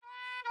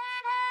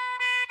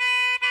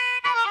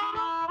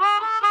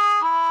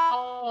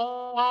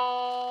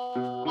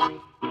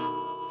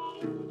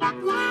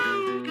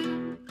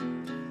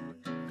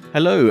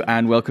Hello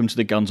and welcome to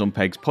the Guns on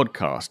Pegs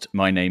podcast.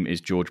 My name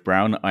is George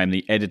Brown. I am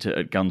the editor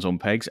at Guns on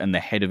Pegs and the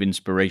head of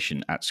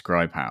inspiration at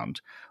Scribehound.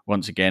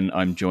 Once again,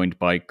 I'm joined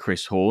by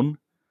Chris Horn.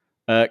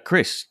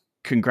 Chris,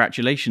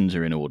 congratulations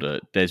are in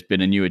order. There's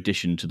been a new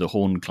addition to the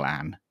Horn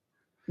clan.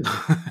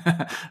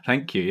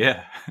 Thank you.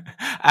 Yeah,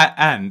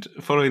 and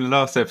following the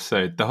last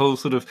episode, the whole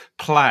sort of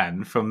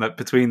plan from that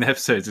between the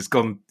episodes has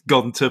gone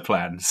to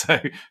plan. So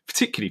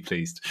particularly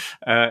pleased.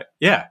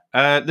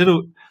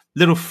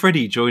 Little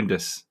Freddie joined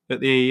us at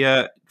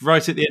the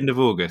right at the end of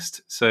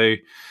August. So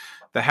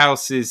the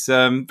house is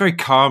very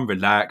calm,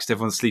 relaxed.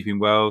 Everyone's sleeping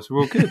well. So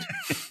we're all good.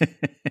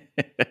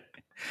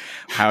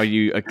 How are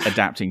you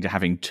adapting to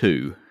having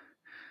two?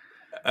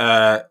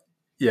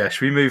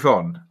 Should we move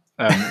on?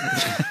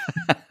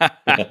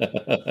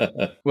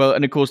 Well,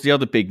 and of course, the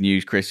other big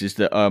news, Chris, is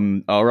that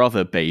our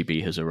other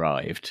baby has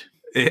arrived.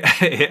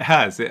 It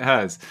has.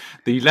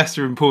 The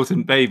lesser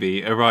important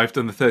baby arrived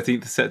on the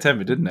 13th of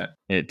September, didn't it?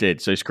 It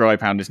did. So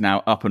Scribehound is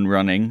now up and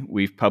running.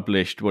 We've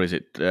published,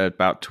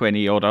 about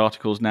 20 odd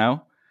articles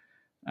now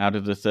out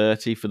of the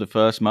 30 for the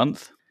first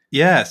month.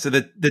 Yeah, so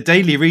the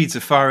daily reads are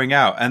firing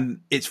out and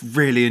it's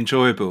really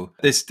enjoyable.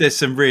 There's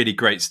some really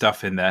great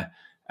stuff in there,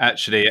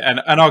 actually. And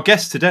our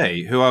guest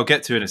today, who I'll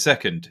get to in a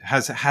second,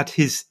 has had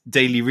his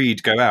daily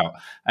read go out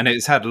and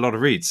it's had a lot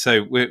of reads.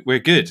 So we're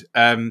good.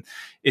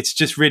 It's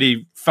just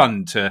really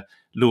fun to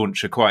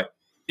launch a quite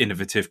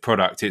innovative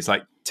product. It's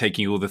like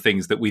taking all the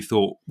things that we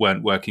thought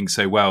weren't working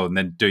so well and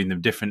then doing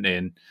them differently.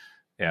 And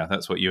yeah,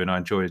 that's what you and I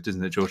enjoyed,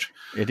 isn't it, George?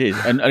 It is.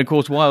 And of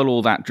course, while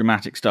all that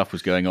dramatic stuff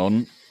was going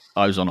on,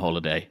 I was on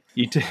holiday.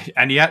 You did,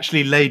 and you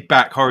actually laid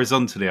back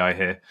horizontally, I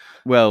hear.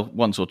 Well,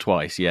 once or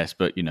twice, yes.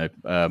 But,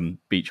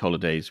 beach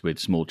holidays with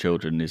small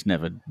children is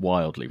never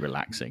wildly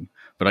relaxing.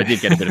 But I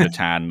did get a bit of a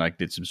tan. I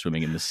did some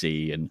swimming in the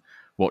sea and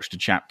watched a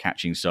chap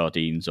catching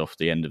sardines off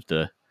the end of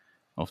the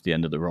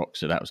rock.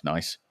 So that was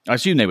nice. I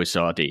assume they were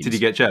sardines. Did you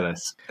get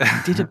jealous?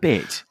 I did a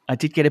bit. I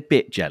did get a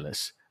bit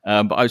jealous.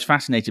 But I was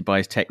fascinated by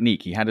his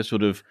technique. He had a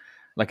sort of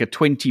like a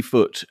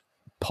 20-foot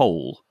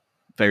pole,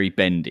 very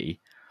bendy,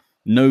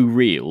 no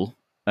reel,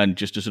 and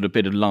just a sort of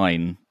bit of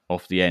line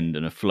off the end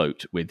and a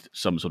float with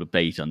some sort of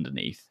bait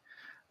underneath.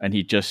 And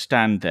he'd just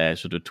stand there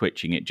sort of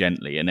twitching it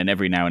gently. And then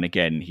every now and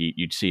again,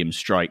 you'd see him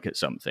strike at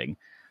something.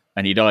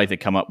 And he'd either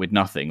come up with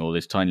nothing or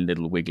this tiny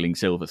little wiggling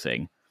silver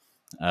thing.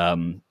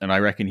 And I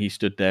reckon he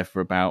stood there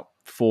for about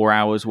 4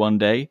 hours one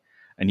day.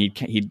 And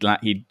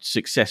he'd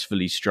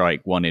successfully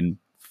strike 1 in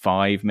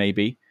 5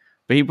 maybe.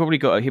 But he probably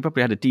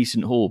had a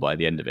decent haul by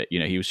the end of it.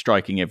 He was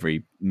striking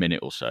every minute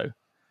or so.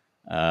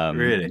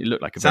 Really? It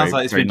looked like sounds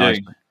like it's been nice.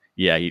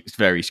 Yeah, he's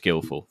very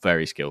skillful,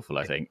 I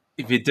think.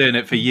 He's been doing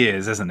it for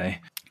years, hasn't he?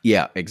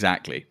 Yeah,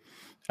 exactly.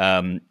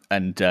 It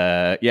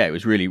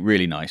was really,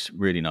 really nice,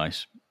 really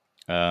nice.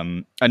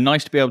 And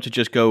nice to be able to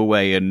just go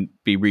away and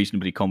be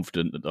reasonably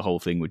confident that the whole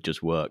thing would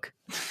just work.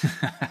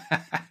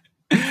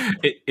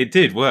 It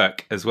did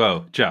work as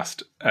well,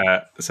 just.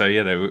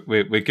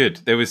 We're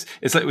good. It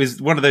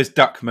was one of those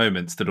duck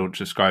moments to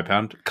launch a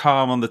Scribehound.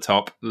 Calm on the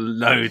top,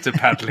 loads of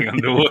paddling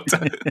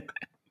underwater.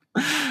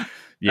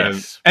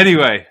 Yes.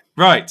 Anyway,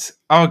 right.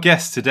 Our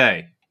guest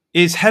today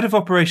is head of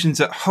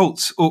operations at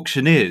Holt's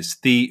Auctioneers,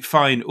 the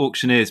fine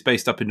auctioneers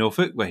based up in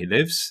Norfolk, where he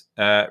lives,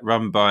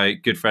 run by a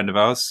good friend of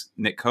ours,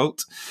 Nick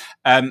Holt.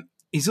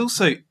 He's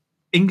also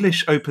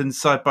English Open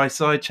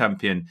side-by-side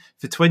champion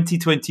for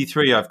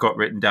 2023. I've got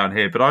written down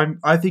here, but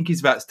I think he's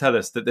about to tell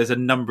us that there's a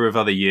number of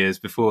other years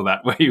before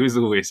that where he was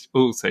always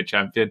also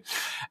champion.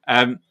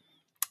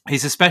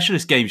 He's a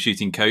specialist game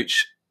shooting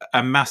coach,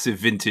 a massive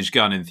vintage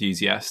gun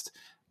enthusiast.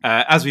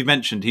 As we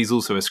mentioned, he's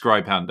also a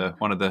Scribehounder,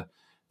 one of the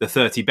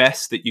 30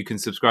 best that you can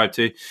subscribe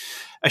to.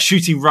 A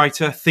shooting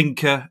writer,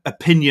 thinker,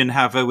 opinion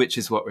haver, which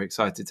is what we're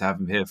excited to have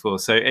him here for.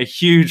 So a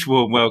huge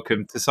warm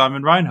welcome to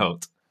Simon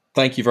Reinhold.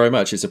 Thank you very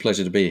much. It's a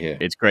pleasure to be here.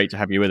 It's great to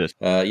have you with us.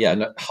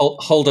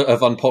 Holder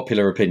of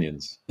unpopular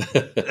opinions.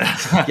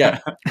 Yeah.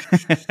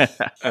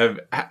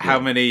 How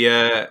many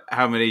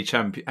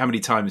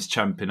times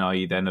champion are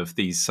you then of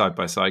these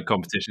side-by-side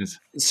competitions?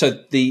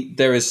 So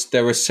there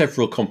are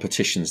several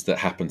competitions that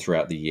happen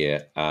throughout the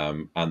year,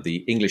 and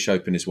the English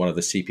Open is one of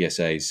the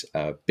CPSA's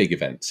big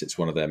events. It's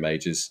one of their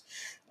majors.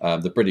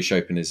 The British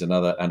Open is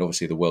another, and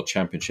obviously the World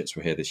Championships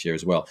were here this year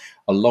as well.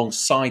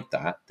 Alongside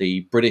that,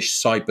 the British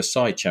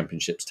Side-by-Side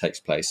Championships takes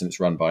place, and it's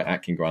run by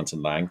Atkin, Grant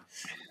and Lang,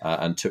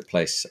 and took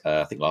place,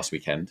 I think, last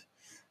weekend.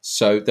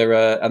 So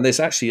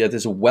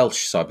there's a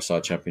Welsh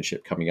Side-by-Side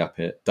Championship coming up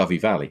at Dovey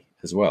Valley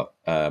as well,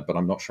 but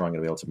I'm not sure I'm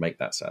going to be able to make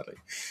that, sadly.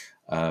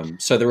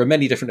 So there are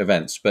many different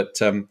events, but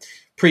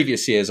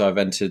previous years I've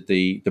entered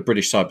the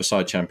British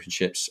Side-by-Side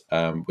Championships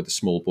with a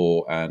small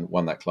bore and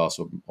won that class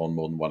on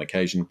more than one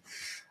occasion.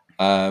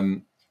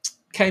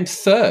 Came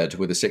third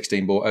with a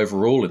 16 bore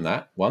overall in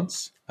that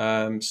once.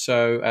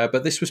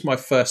 But this was my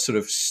first sort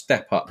of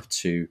step up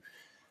to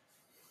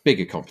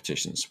bigger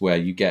competitions where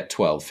you get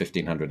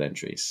 1,500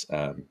 entries.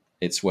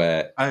 It's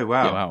where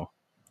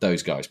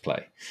those guys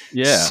play.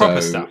 Yeah, so,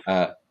 proper stuff.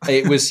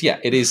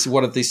 It is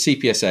one of the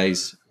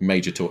CPSA's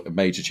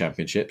major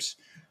championships.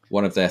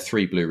 one of their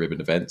 3 blue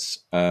ribbon events.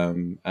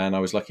 And I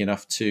was lucky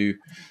enough to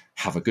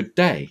have a good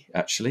day,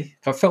 actually.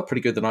 I felt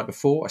pretty good the night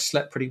before. I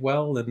slept pretty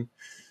well and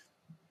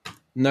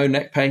no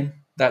neck pain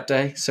that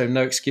day. So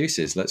no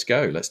excuses. Let's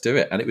go. Let's do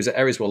it. And it was at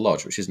Eriswell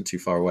Lodge, which isn't too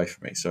far away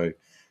from me. So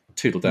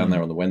tootled down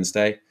there on the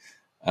Wednesday.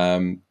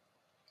 I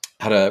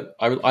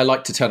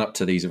like to turn up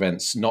to these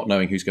events not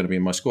knowing who's going to be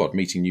in my squad,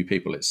 meeting new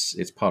people.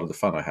 It's part of the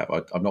fun I have.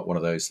 I'm not one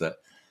of those that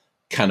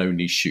can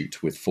only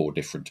shoot with 4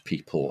 different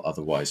people.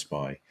 Otherwise,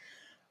 my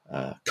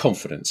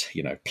confidence,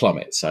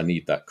 plummets. I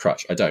need that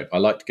crutch. I don't. I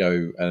like to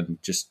go and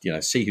just,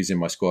 see who's in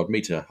my squad,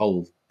 meet a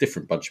whole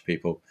different bunch of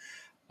people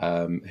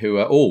who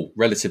are all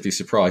relatively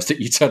surprised that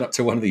you turn up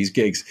to one of these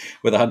gigs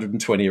with a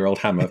 120-year-old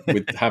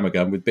hammer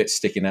gun with bits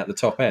sticking out the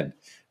top end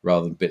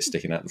rather than bits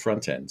sticking out the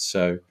front end.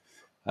 So,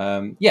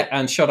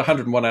 and shot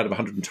 101 out of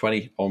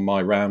 120 on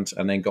my round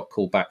and then got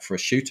called back for a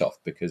shoot-off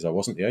because I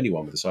wasn't the only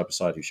one with a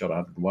side-by-side who shot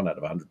 101 out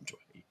of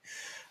 120.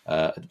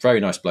 A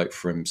very nice bloke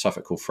from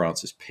Suffolk called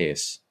Francis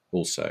Pearce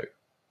also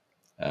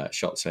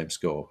shot the same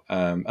score.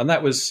 And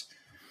that was,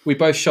 we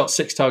both shot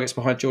 6 targets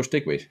behind George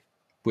Digweed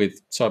with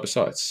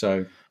side-by-sides.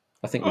 So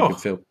I think we could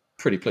feel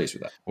pretty pleased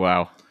with that.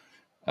 Wow.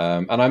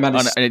 And I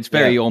managed... And it's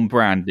very on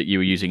brand that you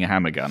were using a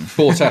hammer gun.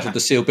 Bought out of the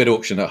sealed bid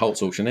auction at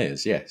Holt's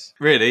Auctioneers, yes.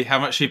 Really? How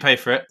much did you pay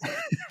for it?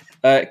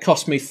 It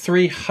cost me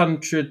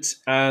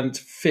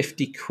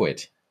 350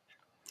 quid.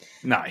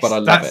 Nice. But I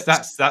love it.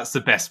 That's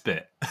the best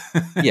bit.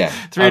 Yeah.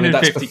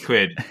 350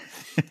 quid.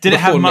 Did it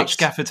have much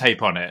gaffer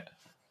tape on it?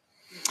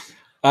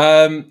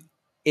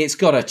 It's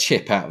got a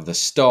chip out of the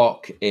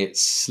stock.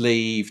 It's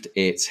sleeved.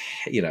 It's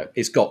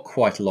got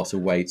quite a lot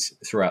of weight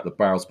throughout the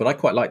barrels. But I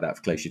quite like that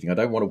for clay shooting. I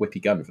don't want a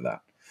whippy gun for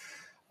that.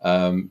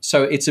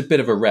 So it's a bit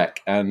of a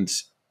wreck. And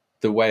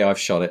the way I've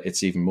shot it,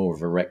 it's even more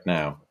of a wreck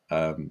now.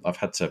 I've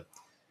had to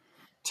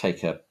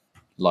take a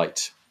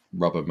light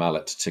rubber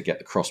mallet to get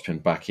the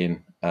crosspin back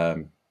in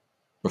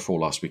before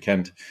last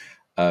weekend.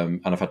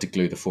 And I've had to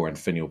glue the 4-end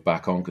finial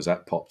back on because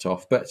that popped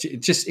off. But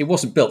it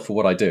wasn't built for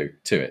what I do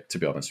to it, to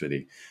be honest with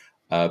you.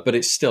 But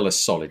it's still a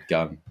solid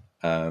gun.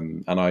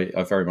 And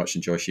I very much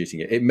enjoy shooting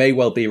it. It may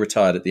well be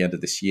retired at the end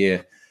of this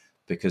year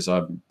because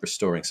I'm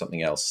restoring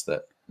something else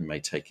that may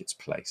take its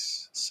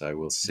place. So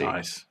we'll see.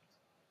 Nice.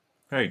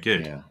 Very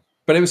good. Yeah.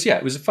 But it was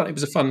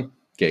a fun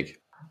gig.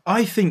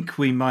 I think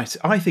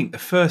the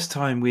first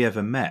time we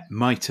ever met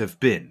might have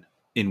been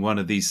in one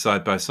of these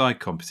side-by-side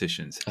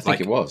competitions. I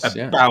think it was,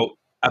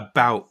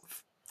 about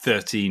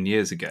 13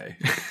 years ago.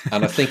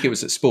 And I think it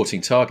was at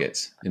Sporting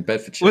Targets in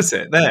Bedfordshire. Was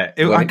it there?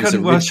 I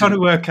was trying to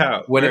work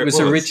out when it was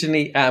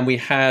originally, and we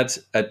had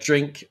a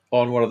drink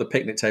on one of the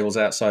picnic tables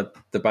outside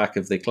the back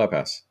of the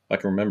clubhouse. I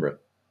can remember it.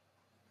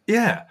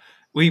 Yeah.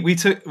 We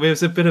took, there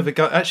was a bit of a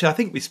gun. Actually, I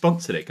think we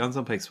sponsored it. Guns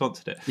on Peg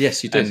sponsored it.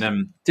 Yes, you did.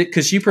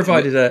 Because you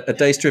provided a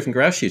day's driven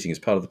grouse shooting as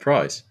part of the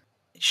prize.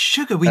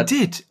 Sugar, we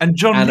did. And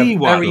John Lee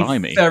won.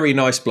 A very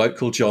nice bloke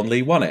called John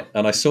Lee won it.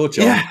 And I saw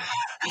John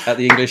at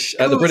the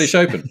British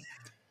Open.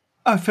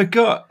 I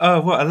forgot.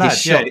 Oh, what a lad.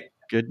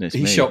 Goodness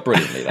he shot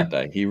brilliantly that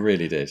day. He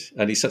really did.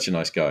 And he's such a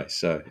nice guy.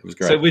 So it was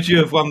great. So would you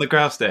have won the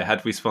grouse day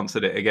had we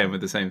sponsored it again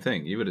with the same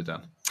thing? You would have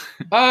done.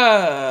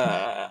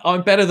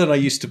 I'm better than I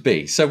used to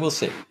be. So we'll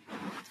see.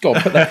 Go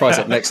on, put that prize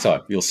up next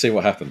time. You'll see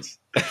what happens.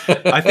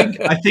 I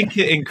think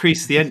it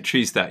increased the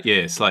entries that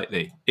year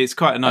slightly. It's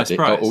quite a nice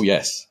prize. Oh,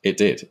 yes, it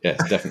did. Yes,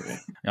 definitely.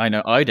 I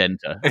know. I'd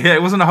enter. Yeah,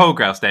 it wasn't a whole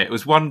grouse day. It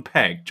was one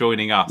peg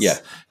joining us. Yeah,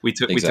 we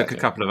took a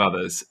couple of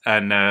others,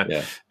 and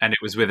it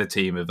was with a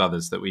team of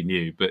others that we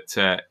knew. But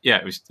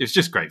it was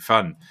just great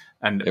fun.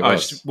 And I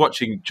was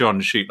watching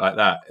John shoot like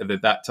that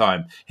at that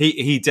time.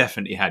 He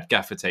definitely had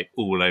gaffer tape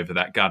all over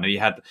that gun. And he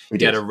had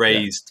a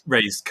raised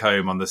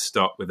comb on the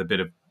stock with a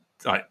bit of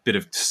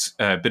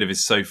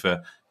his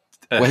sofa.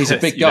 Well, he's a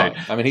big guy.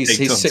 I mean, he's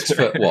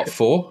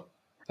 6'4".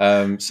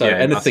 So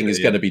anything is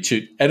going to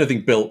be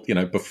anything built,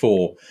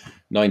 before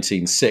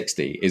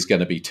 1960 is going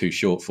to be too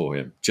short for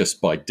him,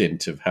 just by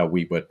dint of how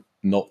we were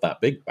not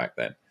that big back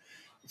then,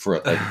 for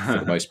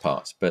the most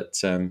part. But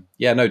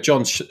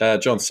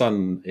John's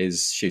son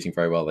is shooting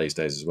very well these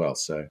days as well.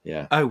 So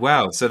yeah. Oh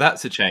wow! So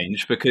that's a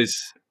change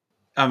because.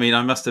 I mean,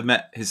 I must have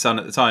met his son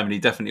at the time, and he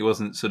definitely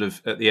wasn't sort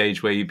of at the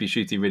age where you'd be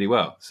shooting really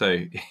well.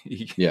 So,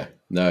 he's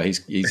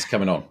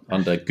coming on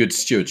under good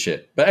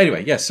stewardship. But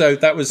anyway, so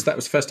that was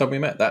the first time we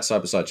met. That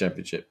side-by-side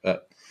championship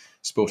at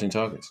Sporting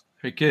Targets.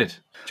 Very good,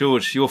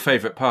 George. Your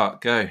favourite part?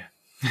 Go.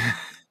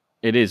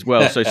 It is.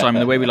 Well, so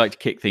Simon, the way we like to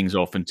kick things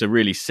off and to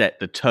really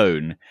set the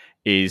tone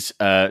is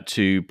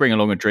to bring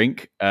along a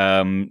drink,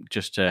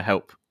 just to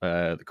help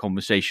the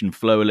conversation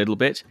flow a little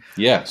bit.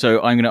 Yeah.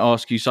 So I'm going to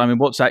ask you, Simon,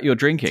 what's that you're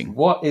drinking?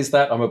 What is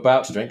that I'm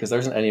about to drink? Because there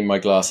isn't any in my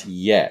glass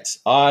yet.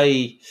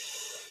 I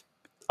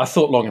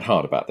thought long and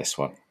hard about this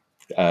one.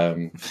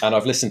 And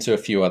I've listened to a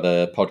few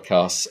other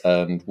podcasts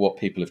and what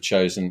people have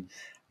chosen.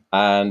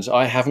 And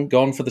I haven't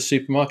gone for the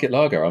supermarket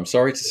lager. I'm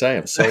sorry to say.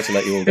 I'm sorry to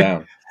let you all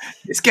down.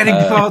 It's getting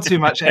far too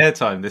much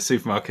airtime, this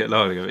supermarket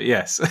lager, but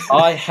yes.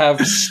 I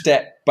have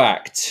stepped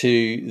back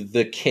to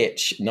the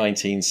kitsch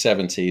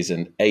 1970s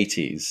and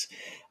 80s.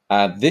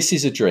 This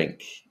is a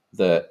drink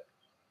that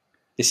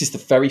This is the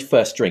very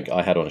first drink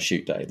I had on a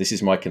shoot day. This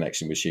is my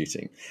connection with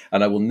shooting.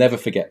 And I will never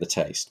forget the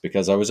taste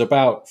because I was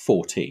about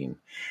 14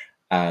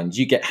 and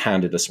you get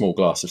handed a small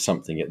glass of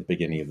something at the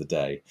beginning of the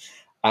day.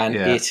 And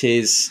it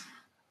is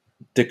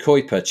De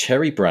Kuyper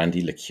cherry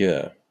brandy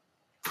liqueur.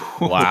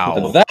 Wow.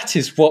 And that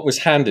is what was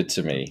handed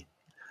to me.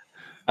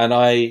 And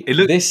it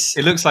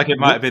looks like it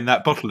might have been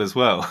that bottle as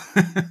well.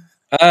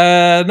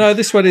 No,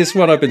 this one is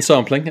one I've been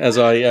sampling as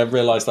I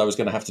realised I was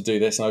going to have to do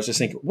this. And I was just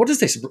thinking, what is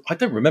this? I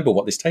don't remember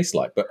what this tastes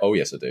like, but oh,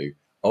 yes, I do.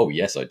 Oh,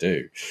 yes, I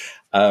do.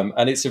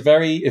 And it's a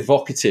very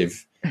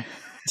evocative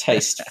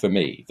taste for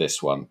me,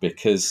 this one,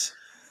 because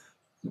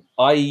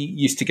I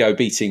used to go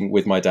beating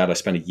with my dad. I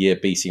spent a year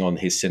beating on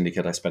his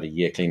syndicate. I spent a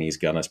year cleaning his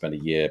gun. I spent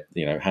a year,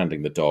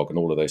 handling the dog and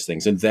all of those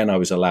things. And then I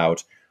was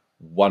allowed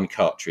one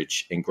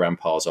cartridge in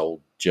Grandpa's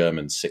old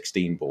German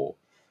 16 bore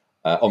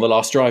on the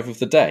last drive of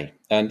the day.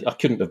 And I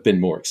couldn't have been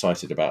more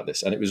excited about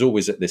this. And it was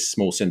always at this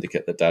small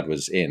syndicate that Dad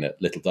was in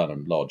at Little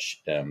Dunham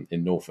Lodge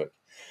in Norfolk.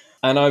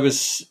 And I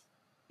was,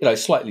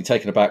 slightly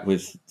taken aback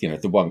with,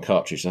 the one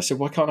cartridge. I said,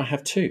 why can't I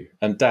have two?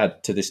 And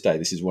Dad, to this day,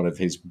 this is one of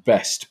his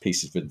best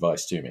pieces of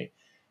advice to me.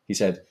 He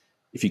said,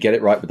 if you get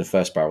it right with the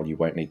first barrel, you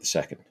won't need the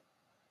second.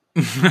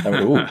 I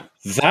went, ooh,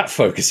 that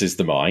focuses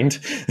the mind.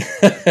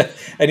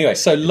 Anyway,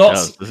 so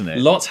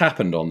lots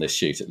happened on this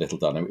shoot at Little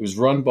Dunham. It was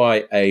run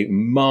by a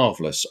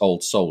marvellous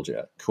old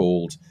soldier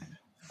called,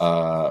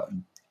 what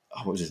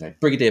was his name?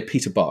 Brigadier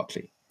Peter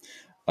Barclay.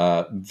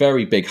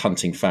 Very big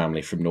hunting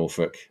family from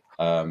Norfolk.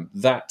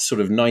 That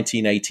sort of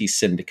 1980s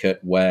syndicate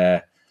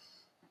where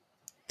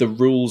the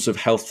rules of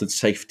health and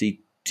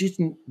safety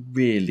didn't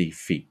really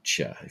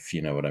feature, if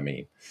you know what I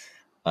mean.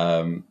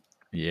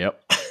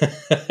 Yep.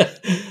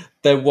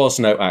 There was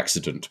no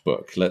accident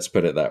book, let's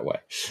put it that way.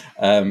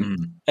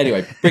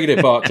 Anyway,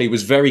 Brigadier Barclay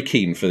was very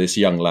keen for this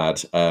young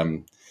lad,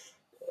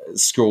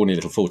 scrawny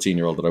little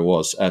 14-year-old that I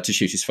was, to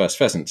shoot his first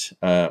pheasant.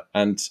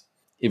 And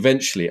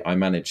eventually I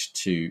managed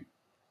to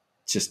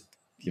just,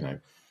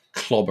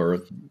 clobber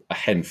a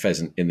hen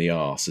pheasant in the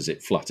arse as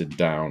it fluttered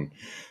down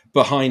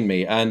behind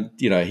me. And,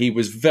 he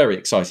was very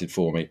excited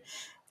for me.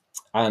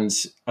 And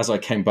as I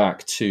came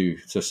back to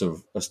sort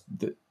of,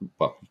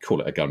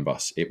 call it a gun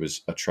bus, it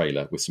was a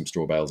trailer with some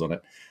straw bales on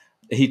it.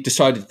 He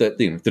decided that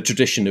the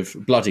tradition of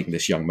blooding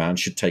this young man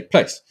should take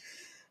place.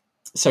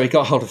 So he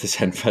got hold of this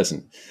hen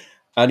pheasant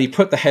and he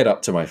put the head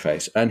up to my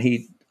face. And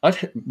I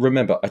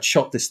remember I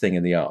shot this thing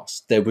in the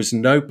arse. There was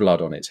no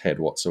blood on its head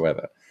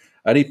whatsoever.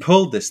 And he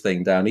pulled this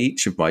thing down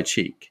each of my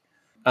cheek.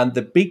 And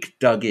the beak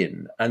dug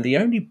in. And the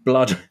only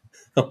blood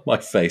on my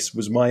face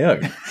was my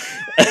own.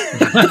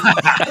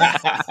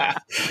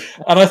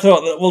 And I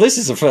thought, well, this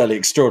is a fairly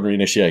extraordinary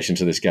initiation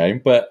to this game,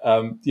 but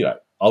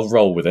I'll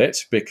roll with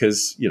it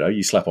because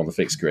you slap on the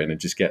fixed grin and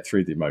just get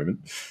through the moment.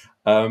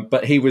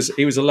 But he was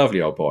a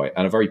lovely old boy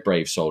and a very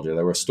brave soldier.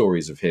 There were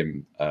stories of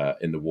him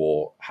in the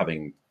war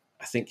having,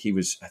 I think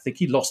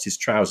he lost his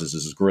trousers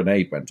as a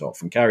grenade went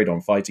off and carried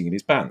on fighting in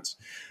his pants.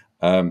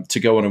 To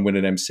go on and win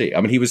an MC.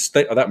 I mean,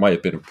 that might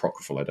have been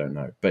apocryphal, I don't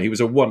know, but he was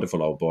a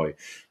wonderful old boy.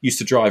 Used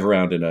to drive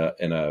around in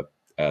a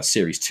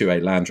Series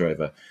 2A Land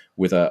Rover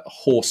with a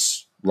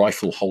horse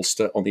rifle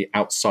holster on the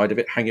outside of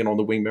it, hanging on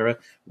the wing mirror,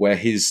 where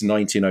his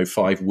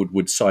 1905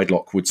 Woodward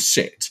sidelock would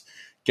sit,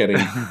 getting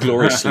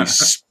gloriously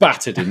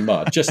spattered in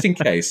mud, just in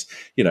case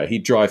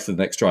he'd drive to the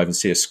next drive and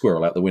see a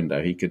squirrel out the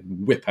window. He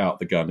could whip out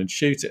the gun and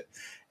shoot it.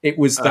 It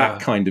was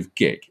that kind of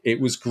gig. It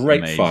was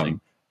great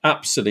fun,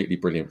 absolutely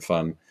brilliant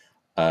fun.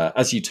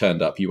 As you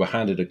turned up, you were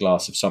handed a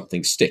glass of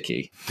something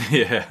sticky.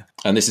 Yeah.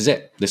 And this is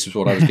it. This is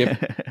what I was given.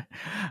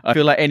 I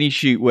feel like any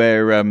shoot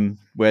where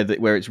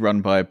it's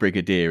run by a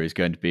brigadier is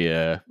going to be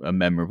a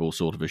memorable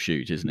sort of a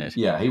shoot, isn't it?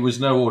 Yeah, he was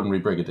no ordinary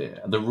brigadier.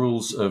 The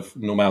rules of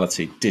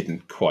normality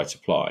didn't quite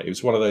apply. It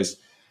was one of those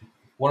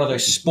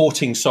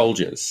sporting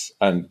soldiers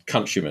and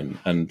countrymen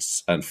and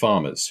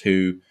farmers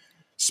who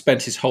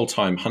spent his whole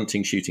time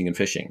hunting, shooting, and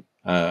fishing.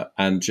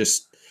 And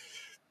just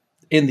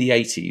in the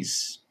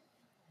 80s,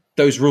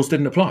 those rules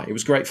didn't apply. It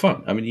was great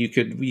fun. I mean, you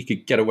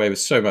could get away with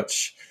so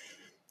much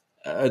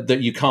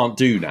that you can't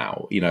do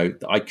now.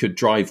 I could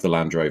drive the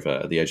Land Rover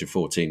at the age of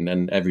 14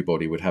 and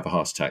everybody would have a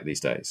heart attack these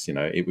days.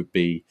 It would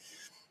be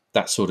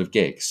that sort of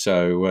gig.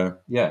 So,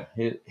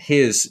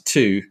 here's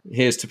to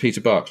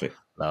Peter Barclay.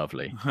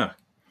 Lovely.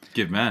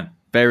 Good man.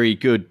 Very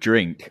good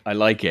drink. I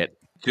like it.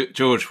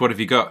 George, what have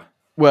you got?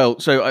 Well,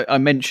 so I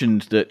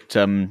mentioned that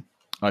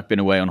I've been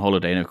away on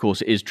holiday, and of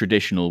course it is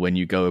traditional when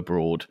you go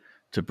abroad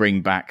to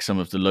bring back some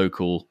of the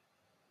local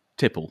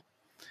tipple.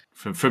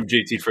 From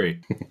duty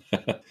free.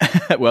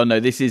 Well,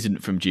 no, this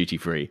isn't from duty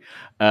free.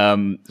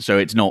 So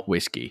it's not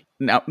whiskey.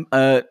 Now,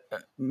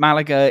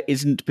 Malaga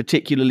isn't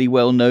particularly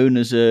well known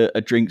as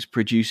a drinks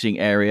producing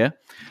area,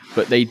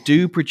 but they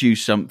do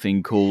produce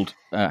something called,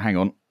 hang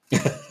on.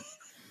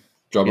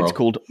 It's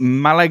called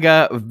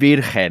Malaga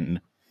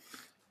Virgen,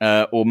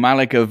 or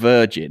Malaga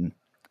Virgin,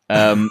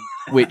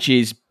 which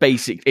is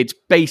it's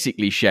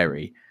basically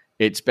sherry.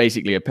 It's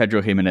basically a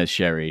Pedro Jimenez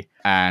sherry,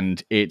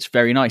 and it's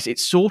very nice. It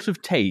sort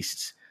of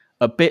tastes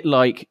a bit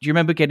like, do you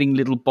remember getting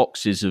little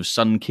boxes of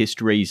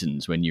sun-kissed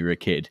raisins when you were a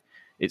kid?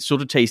 It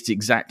sort of tastes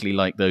exactly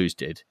like those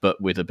did, but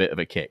with a bit of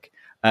a kick.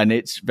 And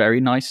it's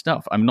very nice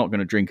stuff. I'm not going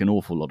to drink an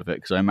awful lot of it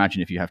because I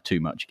imagine if you have too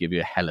much, it give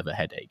you a hell of a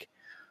headache.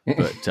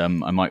 But I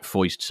might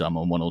foist some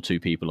on 1 or 2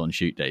 people on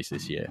shoot days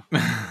this year.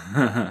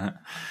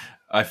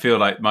 I feel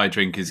like my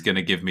drink is going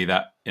to give me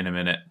that in a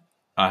minute.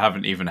 I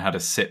haven't even had a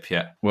sip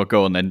yet. Well,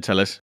 go on then, tell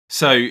us.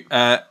 So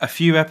a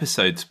few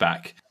episodes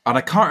back, and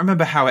I can't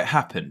remember how it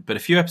happened, but a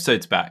few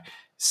episodes back,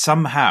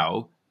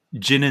 somehow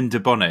gin and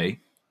debonnaire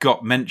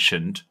got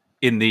mentioned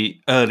in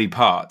the early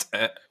part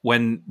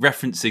when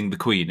referencing the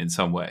Queen in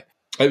some way.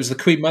 It was the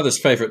Queen Mother's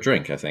favourite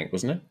drink, I think,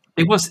 wasn't it?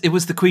 It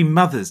was the Queen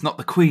Mother's, not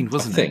the Queen,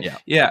 wasn't it?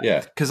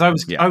 Yeah. Because I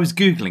was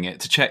Googling it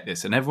to check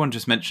this, and everyone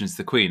just mentions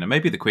the Queen, and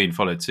maybe the Queen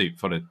followed suit.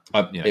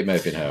 It may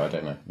have been her, I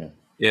don't know.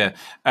 Yeah.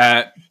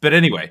 But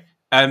anyway,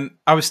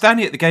 I was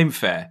standing at the game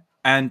fair,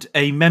 and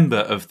a member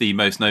of the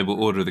Most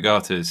Noble Order of the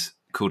Garters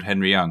called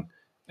Henry Young.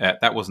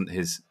 That wasn't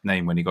his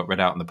name when he got read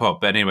out in the pod.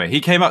 But anyway,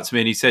 he came up to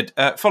me and he said,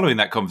 following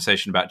that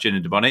conversation about gin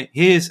and debonnaire,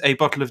 here's a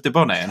bottle of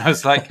debonnaire. And I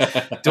was like,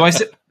 do I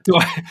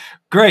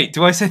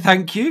say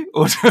thank you?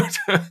 Or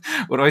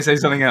do I say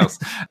something else?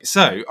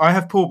 So I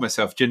have poured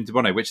myself gin and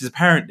debonnaire, which is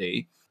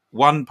apparently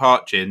 1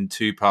 part gin,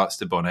 2 parts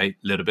debonnaire, a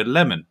little bit of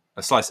lemon,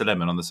 a slice of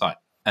lemon on the side.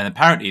 And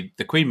apparently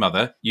the Queen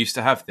Mother used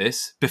to have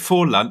this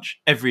before lunch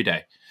every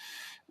day,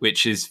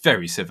 which is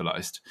very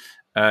civilized.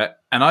 And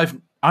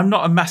I'm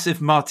not a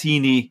massive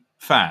martini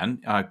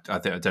fan. I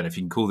don't know if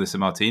you can call this a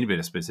martini, but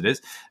I suppose it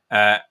is.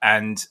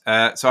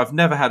 So I've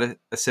never had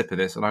a sip of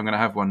this, and I'm going to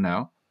have one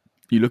now.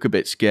 You look a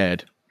bit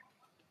scared.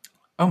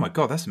 Oh my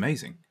God, that's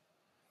amazing.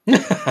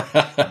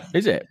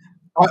 Is it?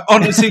 I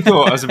honestly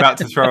thought I was about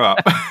to throw up.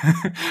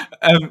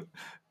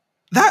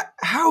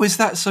 How is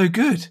that so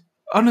good?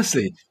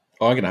 Honestly.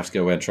 Oh, I'm going to have to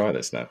go away and try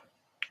this now.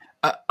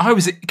 So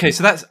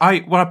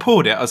when I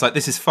poured it, I was like,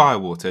 this is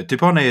firewater.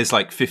 Debonnaire is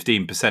like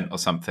 15% or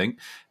something,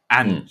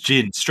 and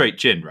straight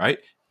gin, right?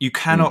 You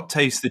cannot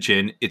taste the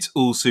gin. It's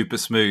all super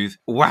smooth.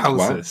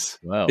 Wowzers.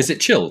 Wow. Is it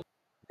chilled?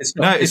 It's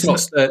not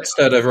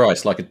stirred over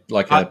ice like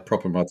a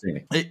proper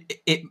martini.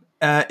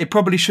 It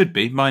probably should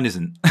be. Mine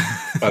isn't.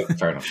 Oh,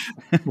 fair enough.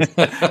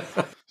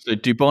 So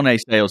Dubonnet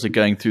sales are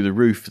going through the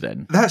roof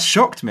then? That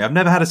shocked me. I've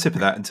never had a sip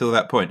of that until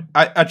that point.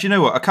 Do you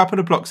know what? A couple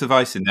of blocks of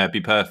ice in there would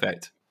be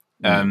perfect.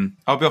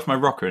 I'll be off my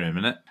rocker in a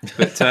minute.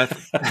 But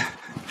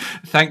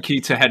thank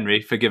you to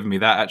Henry for giving me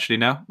that actually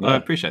now. I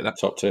appreciate that.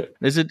 Top tip.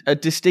 There's a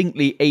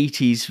distinctly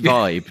 80s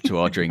vibe to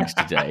our drinks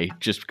today,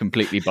 just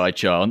completely by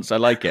chance. I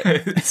like it.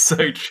 It's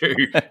so true.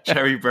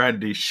 Cherry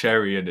brandy,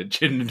 sherry and a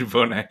gin and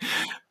debonnaire.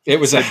 It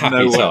was a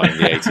happy time,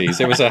 the 80s.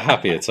 It was a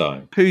happier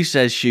time. Who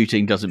says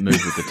shooting doesn't move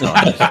with the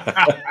times?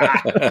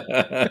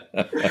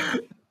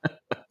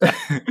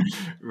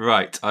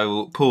 Right, I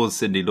will pause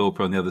Cyndi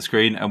Lauper on the other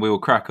screen and we will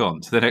crack on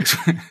to the next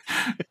one.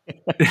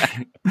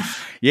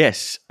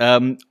 Yes.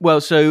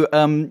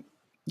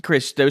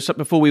 Chris, there was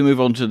something before we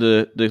move on to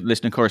the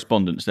listener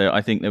correspondence there.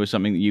 I think there was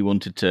something that you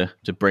wanted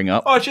to bring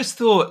up. I just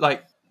thought,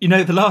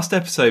 the last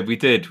episode we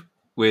did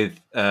with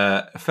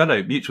a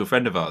fellow mutual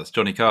friend of ours,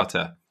 Johnny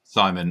Carter,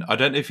 Simon. I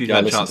don't know if you've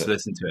had a chance to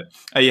listen to it.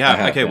 Oh, you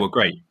have? Okay, yeah. Well,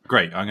 great.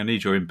 I'm going to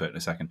need your input in a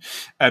second.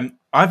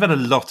 I've had a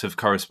lot of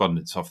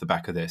correspondence off the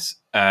back of this.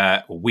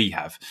 We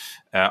have.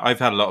 I've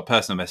had a lot of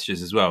personal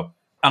messages as well.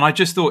 And I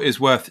just thought it was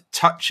worth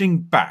touching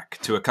back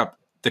to a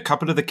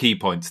couple of the key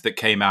points that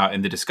came out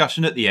in the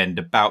discussion at the end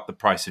about the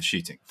price of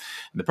shooting.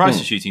 And the price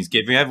of shooting is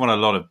giving everyone a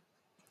lot of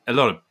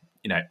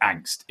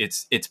angst.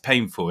 It's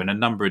painful in a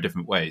number of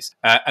different ways.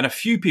 And a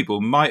few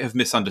people might have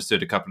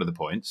misunderstood a couple of the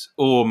points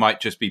or might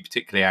just be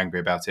particularly angry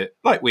about it,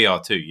 like we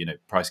are too,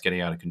 price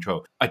getting out of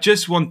control. I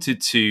just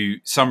wanted to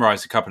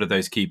summarize a couple of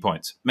those key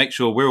points, make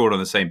sure we're all on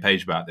the same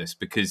page about this,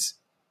 because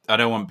I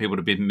don't want people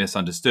to be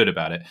misunderstood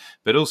about it,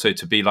 but also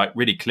to be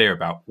really clear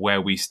about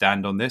where we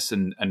stand on this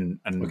and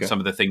some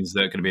of the things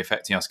that are going to be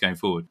affecting us going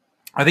forward.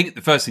 I think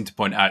the first thing to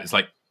point out is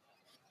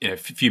a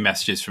few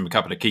messages from a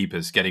couple of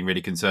keepers getting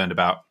really concerned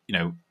about,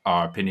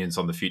 our opinions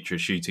on the future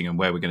of shooting and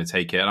where we're going to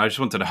take it. And I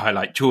just wanted to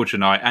highlight George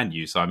and I and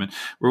you, Simon.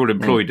 We're all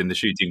employed in the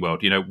shooting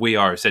world. We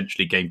are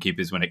essentially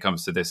gamekeepers when it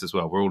comes to this as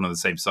well. We're all on the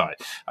same side.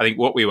 I think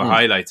what we were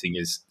highlighting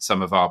is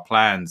some of our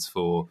plans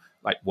for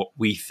what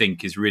we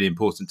think is really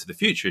important to the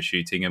future of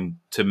shooting and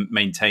to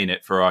maintain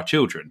it for our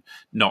children,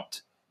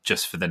 not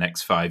just for the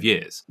next 5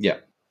 years. Yeah.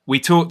 We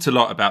talked a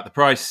lot about the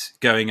price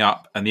going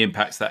up and the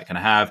impacts that can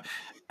have.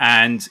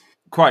 And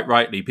quite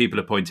rightly, people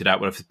have pointed out,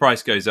 well, if the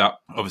price goes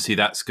up, obviously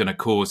that's going to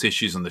cause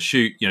issues on the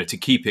shoot. To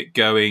keep it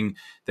going,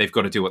 they've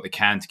got to do what they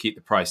can to keep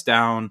the price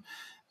down.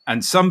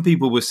 And some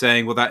people were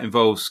saying, well, that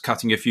involves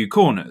cutting a few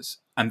corners.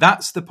 And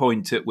that's the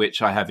point at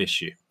which I have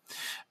issue.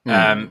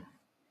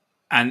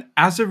 And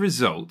as a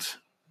result,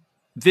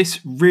 this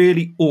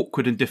really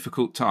awkward and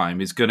difficult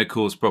time is going to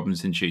cause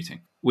problems in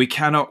shooting. We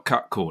cannot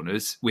cut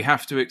corners. We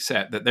have to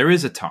accept that there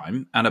is a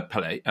time and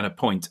a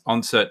point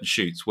on certain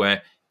shoots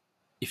where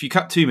if you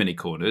cut too many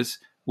corners,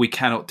 we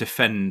cannot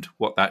defend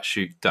what that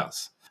shoot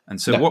does. And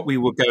so what we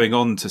were going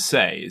on to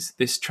say is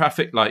this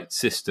traffic light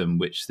system,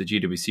 which the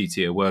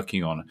GWCT are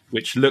working on,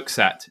 which looks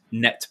at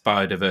net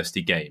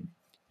biodiversity gain,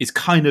 is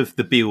kind of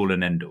the be all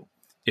and end all.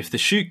 If the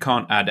shoot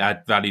can't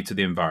add value to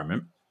the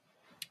environment,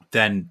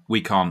 then we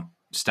can't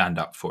stand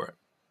up for it.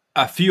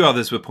 A few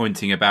others were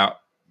pointing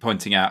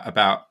out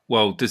about,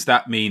 well, does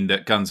that mean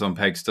that Guns on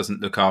Pegs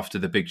doesn't look after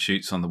the big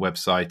shoots on the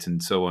website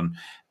and so on?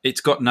 It's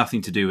got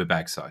nothing to do with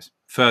bag size.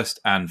 First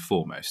and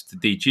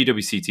foremost, the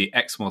GWCT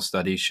Exmoor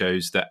study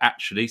shows that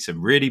actually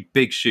some really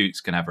big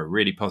shoots can have a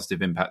really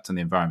positive impact on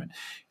the environment.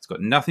 It's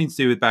got nothing to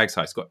do with bag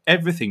size. It's got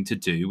everything to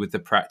do with the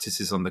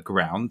practices on the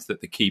ground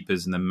that the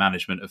keepers and the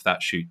management of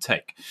that shoot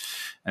take.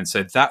 And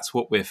so that's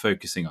what we're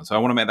focusing on. So I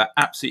want to make that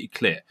absolutely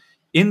clear.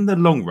 In the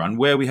long run,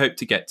 where we hope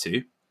to get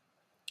to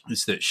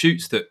is that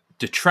shoots that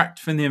detract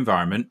from the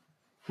environment,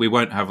 we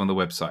won't have on the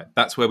website.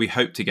 That's where we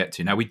hope to get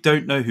to. Now, we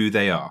don't know who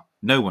they are.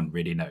 No one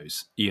really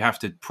knows. You have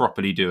to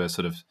properly do a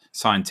sort of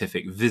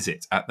scientific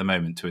visit at the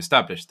moment to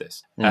establish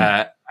this.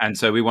 And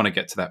so we want to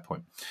get to that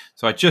point.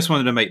 So I just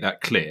wanted to make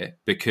that clear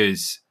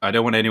because I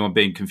don't want anyone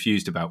being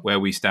confused about where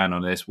we stand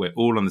on this. We're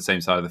all on the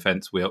same side of the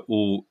fence. We are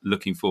all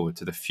looking forward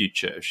to the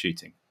future of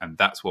shooting. And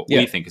that's what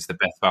we think is the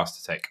best path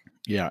to take.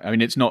 Yeah, I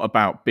mean, it's not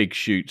about big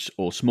shoots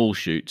or small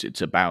shoots.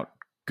 It's about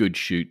good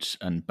shoots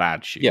and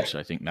bad shoots.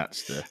 I think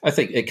that's the... I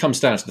think it comes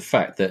down to the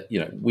fact that,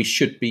 we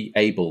should be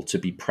able to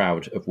be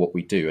proud of what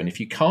we do. And if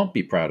you can't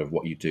be proud of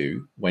what you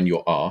do when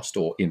you're asked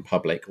or in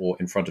public or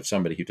in front of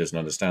somebody who doesn't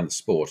understand the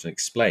sport and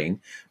explain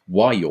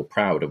why you're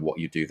proud of what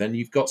you do, then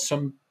you've got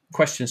some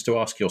questions to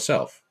ask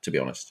yourself, to be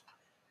honest.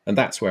 And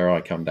that's where I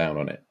come down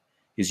on it,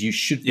 is you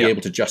should be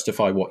able to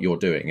justify what you're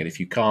doing. And if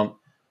you can't,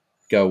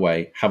 go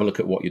away, have a look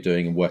at what you're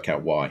doing and work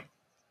out why.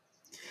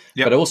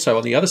 But also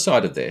on the other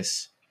side of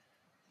this,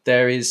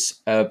 there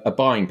is a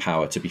buying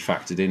power to be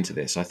factored into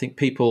this. I think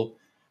people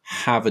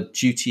have a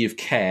duty of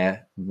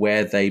care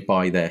where they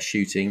buy their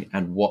shooting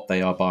and what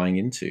they are buying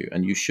into.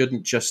 And you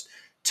shouldn't just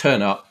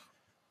turn up,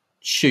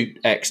 shoot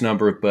X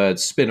number of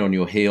birds, spin on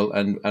your heel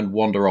and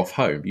wander off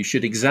home. You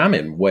should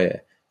examine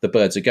where the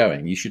birds are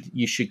going. You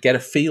should get a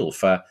feel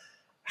for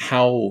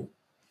how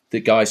the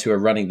guys who are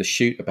running the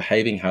shoot are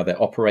behaving, how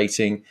they're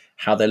operating,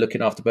 how they're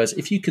looking after birds.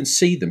 If you can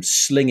see them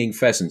slinging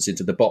pheasants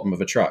into the bottom of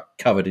a truck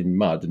covered in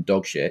mud and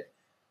dog shit,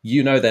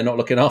 they're not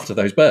looking after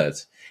those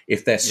birds.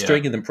 If they're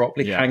stringing them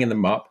properly, hanging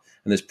them up,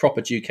 and there's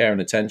proper due care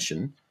and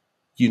attention,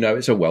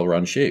 it's a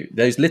well-run shoot.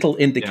 There's little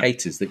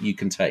indicators that you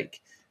can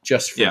take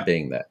just from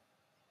being there.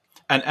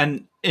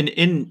 And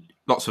in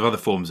lots of other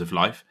forms of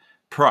life,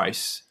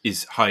 price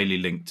is highly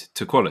linked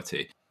to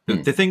quality.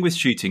 The thing with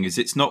shooting is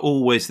it's not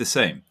always the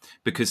same,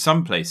 because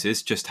some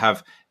places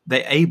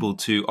they're able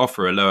to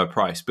offer a lower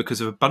price because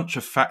of a bunch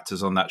of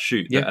factors on that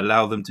shoot that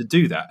allow them to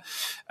do that.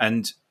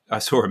 And I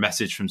saw a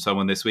message from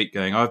someone this week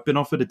going, I've been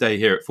offered a day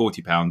here at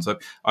 £40.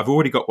 I've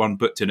already got one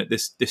booked in at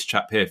this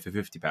chap here for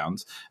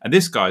 £50. And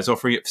this guy's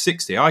offering it for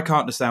 60. I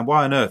can't understand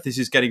why on earth this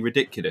is getting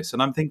ridiculous.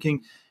 And I'm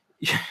thinking,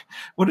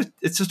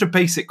 it's just a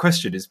basic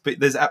question.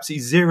 There's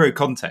absolutely zero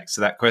context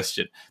to that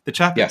question. The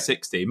chap at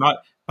 60 might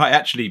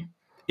actually,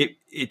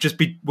 it just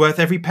be worth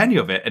every penny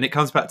of it. And it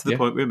comes back to the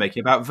point we were making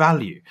about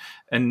value.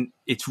 And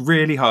it's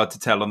really hard to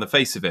tell on the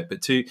face of it.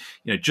 But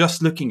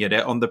just looking at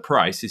it on the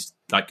price is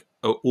like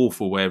an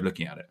awful way of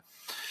looking at it.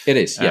 It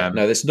is, no,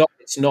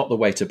 it's not the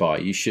way to buy.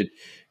 You should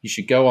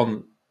go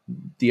on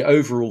the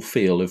overall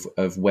feel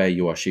of where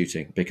you are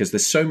shooting, because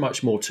there's so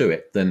much more to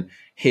it than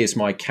here's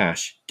my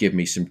cash, give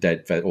me some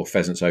dead or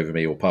pheasants over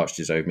me or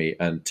partridges over me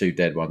and 2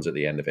 dead ones at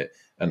the end of it.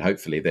 And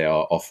hopefully they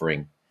are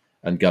offering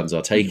and guns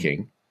are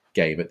taking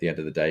game at the end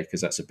of the day,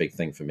 because that's a big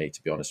thing for me,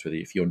 to be honest with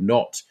you. If you're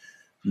not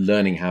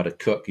learning how to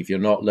cook, if you're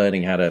not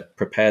learning how to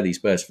prepare these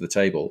birds for the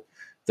table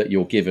that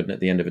you're given at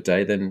the end of the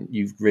day, then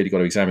you've really got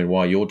to examine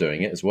why you're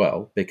doing it as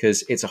well,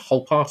 because it's a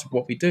whole part of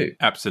what we do.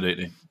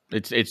 Absolutely.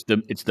 It's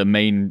the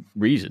main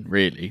reason,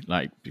 really.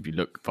 Like, if you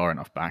look far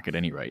enough back, at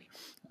any rate,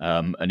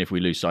 and if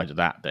we lose sight of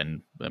that,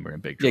 then we're in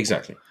big trouble.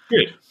 Exactly.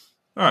 Good.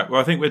 All right. Well,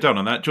 I think we're done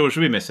on that. George,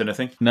 should we miss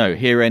anything? No.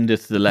 Here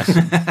endeth the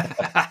lesson.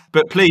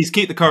 But please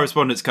keep the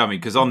correspondence coming,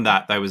 because on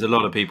that there was a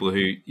lot of people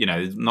who,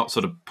 not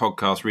sort of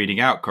podcast reading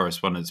out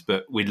correspondence,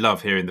 but we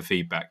love hearing the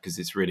feedback because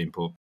it's really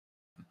important.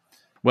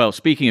 Well,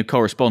 speaking of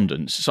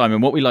correspondence, Simon,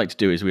 what we like to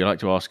do is we like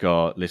to ask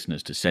our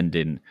listeners to send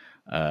in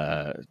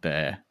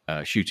their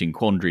shooting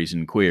quandaries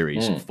and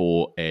queries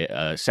for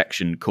a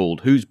section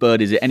called Whose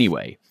Bird Is It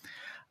Anyway?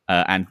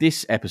 And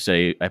this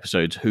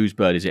episode's Whose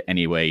Bird Is It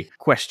Anyway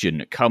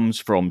question comes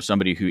from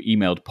somebody who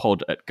emailed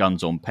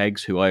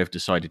pod@gunsonpegs, who I have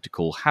decided to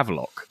call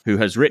Havelock, who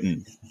has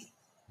written...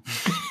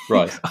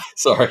 Right,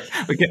 sorry.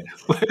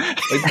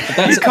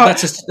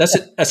 That's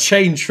a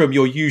change from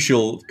your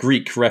usual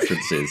Greek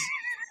references.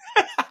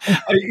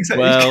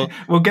 Exactly. Well,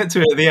 we'll get to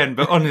it at the end,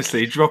 but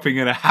honestly, dropping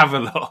in a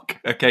Havelock.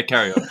 Okay,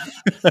 carry on.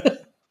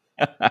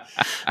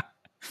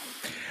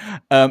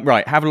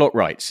 Right, Havelock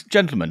writes,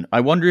 Gentlemen, I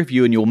wonder if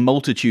you and your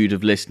multitude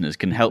of listeners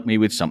can help me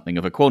with something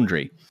of a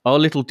quandary. Our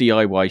little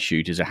DIY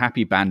shoot is a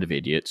happy band of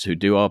idiots who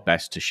do our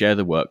best to share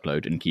the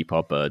workload and keep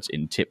our birds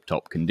in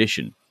tip-top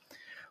condition.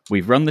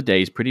 We've run the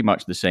days pretty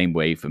much the same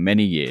way for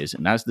many years,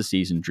 and as the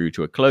season drew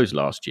to a close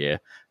last year,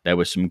 there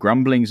were some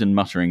grumblings and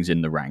mutterings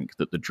in the rank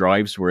that the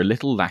drives were a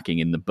little lacking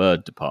in the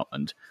bird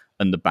department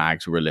and the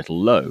bags were a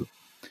little low.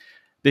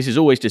 This is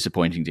always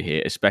disappointing to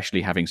hear,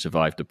 especially having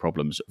survived the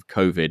problems of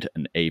COVID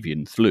and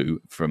avian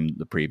flu from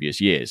the previous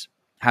years.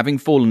 Having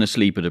fallen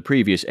asleep at a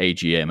previous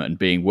AGM and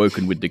being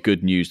woken with the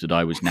good news that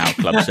I was now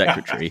club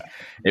secretary,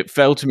 it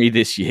fell to me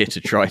this year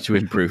to try to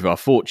improve our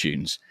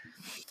fortunes.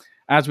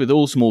 As with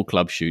all small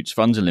club shoots,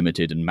 funds are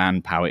limited and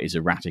manpower is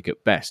erratic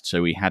at best,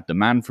 so we had the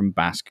man from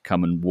Basque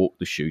come and walk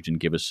the shoot and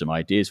give us some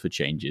ideas for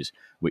changes,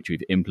 which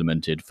we've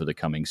implemented for the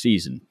coming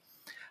season.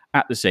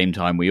 At the same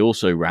time, we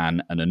also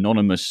ran an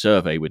anonymous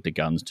survey with the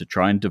guns to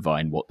try and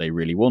divine what they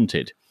really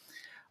wanted.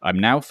 I'm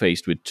now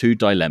faced with two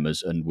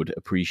dilemmas and would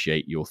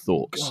appreciate your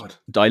thoughts. God.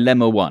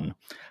 Dilemma 1.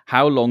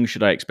 How long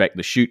should I expect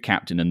the shoot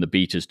captain and the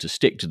beaters to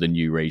stick to the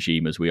new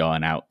regime as we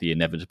iron out the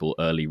inevitable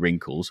early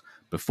wrinkles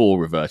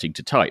before reverting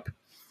to type?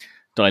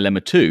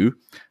 Dilemma 2.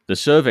 The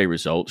survey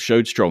results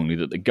showed strongly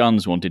that the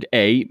guns wanted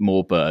A,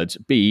 more birds,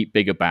 B,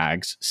 bigger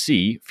bags,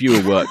 C,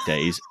 fewer work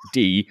days,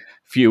 D,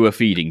 fewer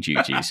feeding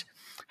duties.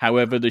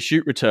 However, the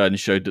shoot returns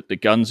showed that the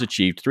guns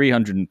achieved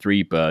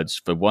 303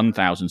 birds for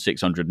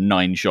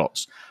 1,609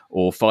 shots,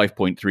 or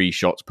 5.3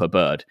 shots per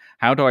bird.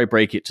 How do I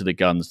break it to the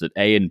guns that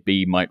A and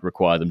B might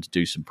require them to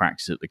do some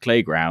practice at the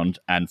playground,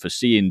 and for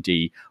C and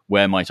D,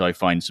 where might I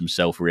find some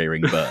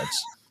self-rearing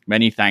birds?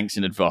 Many thanks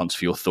in advance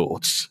for your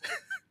thoughts.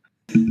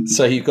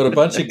 So you've got a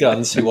bunch of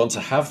guns who want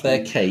to have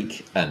their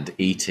cake and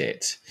eat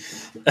it.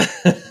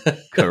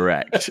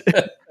 Correct.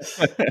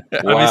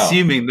 Wow.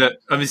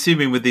 I'm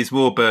assuming with these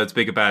more birds,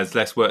 bigger bags,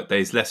 less work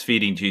days, less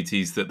feeding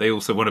duties, that they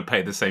also want to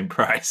pay the same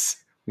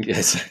price. Yeah,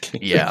 exactly.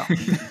 Yeah.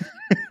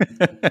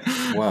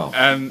 Wow.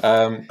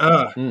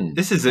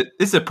 This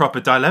is a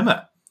proper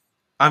dilemma.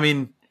 I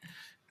mean,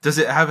 does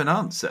it have an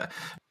answer?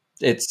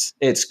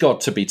 It's got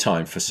to be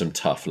time for some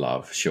tough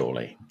love,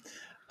 surely,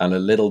 and a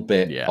little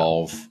bit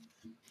of,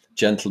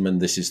 gentlemen,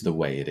 this is the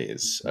way it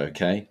is,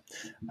 okay?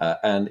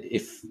 And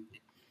if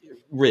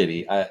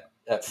really at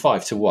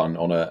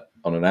 5-1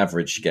 on an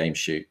average game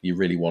shoot, you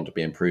really want to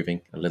be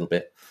improving a little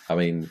bit. I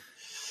mean,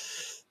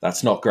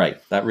 that's not great.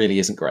 That really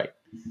isn't great.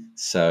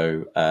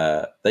 So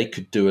they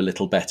could do a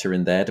little better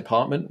in their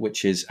department,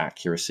 which is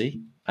accuracy.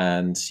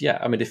 And yeah,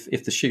 I mean,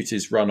 if the shoot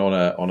is run on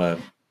a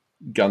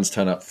guns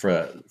turn up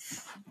for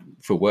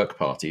work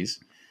parties,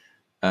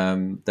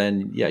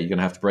 then yeah, you're going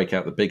to have to break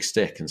out the big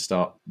stick and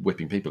start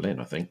whipping people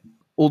in, I think.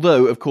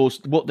 Although, of course,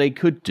 what they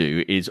could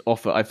do is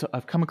offer.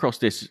 I've come across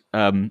this,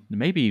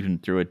 maybe even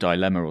through a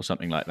dilemma or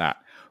something like that,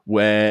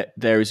 where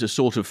there is a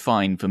sort of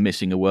fine for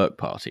missing a work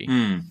party.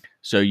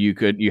 So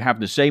you have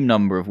the same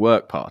number of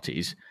work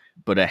parties,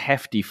 but a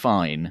hefty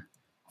fine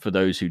for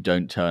those who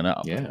don't turn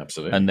up. Yeah,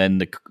 absolutely. And then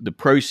the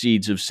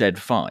proceeds of said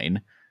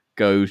fine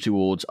go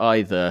towards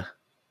either,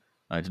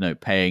 I don't know,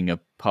 paying a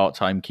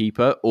part-time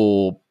keeper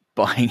or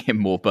buying him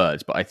more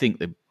birds. But I think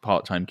the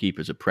part-time keeper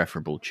is a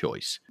preferable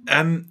choice.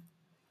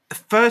 The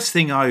first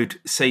thing I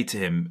would say to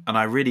him, and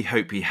I really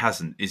hope he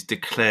hasn't, is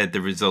declared the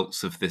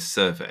results of this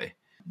survey.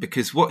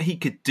 Because what he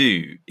could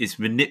do is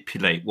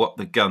manipulate what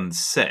the guns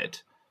said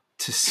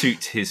to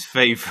suit his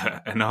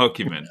favour and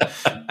argument,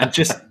 and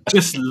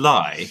just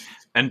lie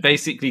and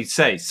basically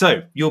say,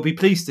 so you'll be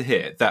pleased to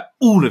hear that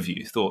all of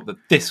you thought that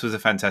this was a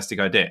fantastic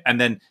idea, and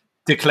then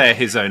declare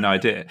his own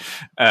idea.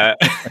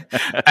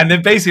 And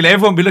then basically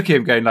everyone will be looking at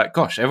him going like,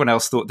 gosh, everyone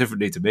else thought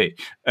differently to me.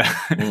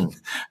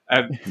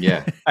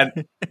 Yeah.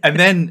 And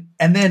then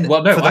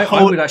well, no,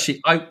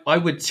 I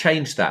would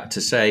change that to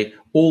say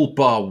all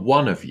bar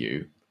one of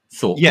you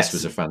thought this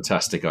was a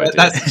fantastic idea.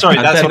 That's what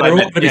I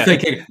meant. But he's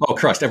thinking, oh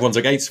Christ, everyone's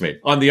against me.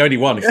 I'm the only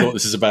one who thought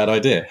this is a bad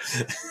idea.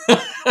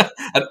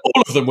 And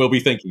all of them will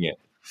be thinking it.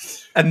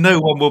 And no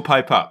one will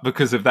pipe up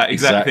because of that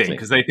exact thing,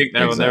 because they think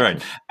they're on their own.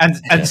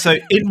 And so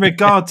in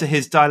regard to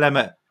his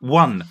dilemma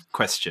 1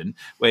 question,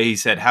 where he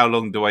said, how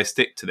long do I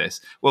stick to this?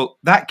 Well,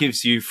 that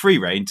gives you free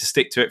reign to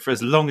stick to it for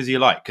as long as you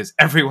like, because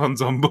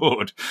everyone's on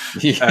board.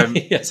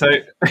 So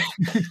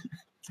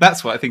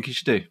that's what I think he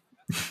should do.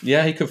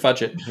 Yeah, he could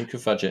fudge it.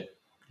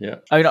 Yeah.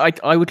 I mean,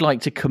 I would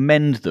like to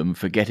commend them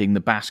for getting the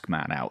Basque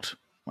man out.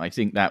 I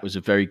think that was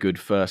a very good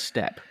first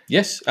step.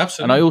 Yes,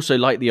 absolutely. And I also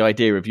like the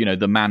idea of,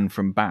 the man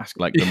from Basque,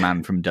 like the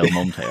man from Del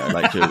Monte. I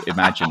like to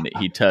imagine that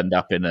he turned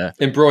up in a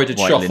embroidered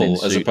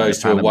shuffle as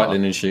opposed to a white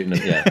linen suit.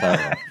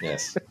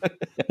 Yes.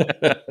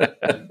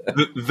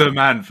 The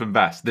man from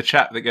Basque, the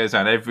chap that goes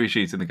down every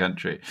shoot in the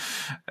country.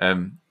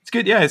 It's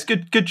good. Yeah, it's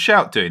good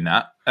shout doing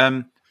that.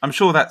 I'm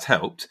sure that's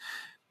helped.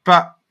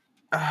 But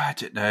I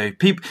don't know.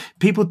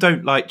 People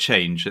don't like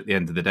change at the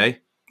end of the day.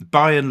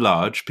 By and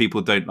large,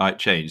 people don't like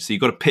change. So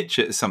you've got to pitch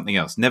it as something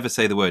else. Never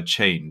say the word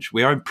change.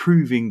 We are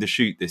improving the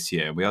shoot this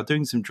year. We are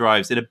doing some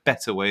drives in a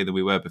better way than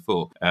we were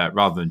before,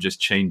 rather than just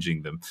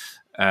changing them.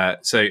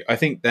 So I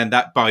think then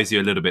that buys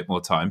you a little bit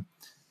more time.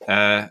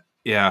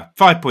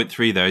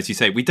 5.3 though, as you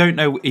say, we don't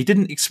know. He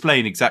didn't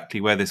explain exactly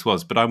where this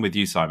was, but I'm with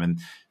you, Simon.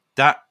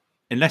 That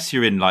unless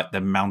you're in like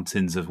the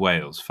mountains of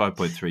Wales,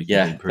 5.3 could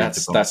improve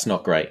the bond. That's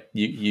not great.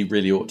 You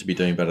really ought to be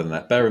doing better than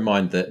that. Bear in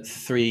mind that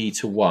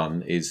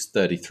 3-1 is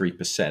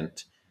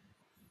 33%.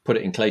 Put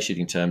it in clay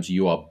shooting terms,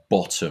 you are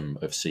bottom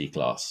of C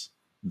class,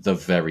 the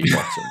very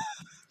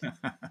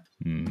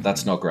bottom.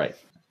 That's not great.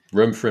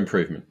 Room for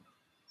improvement.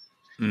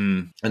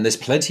 And there's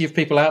plenty of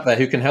people out there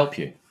who can help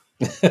you.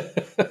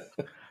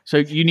 So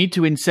you need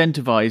to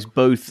incentivize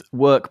both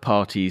work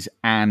parties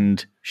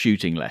and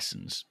shooting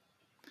lessons.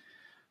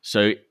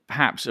 So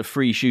perhaps a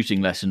free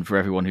shooting lesson for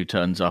everyone who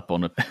turns up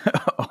on a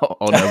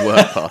on a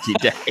work party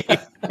day.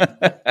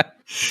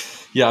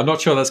 Yeah, I'm not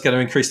sure that's going to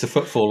increase the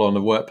footfall on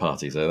the work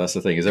party. So that's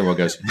the thing, is everyone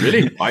goes,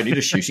 really? I need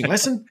a shooting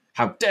lesson?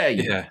 How dare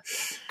you? Yeah.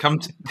 Come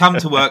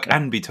to work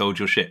and be told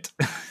you're shit.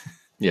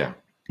 Yeah.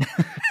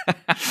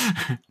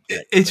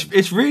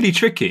 It's really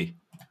tricky.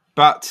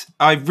 But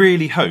I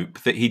really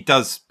hope that he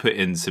does put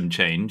in some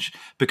change,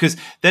 because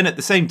then at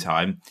the same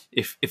time,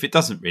 if it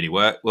doesn't really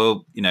work,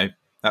 well,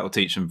 that will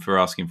teach them for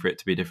asking for it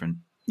to be different.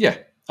 Yeah.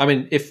 I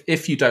mean,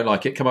 if you don't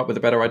like it, come up with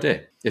a better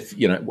idea. If,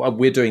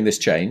 we're doing this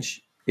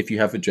change, if you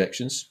have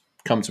objections,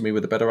 come to me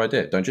with a better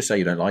idea. Don't just say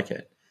you don't like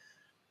it.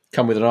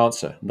 Come with an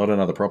answer, not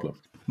another problem.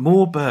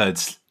 More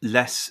birds,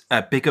 less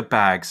bigger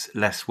bags,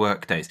 less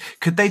work days.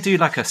 Could they do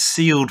like a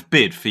sealed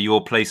bid for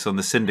your place on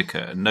the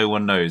syndicate, and no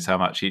one knows how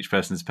much each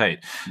person's paid?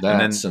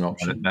 That's an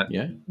option.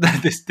 Yeah.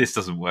 This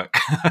doesn't work.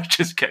 I'm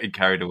just getting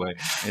carried away.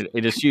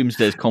 It assumes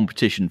there's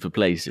competition for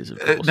places, of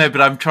course. No,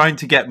 but I'm trying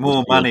to get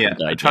more money.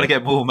 I'm trying to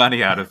get more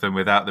money out of them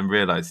without them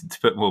realising to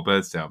put more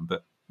birds down.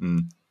 But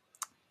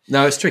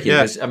no, it's tricky.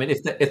 Yeah. Because, I mean,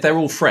 if they're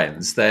all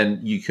friends, then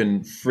you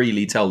can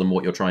freely tell them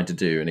what you're trying to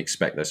do and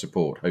expect their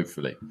support,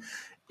 hopefully.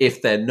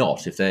 If they're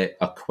not, if they're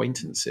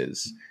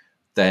acquaintances,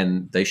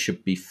 then they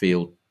should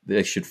feel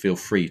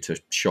free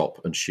to shop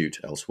and shoot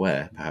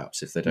elsewhere,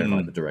 perhaps, if they don't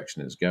like the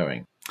direction it's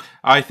going.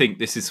 I think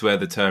this is where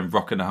the term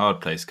 "rock and a hard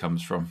place"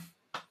 comes from.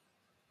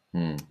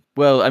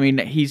 Well, I mean,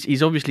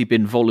 he's obviously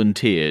been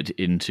volunteered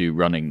into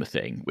running the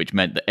thing, which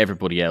meant that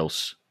everybody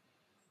else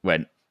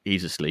went,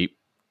 he's asleep,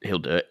 he'll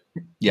do it.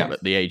 Yeah.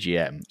 At the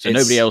AGM. So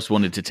nobody else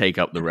wanted to take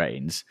up the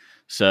reins.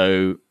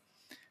 So,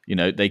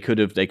 they could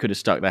have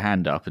stuck their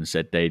hand up and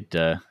said they'd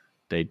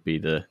be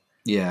the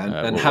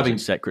and having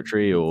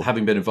secretary, or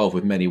having been involved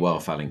with many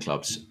wildfowling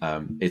clubs,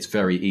 it's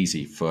very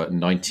easy for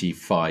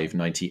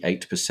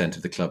 98%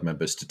 of the club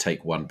members to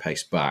take one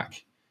pace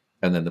back,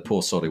 and then the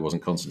poor sod who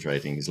wasn't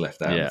concentrating is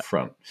left out in the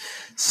front.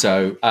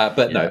 So,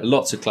 no,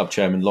 lots of club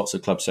chairmen, lots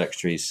of club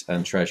secretaries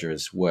and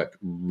treasurers work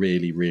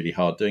really, really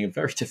hard, doing a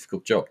very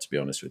difficult job, to be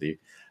honest with you.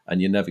 And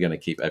you're never going to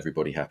keep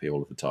everybody happy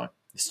all of the time.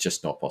 It's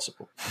just not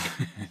possible.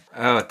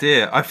 Oh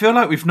dear. I feel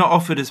like we've not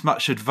offered as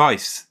much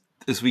advice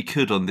as we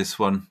could on this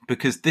one,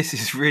 because this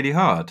is really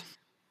hard.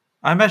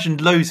 I imagine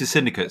loads of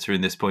syndicates are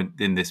in this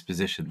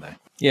position though.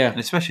 Yeah. And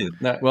especially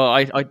well,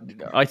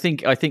 I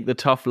think the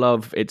tough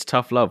love, it's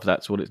tough love,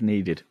 that's what it's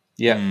needed.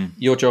 Yeah.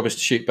 Your job is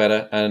to shoot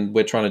better, and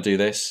we're trying to do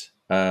this.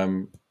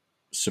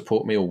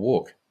 Support me or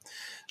walk.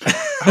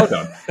 Hold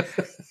on.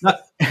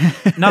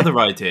 Another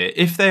idea.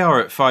 If they are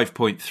at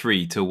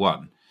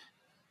 5.3-1,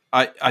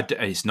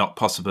 it's not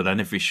possible on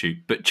every shoot,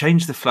 but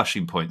change the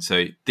flushing point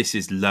so this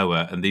is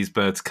lower and these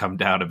birds come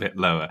down a bit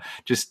lower.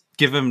 Just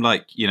give them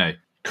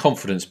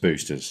confidence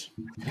boosters.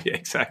 Yeah,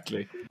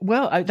 exactly.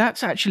 Well,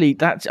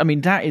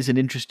 that is an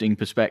interesting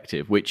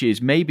perspective, which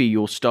is maybe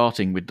you're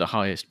starting with the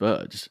highest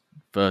birds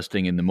first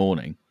thing in the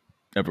morning.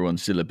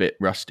 Everyone's still a bit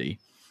rusty,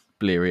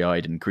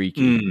 bleary-eyed and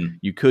creaky.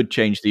 You could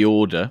change the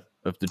order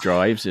of the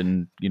drives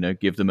and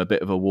give them a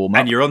bit of a warm up.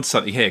 And you're on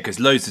something here,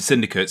 because loads of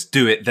syndicates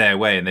do it their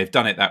way, and they've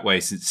done it that way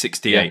since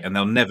 '68, and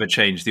they'll never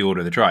change the order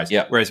of the drives.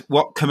 Whereas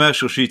what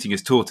commercial shooting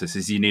has taught us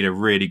is you need a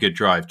really good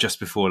drive just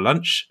before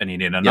lunch, and you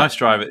need a nice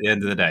drive at the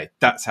end of the day.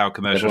 That's how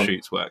commercial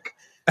shoots work.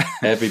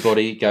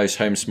 Everybody goes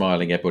home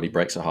smiling. Everybody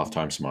breaks at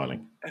halftime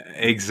smiling.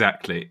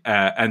 Exactly.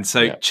 And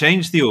so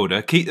change the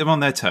order, keep them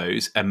on their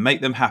toes, and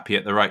make them happy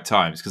at the right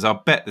times, because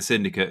I'll bet the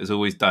syndicate has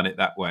always done it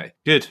that way.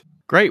 Good.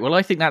 Great. Well,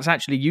 I think that's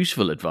actually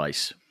useful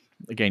advice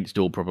against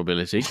all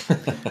probability.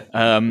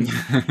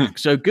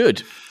 So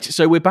good.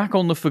 So we're back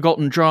on the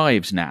forgotten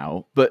drives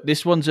now, but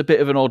this one's a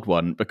bit of an odd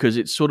one because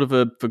it's sort of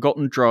a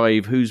forgotten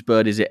drive, whose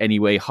bird is it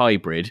anyway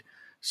hybrid.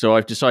 So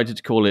I've decided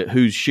to call it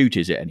whose shoot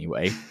is it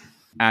anyway.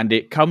 And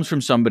it comes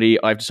from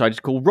somebody I've decided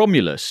to call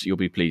Romulus, you'll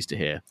be pleased to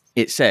hear.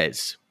 It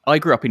says, I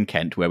grew up in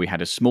Kent where we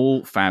had a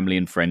small family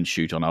and friends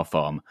shoot on our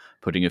farm,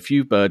 putting a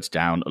few birds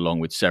down along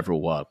with several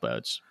wild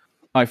birds.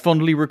 I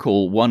fondly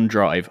recall one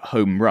drive,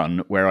 home run,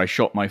 where I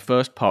shot my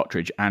first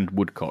partridge and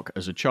woodcock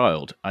as a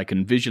child. I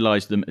can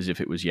visualise them as if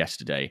it was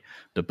yesterday,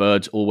 the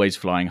birds always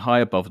flying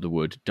high above the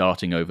wood,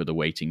 darting over the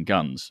waiting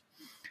guns.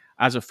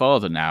 As a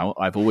father now,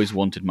 I've always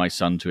wanted my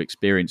son to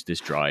experience this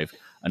drive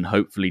and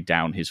hopefully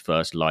down his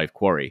first live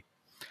quarry.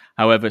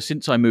 However,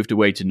 since I moved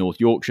away to North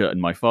Yorkshire and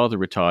my father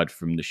retired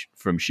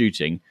from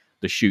shooting,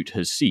 the shoot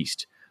has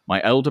ceased.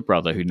 My elder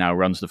brother, who now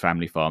runs the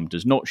family farm,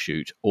 does not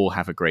shoot or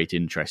have a great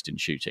interest in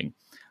shooting.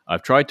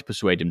 I've tried to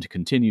persuade him to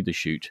continue the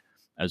shoot,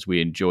 as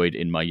we enjoyed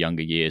in my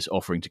younger years,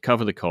 offering to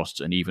cover the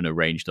costs and even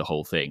arrange the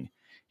whole thing.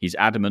 He's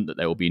adamant that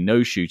there will be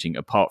no shooting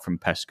apart from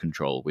pest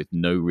control, with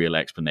no real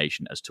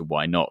explanation as to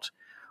why not.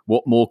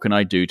 What more can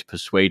I do to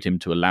persuade him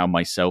to allow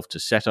myself to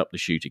set up the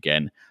shoot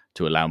again,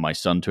 to allow my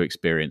son to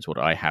experience what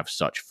I have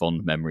such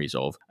fond memories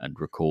of and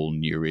recall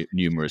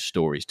numerous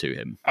stories to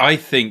him? I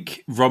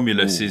think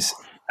Romulus is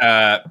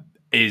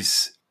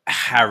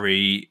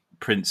Harry,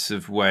 Prince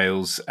of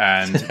Wales,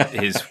 and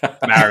his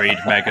married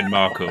Meghan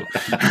Markle.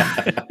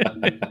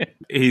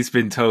 He's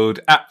been told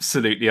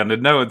absolutely under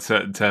no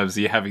uncertain terms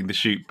you're having the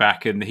shoot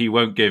back, and he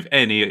won't give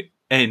any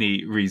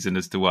reason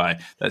as to why.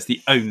 That's the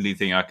only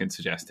thing I can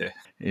suggest here.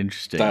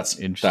 Interesting.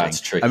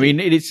 That's tricky. I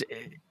mean,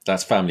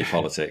 that's family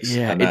politics,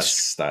 yeah, and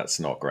that's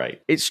not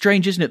great. It's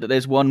strange, isn't it, that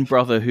there's one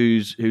brother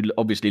who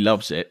obviously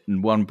loves it,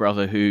 and one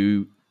brother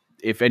who,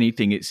 if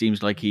anything, it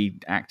seems like he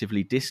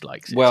actively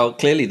dislikes it. Well,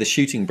 clearly the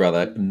shooting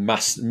brother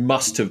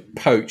must have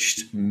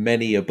poached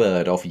many a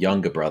bird off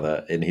younger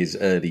brother in his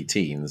early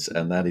teens,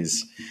 and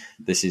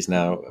this is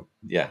now,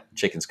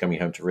 chickens coming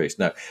home to roost.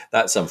 No,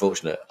 that's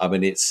unfortunate. I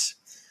mean,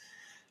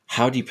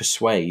 how do you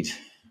persuade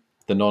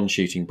the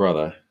non-shooting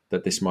brother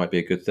that this might be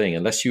a good thing,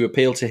 unless you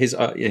appeal to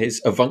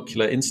his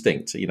avuncular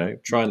instinct?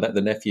 Try and let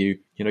the nephew,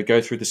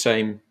 go through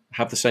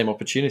have the same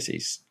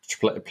opportunities,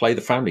 play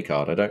the family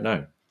card. I don't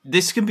know.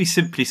 This can be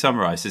simply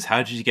summarised as,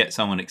 how did you get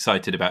someone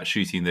excited about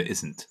shooting that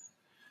isn't?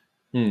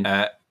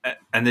 And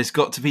there's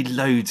got to be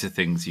loads of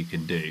things you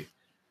can do,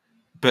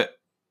 but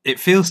it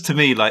feels to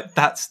me like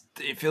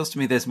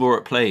there's more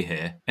at play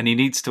here, and he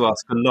needs to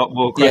ask a lot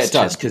more questions.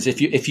 Yeah, it does, because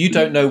if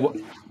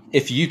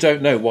you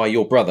don't know why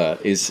your brother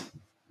is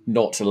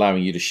not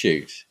allowing you to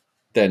shoot,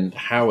 then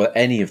how are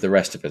any of the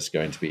rest of us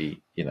going to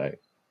be,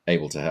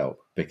 able to help?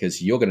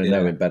 Because you're going to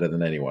know him better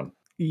than anyone.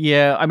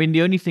 Yeah, I mean,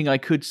 the only thing I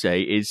could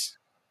say is,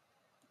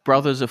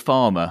 brother's a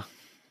farmer.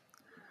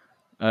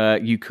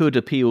 You could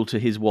appeal to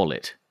his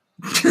wallet.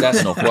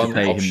 That's not one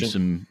pay option. him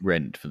some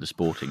rent for the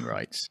sporting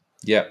rights.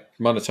 Yeah,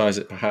 monetize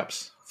it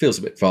perhaps. Feels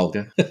a bit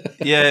vulgar.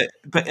 Yeah,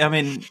 but I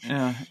mean,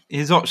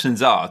 his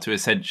options are to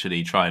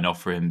essentially try and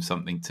offer him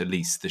something to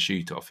lease the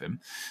shoot off him.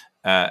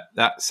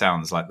 That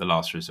sounds like the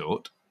last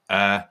resort.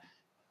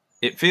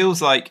 It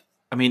feels like,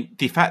 I mean,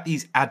 the fact that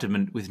he's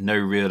adamant with no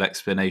real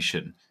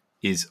explanation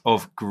is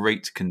of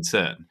great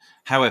concern.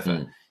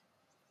 However,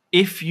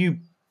 if you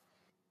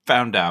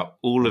found out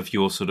all of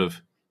your sort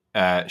of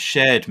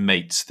shared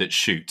mates that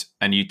shoot,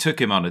 and you took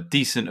him on a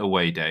decent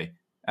away day,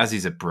 as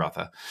he's a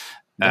brother,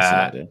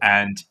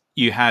 and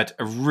you had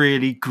a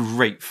really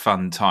great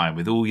fun time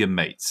with all your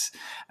mates,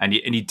 and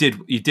you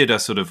did a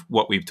sort of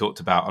what we've talked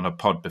about on a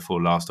pod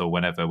before last, or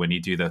whenever, when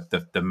you do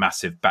the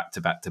massive back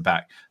to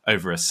back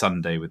over a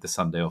Sunday with the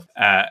Sunday off,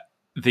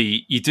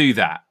 you do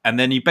that, and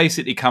then you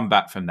basically come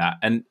back from that,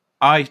 and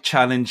I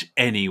challenge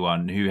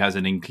anyone who has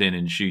an inkling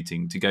in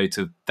shooting to go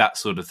to that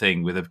sort of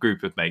thing with a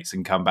group of mates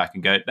and come back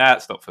and go, nah,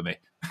 it's not for me.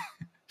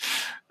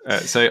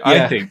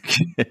 I think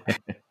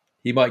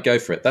he might go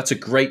for it. That's a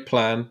great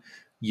plan.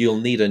 You'll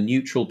need a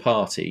neutral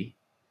party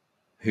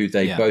who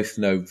they both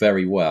know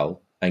very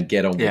well and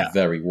get on with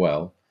very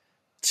well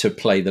to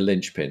play the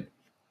linchpin.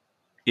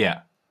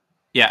 Yeah.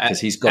 Because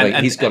he's got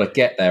to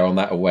get there on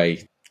that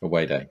away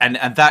day. And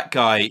that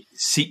guy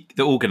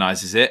that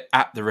organises it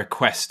at the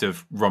request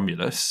of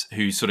Romulus,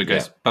 who sort of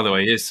goes, by the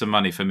way, here's some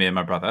money for me and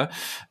my brother,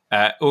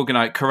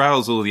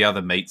 corrals all the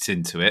other mates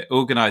into it,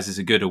 organises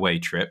a good away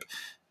trip.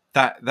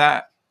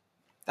 That'd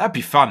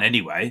be fun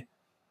anyway.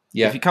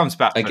 Yeah. If he comes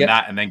back from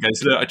that and then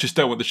goes, look, I just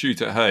don't want the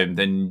shoot at home,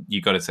 then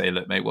you got to say,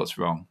 look, mate, what's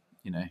wrong?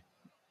 Yeah,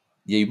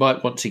 you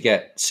might want to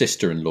get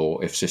sister-in-law,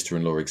 if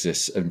sister-in-law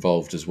exists,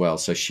 involved as well,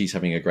 so she's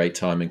having a great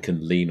time and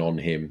can lean on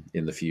him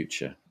in the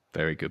future.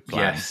 Very good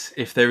plan. Yes,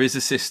 if there is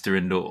a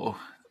sister-in-law,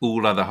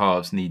 all other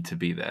halves need to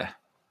be there,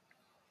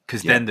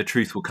 because then the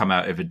truth will come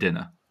out over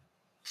dinner.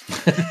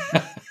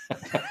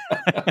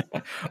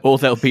 Or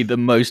there'll be the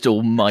most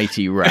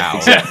almighty row.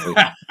 Exactly.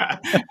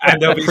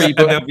 and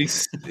there'll be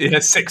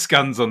 6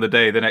 guns on the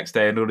day the next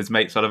day, and all his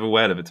mates will have a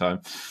whale of a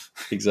time.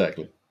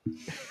 Exactly.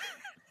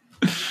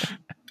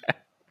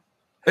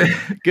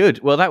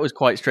 Good. Well, that was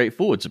quite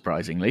straightforward,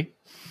 surprisingly.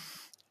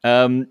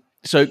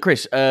 So,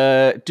 Chris,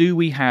 do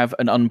we have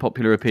an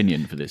unpopular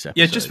opinion for this episode?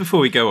 Yeah, just before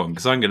we go on,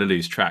 because I'm going to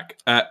lose track.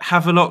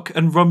 Havelock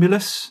and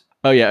Romulus?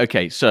 Oh, yeah,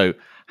 okay. So,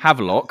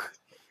 Havelock,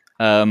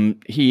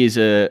 he is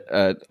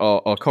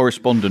our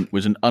correspondent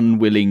was an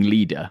unwilling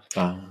leader.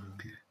 Oh.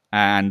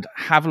 And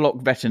Havelock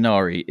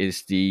Vetinari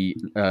is the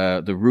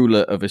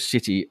ruler of a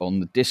city on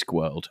the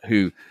Discworld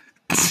who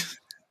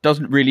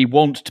doesn't really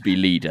want to be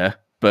leader,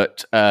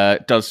 but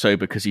does so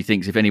because he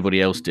thinks if anybody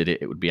else did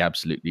it, it would be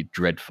absolutely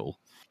dreadful.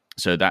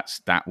 So that's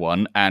that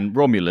one. And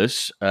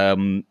Romulus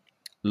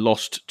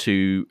lost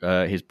to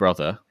his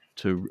brother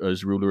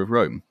as ruler of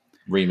Rome.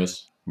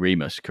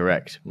 Remus,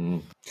 correct.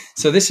 Mm.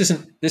 So this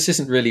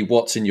isn't really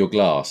what's in your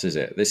glass, is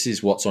it? This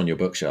is what's on your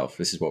bookshelf.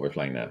 This is what we're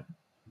playing now.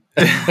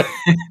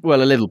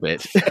 Well, a little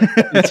bit.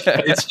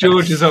 It's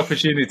George's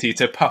opportunity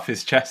to puff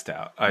his chest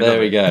out. There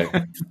we go.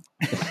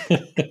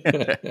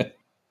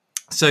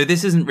 So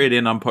this isn't really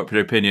an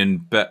unpopular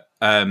opinion, but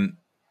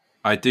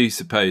I do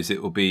suppose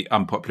it will be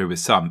unpopular with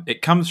some.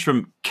 It comes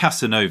from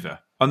Casanova.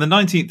 On the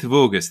 19th of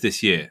August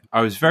this year, I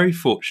was very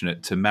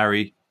fortunate to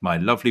marry my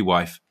lovely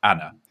wife,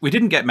 Anna. We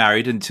didn't get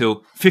married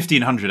until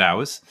 1500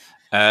 hours,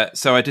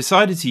 so I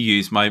decided to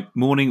use my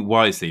morning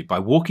wisely by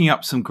walking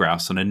up some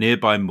grouse on a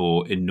nearby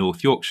moor in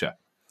North Yorkshire.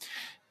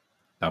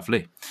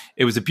 Lovely.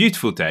 It was a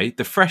beautiful day.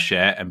 The fresh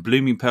air and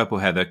blooming purple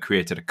heather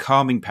created a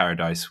calming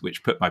paradise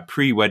which put my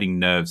pre-wedding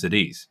nerves at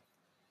ease.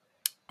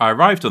 I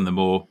arrived on the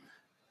moor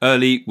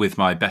early with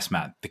my best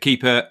man, the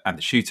keeper and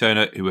the shoot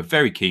owner, who were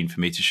very keen for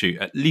me to shoot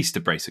at least a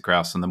brace of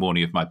grouse on the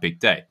morning of my big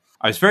day.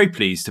 I was very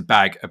pleased to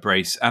bag a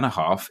brace and a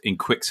half in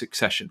quick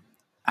succession.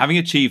 Having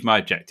achieved my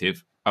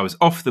objective, I was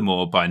off the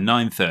moor by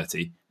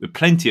 9:30 with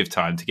plenty of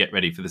time to get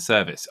ready for the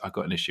service. I've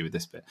got an issue with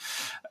this bit.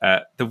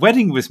 The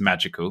wedding was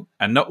magical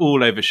and not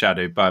all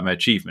overshadowed by my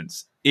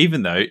achievements,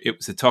 even though it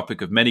was the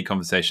topic of many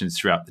conversations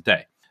throughout the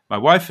day. My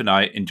wife and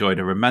I enjoyed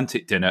a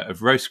romantic dinner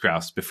of roast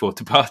grouse before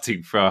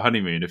departing for our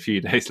honeymoon a few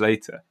days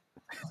later.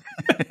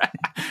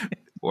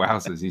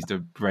 Wowzers, he's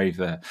done brave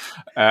there.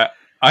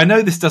 I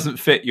know this doesn't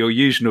fit your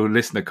usual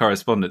listener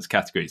correspondence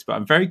categories, but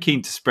I'm very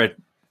keen to spread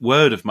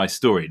word of my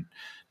story,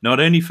 not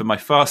only for my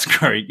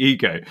fast-growing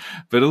ego,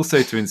 but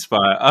also to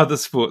inspire other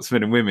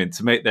sportsmen and women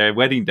to make their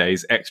wedding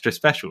days extra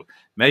special.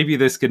 Maybe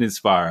this can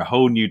inspire a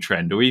whole new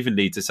trend or even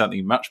lead to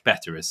something much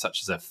better,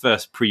 such as a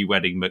first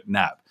pre-wedding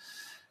Macnab.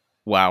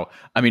 Wow.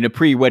 I mean, a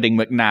pre-wedding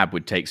Macnab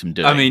would take some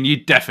doing. I mean,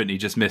 you'd definitely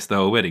just miss the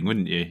whole wedding,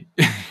 wouldn't you?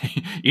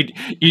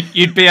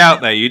 you'd be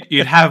out there.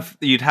 You'd have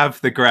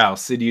the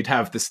grouse and you'd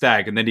have the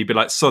stag, and then you'd be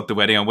like, "Sod the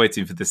wedding. I'm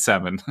waiting for the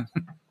salmon."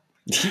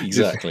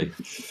 Exactly.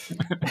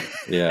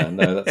 Yeah.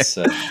 No, that's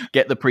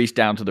get the priest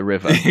down to the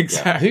river.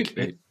 Exactly.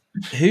 Yeah.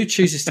 Who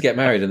chooses to get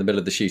married in the middle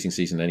of the shooting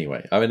season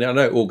anyway? I mean, I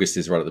know August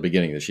is right at the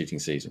beginning of the shooting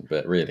season,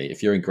 but really,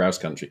 if you're in grouse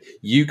country,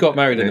 you got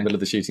married in the middle of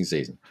the shooting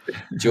season.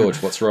 George,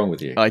 what's wrong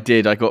with you? I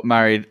did. I got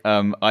married.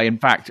 I in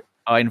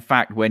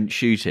fact went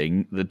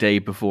shooting the day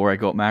before I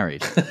got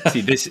married.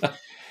 See this.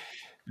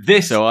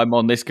 So I'm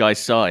on this guy's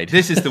side.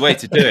 This is the way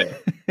to do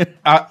it.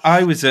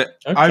 I was at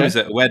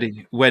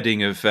a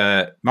wedding of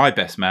my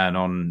best man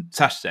on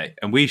Saturday,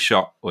 and we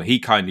shot. Or he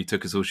kindly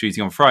took us all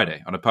shooting on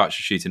Friday on a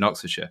partridge shoot in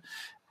Oxfordshire.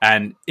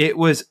 And it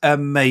was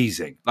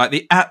amazing. Like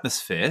the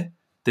atmosphere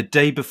the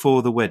day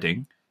before the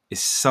wedding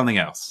is something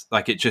else.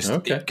 Like it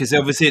just, because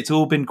obviously it's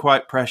all been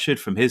quite pressured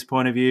from his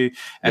point of view.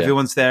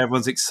 Everyone's there,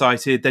 everyone's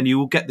excited. Then you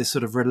will get this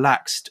sort of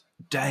relaxed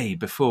day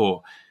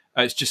before.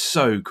 It's just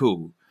so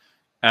cool.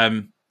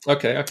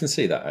 Okay, I can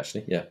see that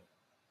actually. Yeah.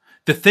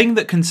 The thing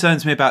that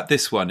concerns me about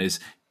this one is,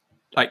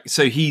 like,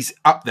 so he's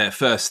up there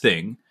first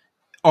thing,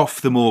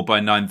 off the moor by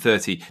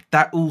 9:30.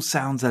 That all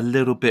sounds a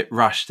little bit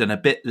rushed and a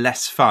bit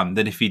less fun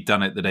than if he'd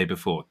done it the day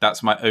before.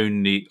 That's my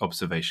only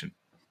observation.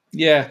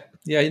 Yeah.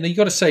 You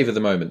got to savor the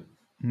moment.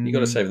 You got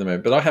to savor the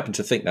moment. But I happen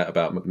to think that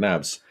about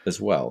Macnab's as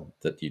well.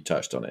 That you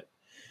touched on it,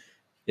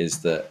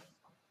 is that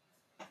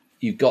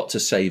you've got to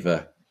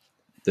savor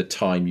the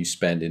time you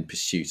spend in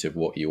pursuit of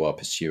what you are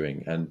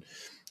pursuing, and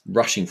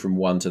rushing from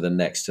one to the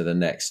next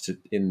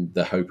in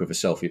the hope of a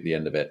selfie at the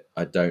end of it.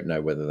 I don't know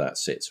whether that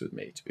sits with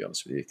me, to be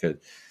honest with you, because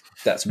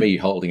that's me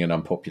holding an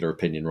unpopular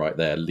opinion right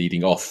there,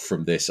 leading off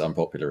from this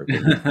unpopular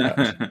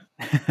opinion.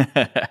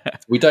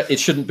 It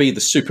shouldn't be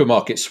the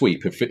supermarket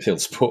sweep of field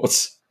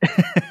sports.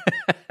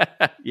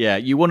 Yeah,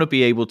 you want to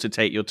be able to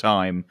take your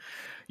time.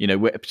 You know,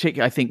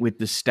 particularly I think with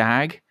the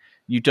stag,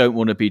 you don't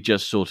want to be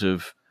just sort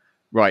of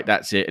right.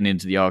 That's it, and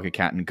into the Arga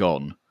cat and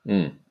gone.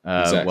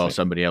 Exactly. While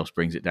somebody else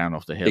brings it down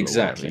off the hill.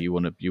 Exactly. You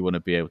want to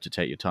be able to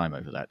take your time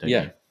over that, don't you?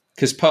 Yeah,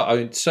 because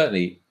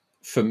certainly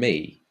for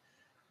me,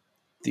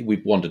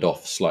 we've wandered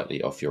off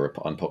slightly off your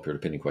unpopular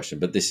opinion question,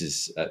 but this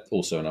is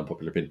also an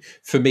unpopular opinion.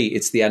 For me,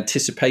 it's the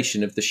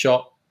anticipation of the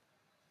shot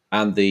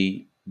and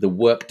the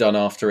work done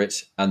after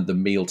it and the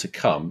meal to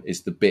come are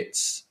the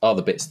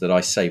bits that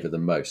I savour the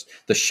most.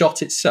 The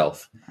shot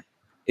itself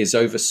is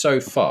over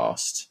so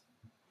fast,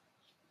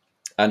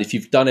 and if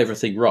you've done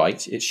everything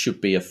right, it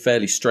should be a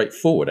fairly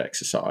straightforward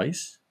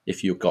exercise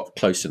if you've got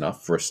close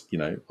enough for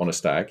on a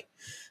stag.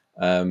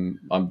 I'm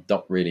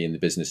not really in the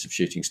business of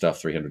shooting stuff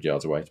 300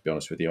 yards away, to be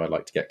honest with you. I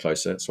like to get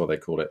closer. That's why they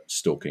call it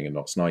stalking and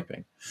not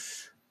sniping.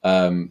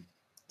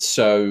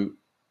 So,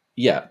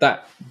 yeah,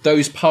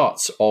 those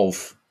parts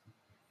of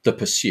the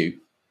pursuit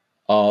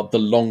are the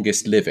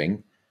longest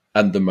living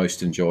and the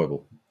most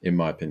enjoyable, in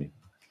my opinion.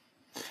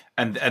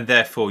 And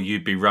therefore,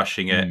 you'd be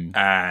rushing it,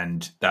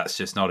 and that's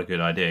just not a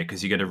good idea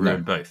because you're going to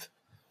ruin both.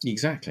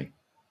 Exactly.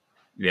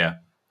 Yeah.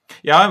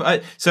 Yeah,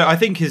 so I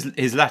think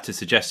his latter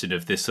suggestion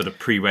of this sort of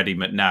pre-wedding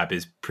Macnab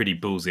is pretty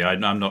ballsy. I'm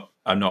not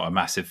a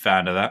massive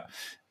fan of that.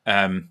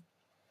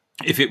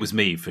 If it was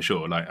me, for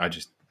sure, like I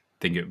just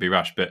think it would be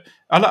rushed. But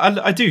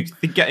I do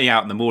think getting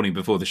out in the morning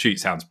before the shoot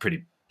sounds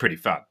pretty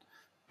fun.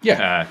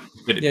 Yeah,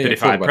 but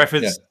if I had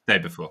preference, day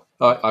before,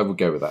 I would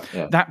go with that.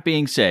 Yeah. That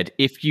being said,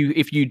 if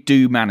you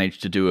do manage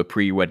to do a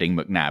pre-wedding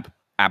Macnab,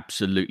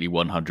 absolutely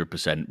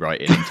 100%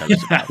 write in and tell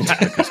us about it,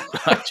 because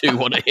I do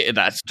want to hear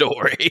that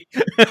story.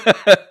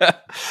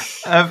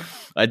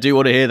 I do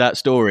want to hear that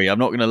story. I'm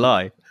not going to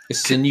lie.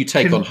 It's a new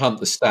take on Hunt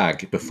the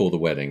Stag before the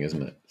wedding,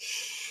 isn't it?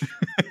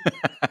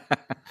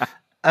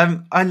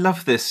 I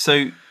love this.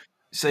 So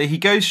he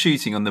goes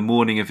shooting on the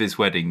morning of his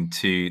wedding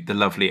to the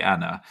lovely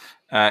Anna.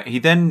 He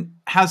then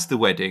has the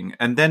wedding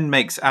and then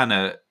makes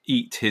Anna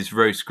eat his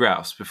roast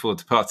grouse before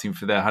departing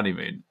for their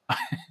honeymoon.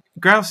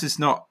 Grouse is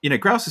not,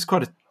 grouse is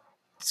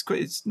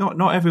it's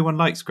not everyone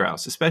likes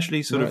grouse,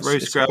 especially sort of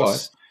roast grouse.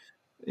 Acquired.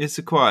 It's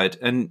acquired.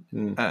 And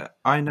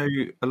I know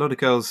a lot of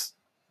girls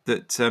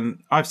that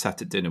I've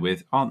sat at dinner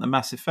with aren't the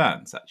massive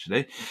fans,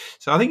 actually.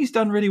 So I think he's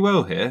done really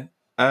well here.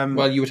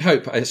 Well, you would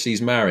hope, as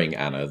he's marrying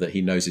Anna, that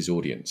he knows his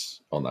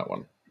audience on that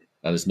one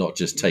and has not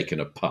just taken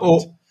a punt.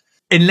 Or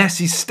unless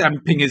he's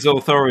stamping his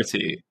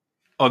authority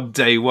on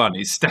day one,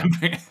 he's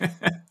stamping.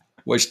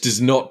 Which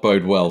does not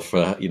bode well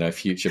for,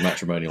 future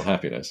matrimonial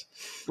happiness.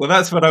 Well,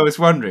 that's what I was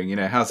wondering.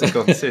 How's it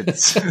gone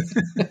since?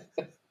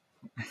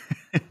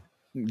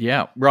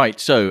 Yeah, right.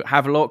 So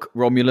Havelock,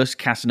 Romulus,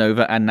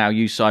 Casanova, and now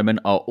you, Simon,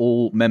 are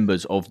all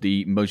members of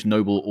the most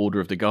noble order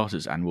of the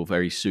Garters and will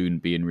very soon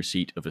be in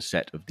receipt of a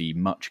set of the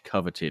much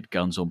coveted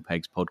Guns on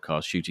Pegs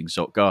podcast Shooting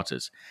Sock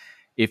Garters.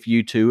 If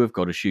you too have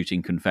got a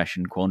shooting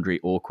confession, quandary,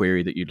 or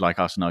query that you'd like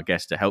us and our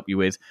guests to help you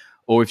with,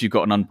 or if you've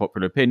got an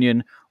unpopular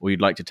opinion, or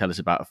you'd like to tell us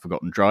about a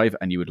forgotten drive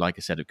and you would like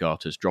a set of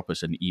Garters, drop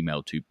us an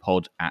email to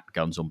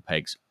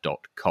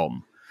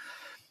pod@gunsonpegs.com.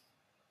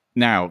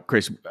 Now,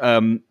 Chris,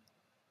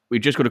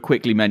 we've just got to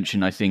quickly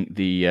mention, I think,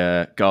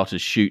 the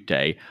Garters shoot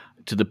day.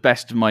 To the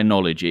best of my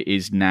knowledge, it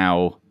is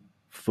now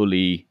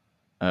fully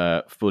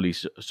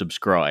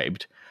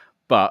subscribed.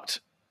 But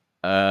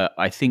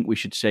I think we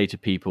should say to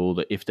people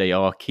that if they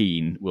are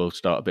keen, we'll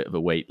start a bit of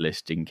a wait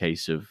list in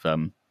case of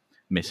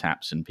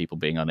mishaps and people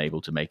being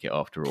unable to make it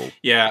after all.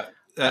 Yeah,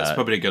 that's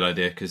probably a good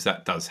idea because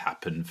that does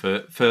happen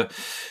for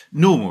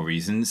normal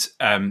reasons.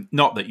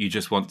 Not that you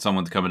just want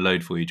someone to come and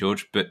load for you,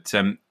 George, but...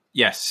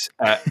 Yes,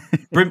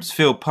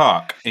 Brimpsfield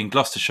Park in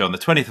Gloucestershire on the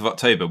 20th of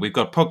October. We've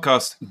got a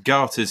podcast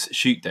Garters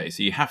shoot day,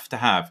 so you have to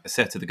have a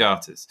set of the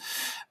Garters.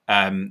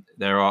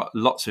 There are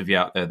lots of you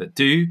out there that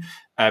do.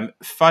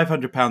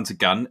 £500 a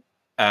gun,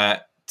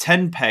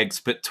 10 pegs,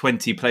 but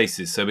 20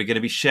 places. So we're going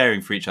to be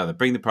sharing for each other.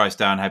 Bring the price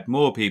down, have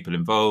more people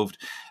involved.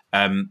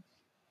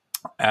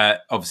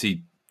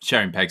 Obviously,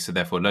 sharing pegs, so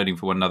therefore loading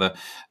for one another.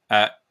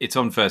 It's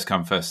on first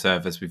come, first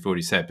serve, as we've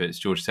already said. But as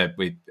George said,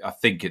 I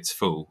think it's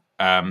full.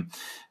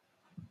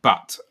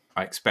 But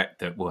I expect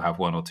that we'll have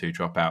one or two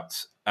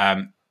dropouts.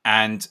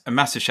 And a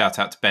massive shout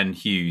out to Ben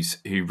Hughes,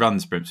 who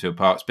runs Brimpsfield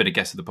Parks, been a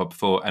guest of the pod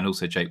before, and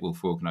also Jake Wolf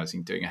for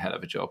organising, doing a hell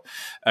of a job.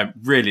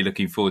 Really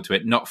looking forward to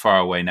it. Not far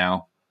away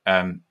now.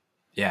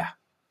 Yeah,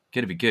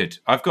 going to be good.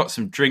 I've got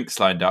some drinks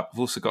lined up. I've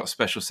also got a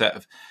special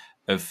set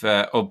of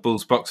Odd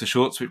Bulls boxer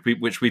shorts,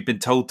 which we've been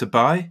told to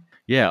buy.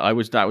 Yeah,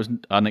 that was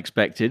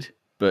unexpected,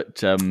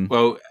 but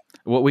well.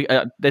 What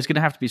there's going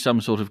to have to be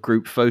some sort of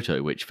group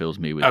photo, which fills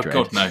me with dread.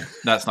 Oh God, no,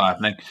 that's not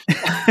happening.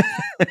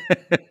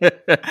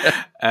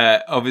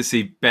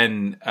 Obviously,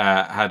 Ben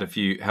had a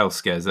few health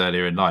scares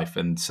earlier in life,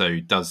 and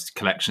so does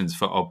collections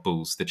for Odd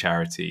Bulls, the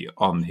charity,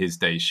 on his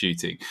day's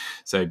shooting.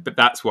 But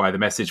that's why the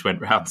message went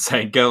around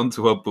saying, "Go on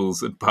to Odd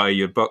Bulls and buy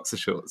your boxer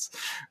shorts,"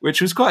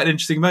 which was quite an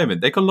interesting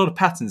moment. They got a lot of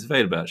patterns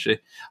available.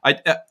 Actually,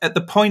 at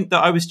the point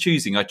that I was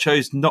choosing, I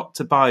chose not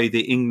to buy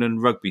the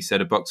England rugby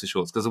set of boxer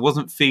shorts because I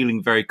wasn't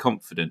feeling very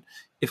confident.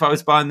 If I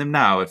was buying them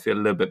now, I'd feel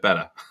a little bit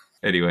better.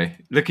 Anyway,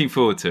 looking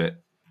forward to it.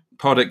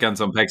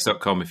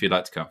 pod@gunsonpegs.com if you'd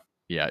like to come.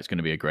 Yeah, it's going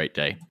to be a great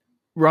day.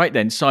 Right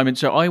then, Simon,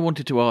 so I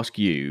wanted to ask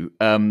you,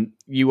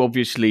 you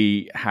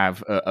obviously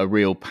have a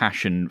real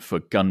passion for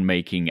gun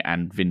making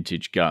and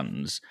vintage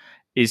guns.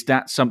 Is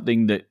that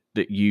something that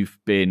you've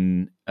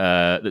been,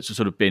 that's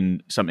sort of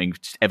been something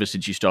ever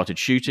since you started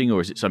shooting,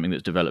 or is it something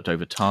that's developed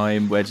over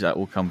time? Where does that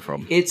all come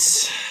from?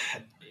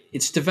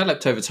 It's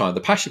developed over time.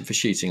 The passion for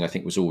shooting, I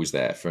think, was always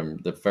there. From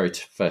the very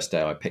first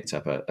day I picked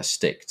up a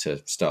stick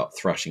to start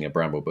thrashing a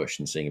bramble bush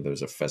and seeing if there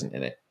was a pheasant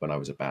in it when I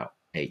was about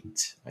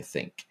 8, I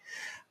think.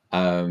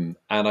 And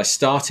I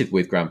started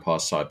with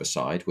Grandpa's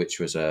side-by-side, which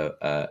was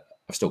I've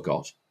still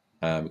got,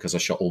 because I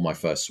shot all my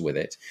firsts with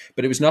it.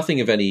 But it was nothing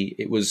of any,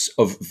 it was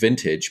of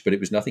vintage, but it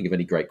was nothing of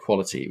any great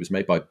quality. It was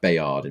made by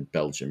Bayard in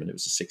Belgium, and it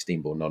was a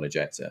 16-bore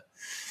non-ejector.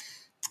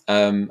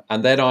 And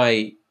then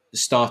I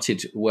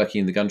started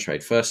working in the gun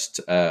trade, first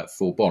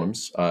for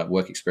Bonham's,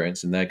 work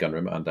experience in their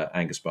gunroom under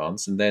Angus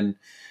Barnes, and then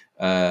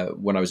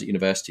when I was at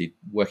university,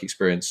 work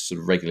experience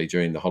sort of regularly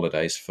during the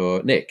holidays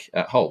for Nick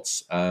at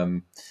Holt's.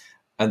 And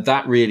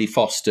that really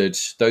fostered,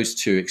 those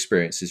two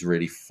experiences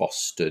really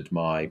fostered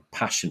my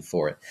passion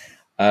for it.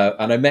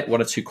 And I met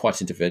one or two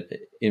quite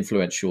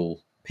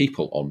influential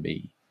people on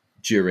me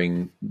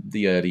during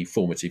the early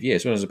formative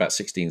years, when I was about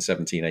 16,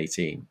 17,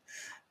 18.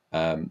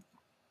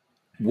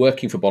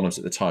 Working for Bonham's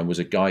at the time was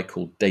a guy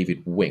called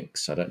David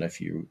Winks. I don't know if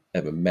you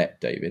ever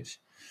met David.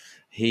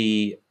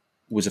 He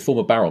was a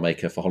former barrel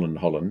maker for Holland &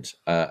 Holland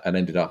and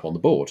ended up on the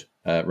board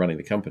running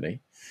the company.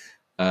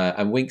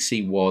 And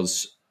Winksy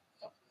was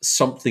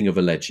something of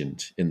a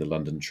legend in the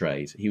London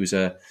trade. He was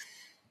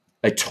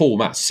a tall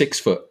man, 6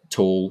 foot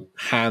tall,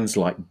 hands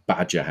like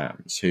badger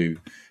hands, who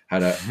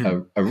had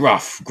a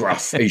rough,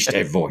 gruff East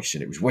End voice,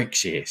 and it was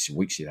weeks this and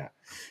weeks that.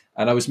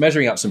 And I was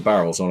measuring up some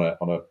barrels on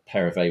a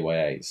pair of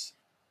AYAs,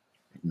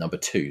 number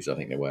 2s, I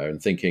think they were,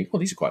 and thinking, oh,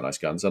 these are quite nice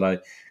guns. And I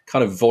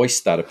kind of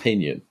voiced that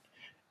opinion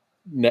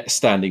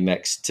standing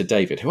next to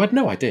David, who had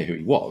no idea who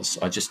he was.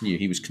 I just knew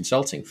he was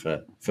consulting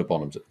for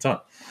Bonhams at the time.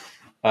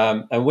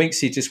 And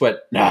Winksy just went,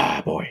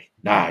 nah, boy,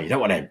 nah, you don't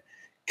want him.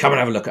 Come and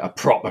have a look at a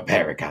proper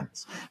pair of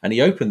guns. And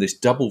he opened this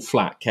double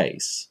flat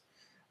case,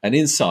 and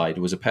inside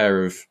was a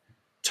pair of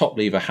top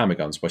lever hammer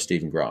guns by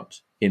Stephen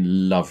Grant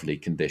in lovely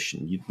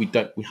condition.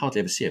 We hardly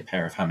ever see a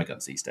pair of hammer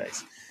guns these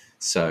days.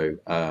 So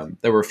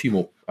there were a few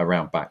more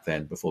around back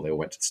then before they all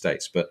went to the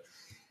States.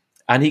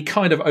 And he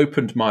kind of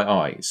opened my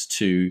eyes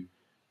to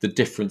the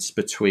difference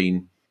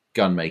between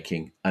gun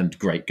making and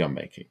great gun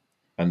making.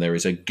 And there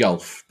is a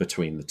gulf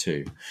between the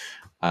two.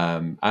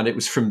 And it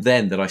was from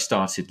then that I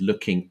started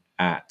looking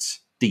at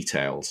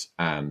details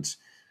and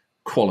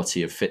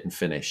quality of fit and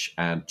finish,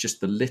 and just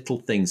the little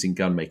things in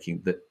gun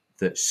making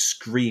that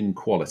scream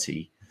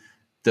quality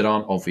that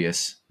aren't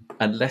obvious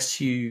unless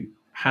you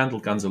handle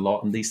guns a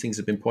lot. And these things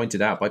have been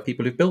pointed out by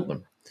people who've built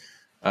them.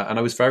 And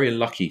I was very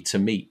lucky to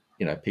meet,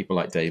 people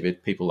like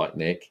David, people like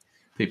Nick,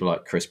 people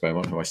like Chris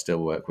Beaumont, who I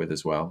still work with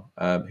as well,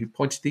 who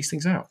pointed these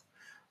things out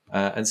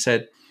and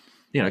said,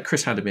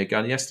 Chris handed me a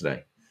gun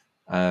yesterday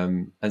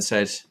and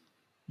said,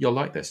 you'll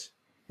like this.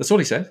 That's all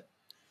he said.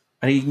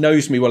 And he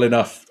knows me well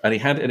enough. And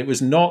it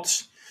was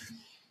not,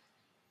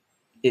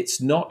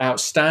 it's not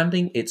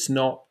outstanding. It's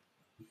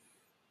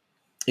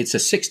a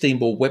 16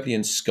 ball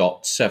Webley &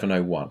 Scott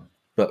 701,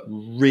 but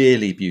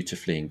really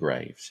beautifully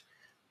engraved.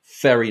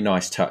 Very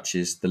nice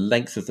touches. The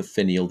length of the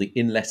finial, the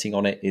inletting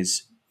on it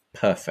is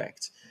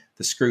perfect.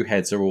 The screw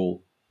heads are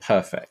all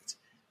perfect.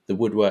 The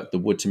woodwork, the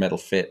wood to metal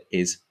fit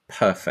is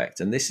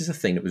perfect. And this is a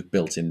thing that was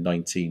built in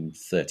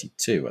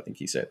 1932, I think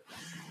he said.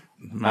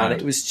 And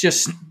it was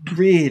just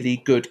really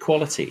good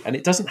quality. And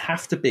it doesn't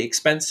have to be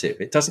expensive.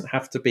 It doesn't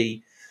have to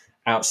be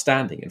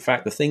outstanding. In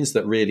fact, the things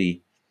that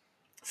really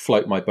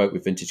float my boat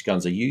with vintage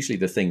guns are usually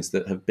the things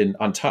that have been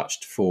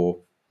untouched for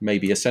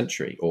maybe a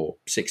century or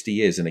 60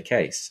 years in a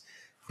case,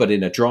 but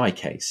in a dry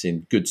case,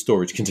 in good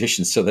storage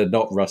conditions, so they're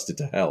not rusted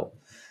to hell.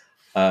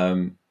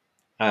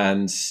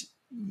 And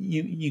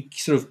you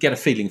sort of get a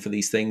feeling for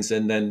these things.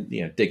 And then,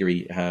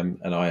 Diggory and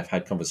I have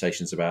had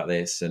conversations about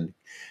this. And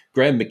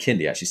Graham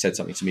McKinley actually said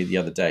something to me the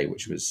other day,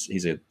 which was,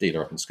 he's a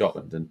dealer up in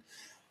Scotland. And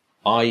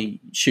I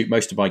shoot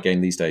most of my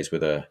game these days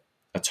with a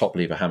top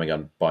lever hammer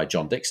gun by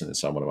John Dixon,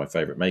 and one of my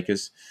favourite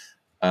makers,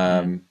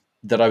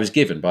 that I was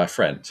given by a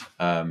friend.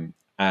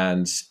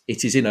 And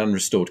it is in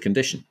unrestored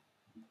condition.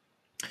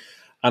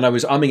 And I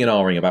was umming and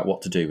ahhing about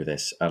what to do with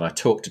this. And I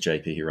talked to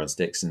JP, who runs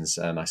Dixon's,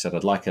 and I said,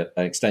 I'd like an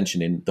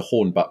extension in the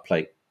horn butt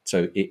plate.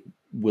 So it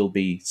will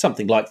be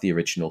something like the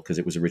original, because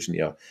it was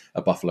originally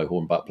a buffalo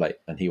horn butt plate.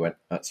 And he went,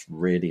 that's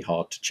really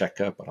hard to check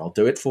up, but I'll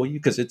do it for you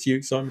because it's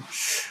you, Simon.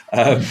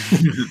 And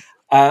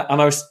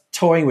I was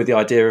toying with the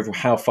idea of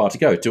how far to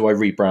go. Do I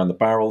rebrown the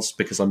barrels?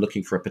 Because I'm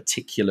looking for a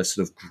particular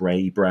sort of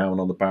grey brown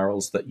on the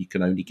barrels that you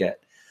can only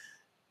get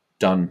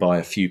done by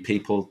a few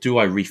people. Do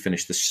I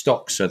refinish the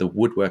stock, so the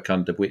woodwork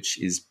under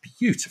which is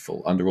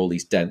beautiful under all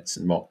these dents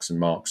and mocks and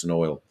marks and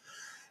oil,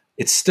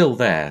 it's still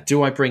there?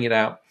 Do I bring it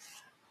out?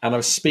 And I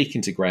was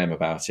speaking to Graham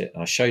about it,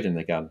 and I showed him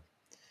the gun,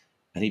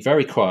 and he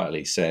very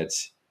quietly said,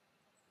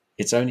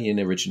 it's only in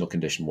original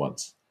condition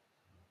once.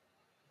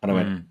 And I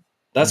went,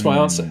 that's my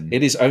answer.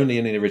 It is only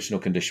in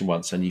original condition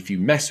once. And if you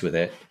mess with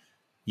it,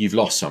 you've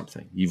lost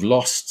something. You've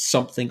lost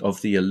something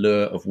of the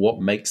allure of what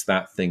makes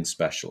that thing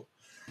special.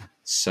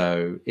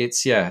 So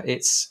it's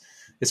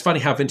funny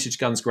how vintage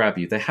guns grab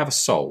you. They have a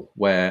soul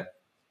where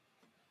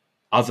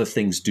other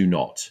things do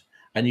not.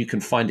 And you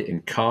can find it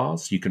in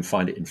cars, you can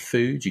find it in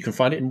food, you can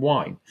find it in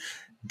wine.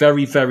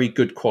 Very, very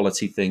good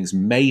quality things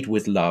made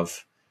with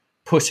love,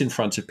 put in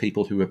front of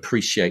people who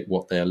appreciate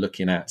what they're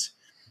looking at.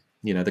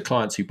 The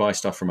clients who buy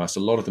stuff from us,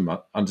 a lot of them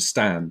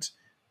understand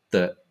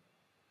that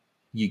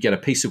you get a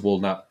piece of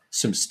walnut,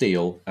 some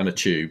steel, and a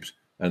tube,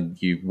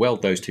 and you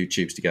weld those two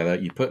tubes together,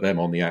 you put them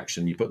on the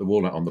action, you put the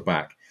walnut on the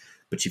back.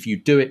 But if you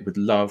do it with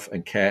love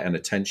and care and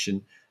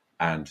attention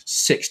and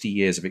 60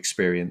 years of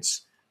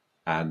experience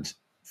and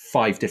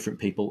 5 different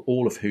people,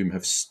 all of whom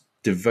have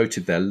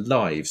devoted their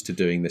lives to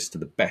doing this to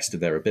the best of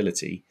their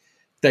ability,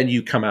 then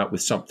you come out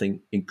with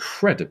something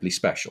incredibly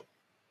special.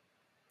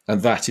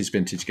 And that is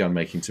vintage gun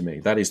making to me.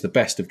 That is the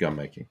best of gun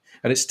making.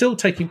 And it's still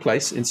taking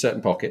place in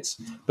certain pockets,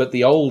 but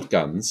the old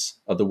guns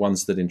are the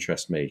ones that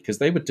interest me, because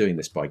they were doing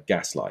this by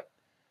gaslight.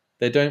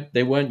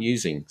 They weren't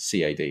using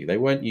CAD. They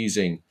weren't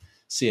using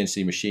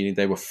CNC machining.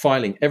 They were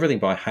filing everything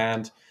by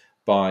hand,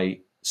 by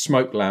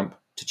smoke lamp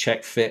to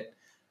check fit.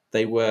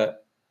 They were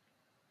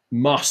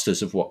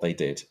masters of what they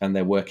did, and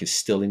their work is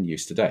still in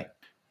use today.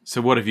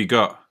 So what have you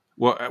got?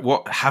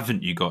 What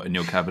haven't you got in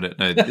your cabinet?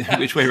 No,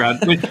 which way around?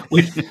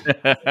 Which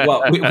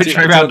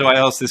way around do I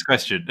ask this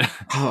question?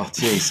 Oh,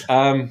 geez.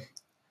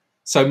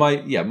 So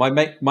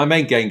my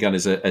main game gun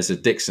is a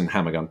Dixon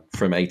hammer gun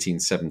from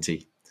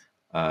 1870.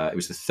 It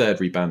was the third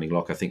rebounding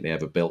lock I think they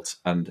ever built,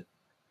 and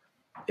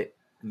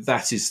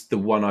that is the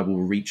one I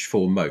will reach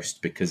for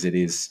most because it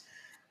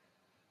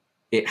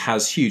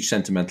has huge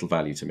sentimental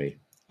value to me.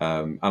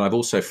 And I've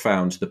also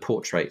found the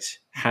portrait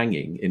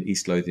hanging in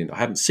East Lothian. I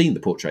haven't seen the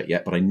portrait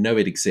yet, but I know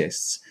it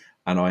exists,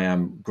 and I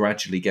am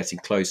gradually getting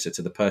closer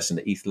to the person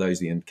at East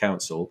Lothian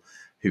Council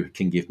who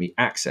can give me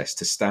access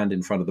to stand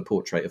in front of the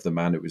portrait of the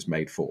man it was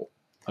made for.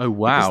 Oh,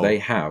 wow. Because they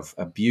have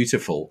a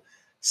beautiful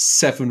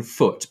 7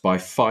 foot by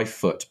 5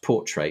 foot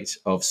portrait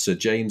of Sir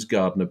James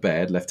Gardner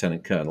Baird,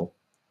 Lieutenant Colonel,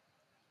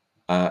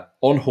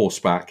 on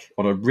horseback,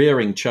 on a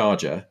rearing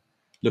charger,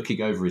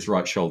 looking over his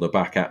right shoulder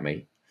back at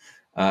me,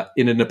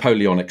 in a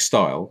Napoleonic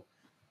style.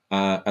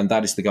 And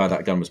that is the guy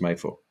that gun was made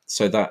for.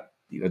 So that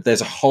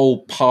there's a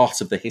whole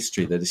part of the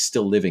history that is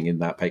still living in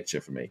that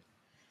picture for me.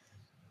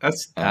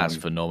 That's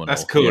phenomenal.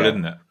 That's cool, Yeah.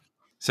 isn't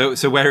it?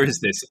 So where is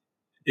this?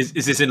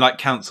 Is this in like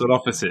council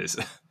offices?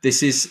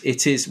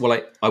 It is.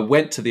 Well, I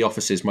went to the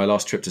offices my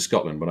last trip to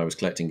Scotland when I was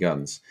collecting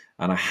guns,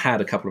 and I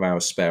had a couple of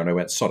hours spare, and I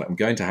went, sod it, I'm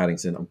going to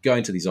Haddington, I'm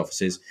going to these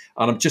offices,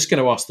 and I'm just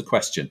going to ask the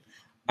question.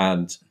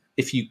 And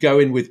if you go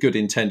in with good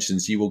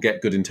intentions, you will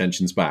get good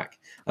intentions back.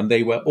 And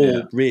they were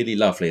all really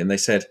lovely. And they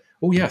said,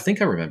 oh, yeah, I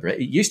think I remember it.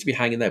 It used to be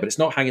hanging there, but it's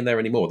not hanging there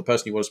anymore. The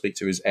person you want to speak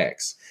to is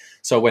X.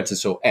 So I went and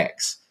saw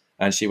X.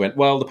 And she went,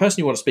 well, the person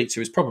you want to speak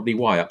to is probably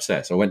Y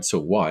upstairs. So I went and saw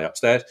Y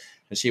upstairs.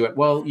 And she went,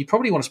 well, you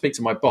probably want to speak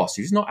to my boss,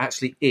 who's not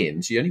actually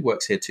in. She only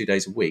works here 2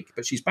 days a week,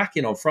 but she's back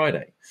in on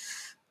Friday.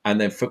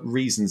 And then for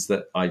reasons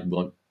that I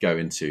won't go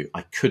into,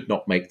 I could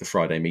not make the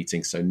Friday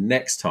meeting. So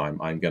next time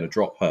I'm going to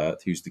drop her,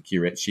 who's the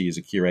curator. She is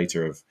a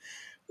curator of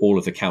all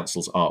of the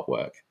council's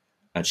artwork,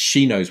 and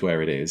she knows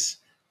where it is.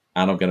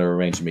 And I'm going to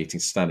arrange a meeting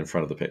to stand in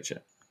front of the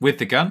picture. With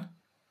the gun?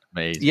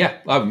 Amazing.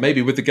 Yeah,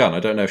 maybe with the gun. I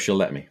don't know if she'll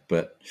let me,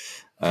 but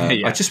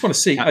Yeah. I just want to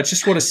see. I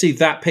just want to see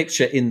that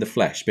picture in the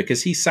flesh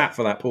because he sat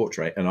for that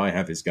portrait, and I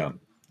have his gun.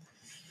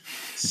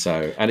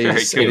 So, and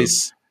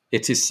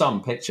it is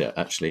some picture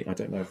actually. I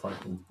don't know if I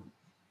can.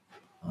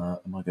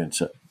 Am I going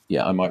to?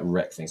 Yeah, I might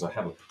wreck things. I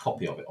have a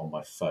copy of it on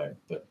my phone,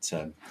 but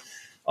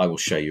I will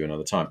show you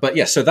another time. But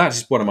yeah, so that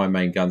is one of my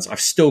main guns.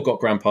 I've still got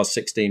Grandpa's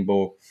 16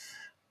 bore.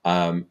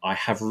 I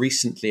have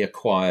recently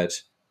acquired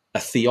a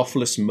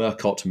Theophilus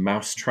Murcott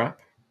mousetrap,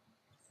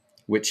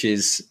 which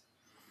is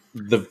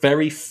the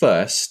very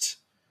first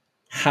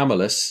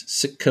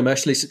hammerless,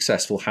 commercially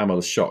successful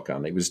hammerless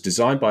shotgun. It was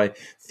designed by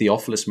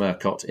Theophilus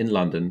Murcott in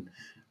London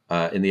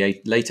in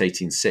the late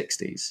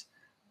 1860s.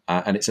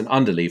 And it's an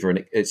underlever,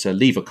 and it's a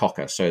lever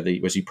cocker. So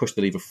as you push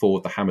the lever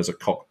forward, the hammers are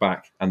cocked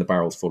back and the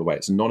barrels fall away.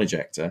 It's a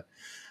non-ejector.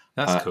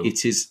 That's cool.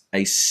 It is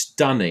a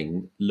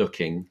stunning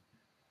looking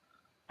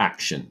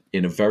action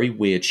in a very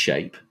weird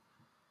shape,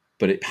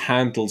 but it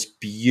handles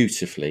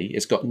beautifully.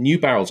 It's got new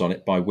barrels on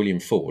it by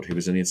William Ford, he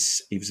was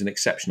an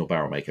exceptional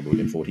barrel maker.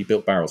 William Ford, he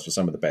built barrels for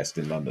some of the best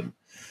in London,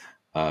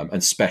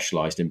 and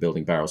specialised in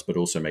building barrels, but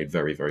also made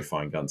very, very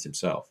fine guns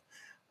himself.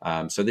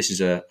 So this is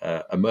a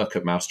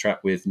Murcott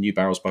mousetrap with new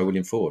barrels by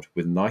William Ford,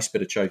 with a nice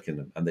bit of choke in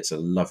them, and it's a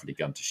lovely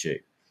gun to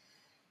shoot.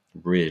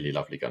 Really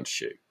lovely gun to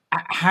shoot.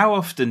 How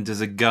often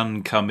does a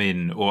gun come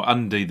in or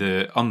on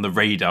the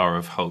radar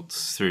of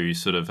Holt's through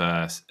sort of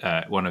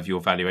one of your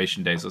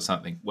valuation days or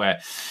something, where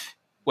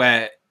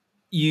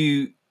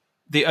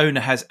the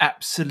owner has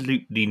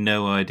absolutely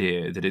no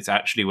idea that it's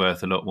actually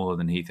worth a lot more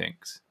than he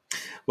thinks?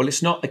 Well,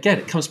 it's not. Again,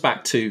 it comes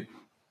back to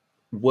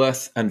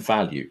worth and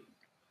value.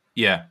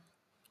 Yeah.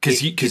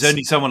 Because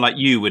only someone like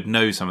you would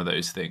know some of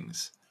those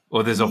things.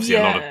 Or there's obviously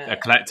a lot of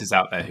collectors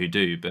out there who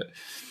do, but...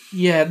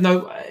 Yeah,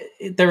 no,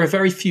 there are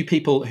very few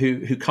people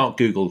who can't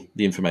Google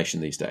the information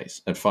these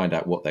days and find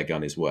out what their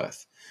gun is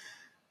worth.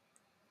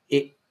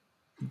 The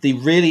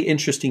really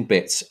interesting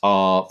bits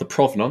are the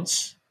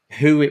provenance,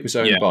 who it was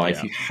owned by. Yeah.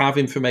 If you have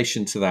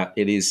information to that,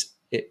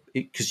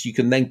 because you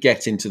can then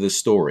get into the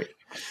story.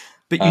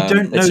 But you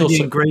don't know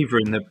the engraver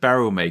and the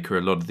barrel maker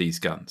a lot of these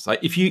guns.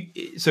 Like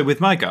so with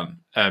my gun,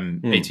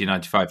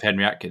 1895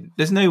 Henry Atkin,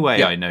 there's no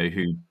way I know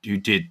who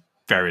did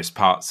various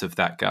parts of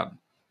that gun,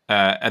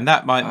 and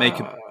that might make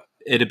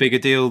it a bigger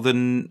deal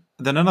than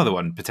another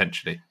one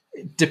potentially.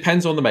 It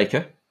depends on the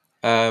maker.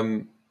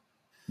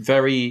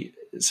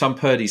 Some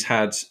Purdy's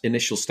had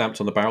initials stamped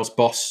on the barrels.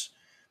 Boss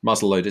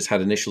muzzleloaders had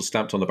initials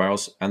stamped on the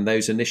barrels, and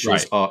those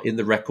initials are in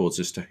the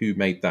records as to who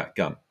made that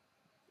gun.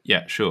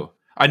 Yeah, sure.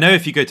 I know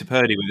if you go to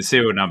Purdy with a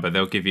serial number,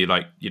 they'll give you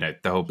the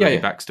whole bloody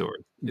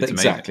backstory. It's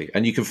exactly, amazing.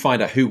 And you can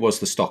find out who was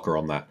the stocker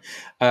on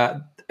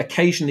that.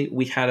 Occasionally,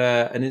 we had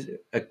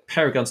a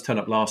pair of guns turn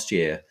up last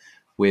year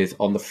with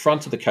on the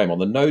front of the comb, on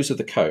the nose of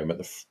the comb, at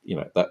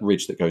the that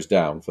ridge that goes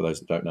down. For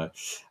those that don't know,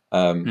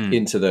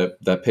 into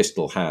the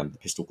pistol hand, the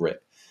pistol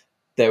grip.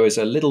 There was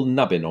a little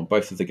nubbin on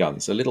both of the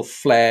guns, a little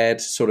flared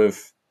sort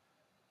of,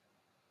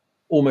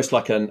 almost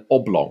like an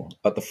oblong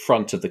at the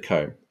front of the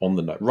comb,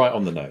 right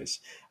on the nose.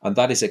 And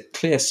that is a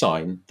clear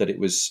sign that it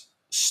was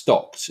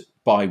stocked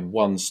by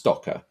one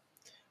stocker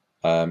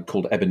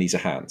called Ebenezer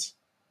Hands.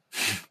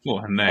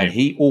 What a name. And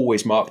he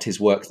always marked his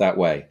work that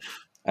way.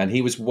 And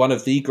he was one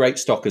of the great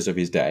stockers of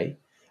his day,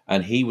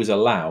 and he was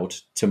allowed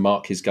to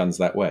mark his guns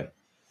that way.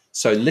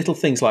 So little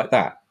things like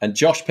that. And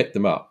Josh picked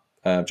them up.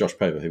 Josh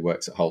Prover, who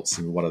works at Holt's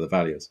and one of the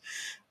valuers,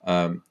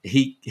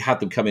 he had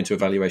them come into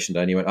evaluation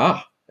day and he went,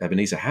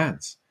 Ebenezer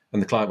hands.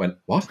 And the client went,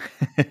 what?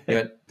 He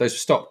went, those were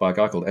stocked by a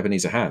guy called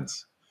Ebenezer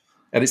Hands.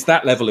 And it's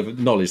that level of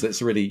knowledge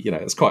that's really,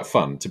 it's quite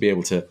fun to be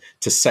able to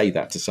say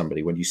that to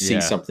somebody when you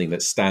see something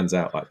that stands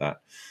out like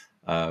that.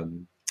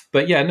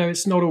 But yeah, no,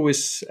 it's not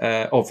always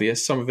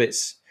obvious. Some of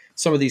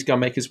these gun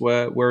makers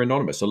were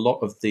anonymous. A lot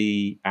of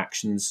the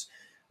actions,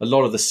 a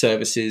lot of the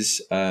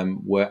services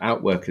were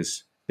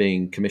outworkers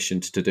being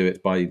commissioned to do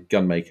it by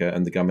gun maker,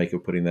 and the gun maker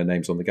putting their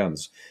names on the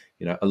guns.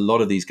 A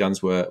lot of these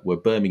guns were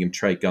Birmingham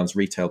trade guns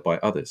retailed by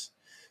others.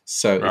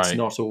 So it's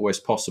not always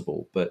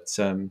possible, but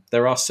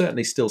there are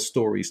certainly still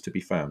stories to be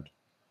found.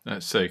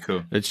 That's so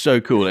cool. It's so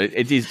cool.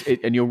 It is,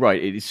 and you're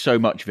right. It is so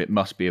much of it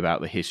must be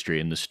about the history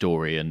and the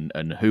story,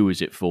 and who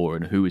is it for,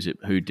 and who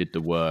did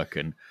the work,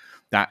 and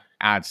that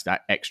adds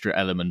that extra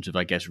element of,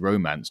 I guess,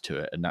 romance to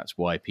it, and that's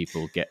why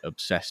people get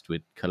obsessed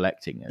with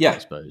collecting it. I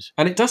suppose.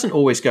 And it doesn't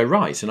always go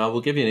right. And I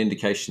will give you an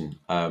indication.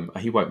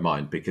 He won't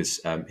mind because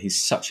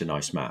he's such a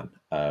nice man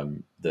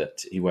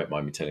that he won't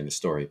mind me telling the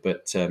story.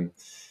 But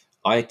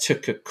I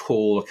took a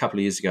call a couple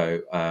of years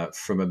ago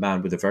from a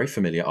man with a very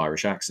familiar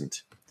Irish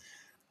accent.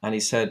 And he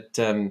said,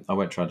 I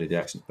won't try and do the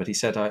accent, but he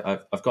said,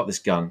 I've got this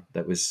gun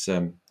that was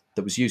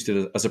used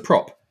as a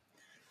prop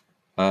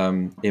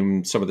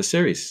in some of the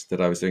series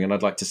that I was doing, and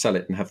I'd like to sell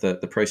it and have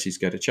the proceeds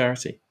go to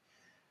charity.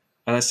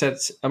 And I said,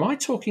 am I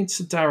talking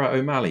to Dara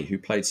O'Malley, who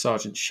played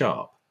Sergeant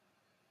Sharp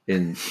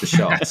in the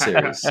Sharp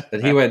series?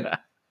 And he went,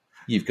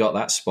 you've got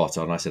that spot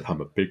on. I said,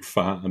 I'm a big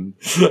fan.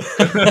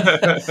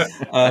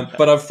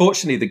 But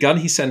unfortunately, the gun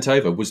he sent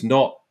over was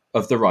not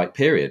of the right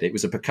period. It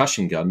was a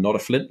percussion gun, not a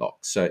flintlock.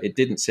 So it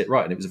didn't sit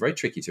right. And it was very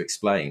tricky to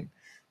explain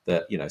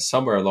that,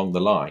 somewhere along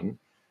the line,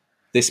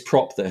 this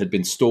prop that had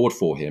been stored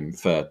for him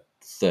for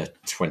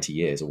 20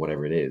 years or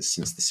whatever it is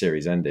since the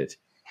series ended,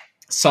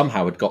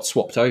 somehow had got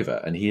swapped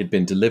over and he had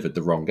been delivered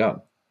the wrong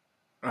gun.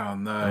 Oh,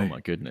 no. Oh, my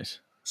goodness.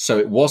 So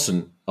it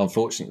wasn't,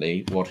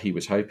 unfortunately, what he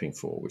was hoping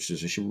for, which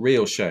is a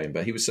real shame.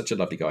 But he was such a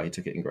lovely guy. He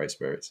took it in great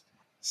spirits.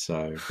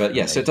 So, but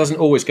yes, it doesn't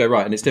always go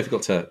right. And it's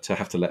difficult to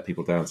have to let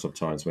people down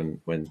sometimes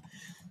when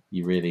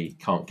you really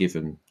can't give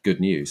them good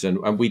news.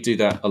 And we do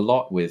that a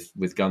lot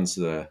with guns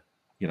that are,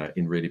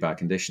 in really bad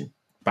condition,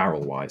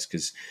 barrel-wise,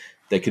 because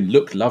they can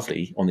look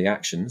lovely on the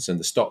actions and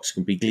the stocks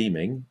can be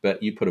gleaming,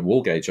 but you put a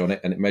wall gauge on it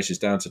and it measures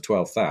down to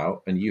 12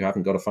 thou and you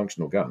haven't got a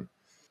functional gun.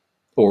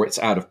 Or it's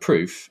out of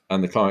proof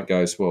and the client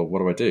goes, well, what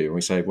do I do? And we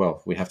say,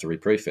 well, we have to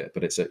reproof it,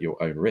 but it's at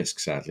your own risk,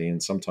 sadly.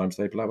 And sometimes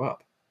they blow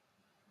up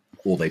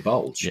or they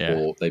bulge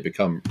or they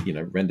become,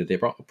 rendered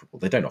inoperable.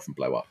 They don't often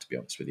blow up, to be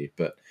honest with you,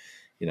 but,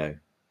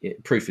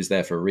 proof is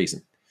there for a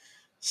reason.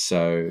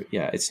 So,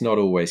 it's not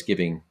always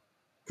giving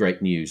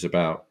great news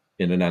about,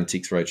 in an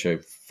Antiques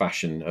Roadshow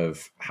fashion,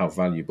 of how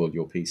valuable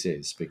your piece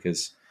is,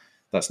 because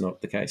that's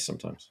not the case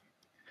sometimes.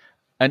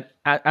 And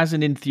as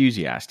an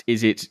enthusiast,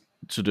 is it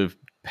sort of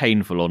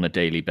painful on a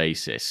daily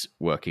basis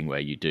working where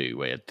you do,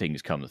 where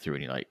things come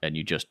through and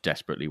you just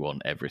desperately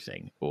want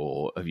everything,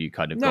 or have you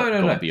kind of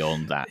gone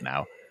beyond that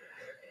now?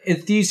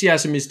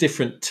 Enthusiasm is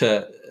different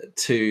to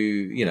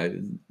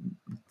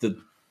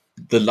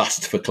the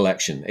lust for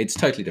collection. It's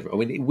totally different.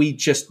 I mean,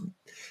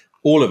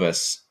 all of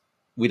us,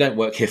 we don't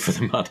work here for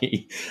the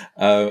money.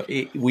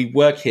 We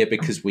work here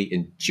because we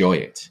enjoy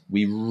it.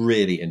 We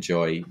really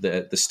enjoy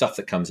the stuff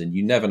that comes in.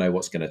 You never know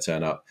what's going to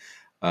turn up.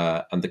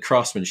 And the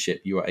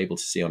craftsmanship you are able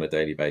to see on a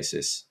daily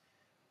basis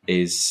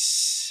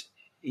is,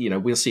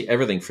 we'll see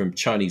everything from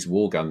Chinese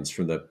war guns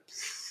from the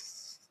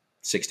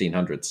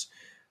 1600s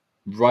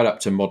right up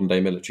to modern day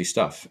military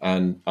stuff.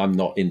 And I'm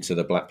not into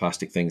the black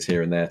plastic things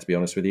here and there, to be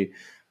honest with you.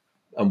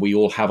 And we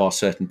all have our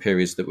certain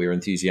periods that we're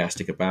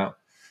enthusiastic about.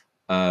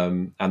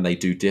 And they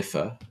do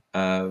differ.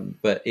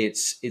 But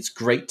it's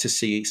great to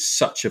see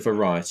such a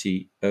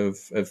variety of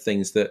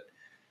things, that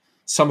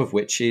some of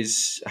which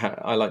is,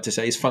 I like to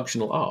say, is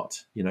functional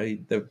art.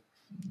 The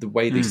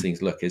way these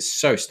things look is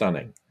so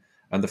stunning.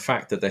 And the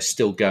fact that they're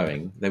still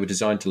going, they were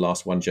designed to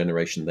last one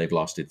generation. They've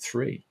lasted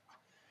 3,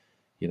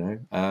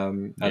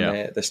 and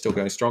they're still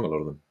going strong, a lot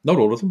of them. Not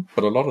all of them,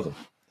 but a lot of them.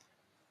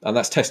 And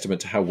that's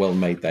testament to how well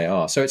made they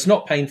are. So it's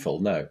not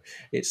painful. No,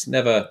 it's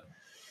never.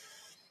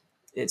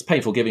 It's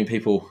painful giving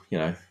people,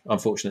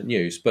 unfortunate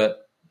news,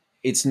 but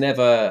it's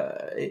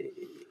never.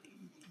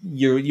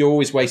 You're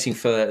always waiting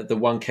for the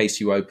one case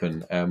you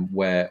open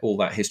where all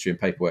that history and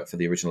paperwork for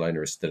the original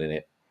owner is still in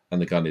it,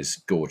 and the gun is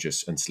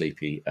gorgeous and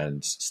sleepy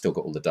and still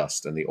got all the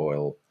dust and the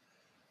oil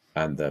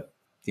and the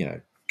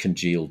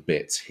congealed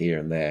bits here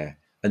and there,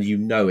 and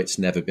it's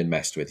never been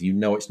messed with.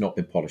 It's not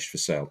been polished for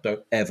sale.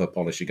 Don't ever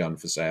polish a gun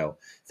for sale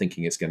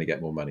thinking it's going to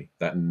get more money.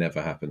 That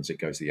never happens. It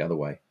goes the other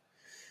way.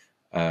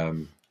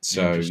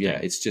 So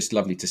it's just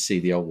lovely to see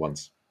the old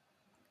ones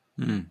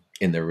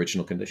in their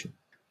original condition.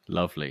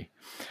 Lovely.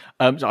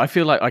 So I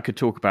feel like I could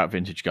talk about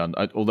vintage gun,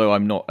 although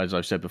I'm not, as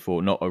I've said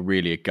before, not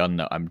really a gun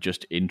nut. I'm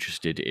just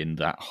interested in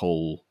that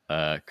whole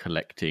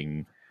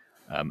collecting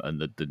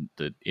and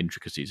the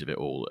intricacies of it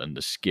all and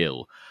the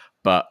skill.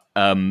 But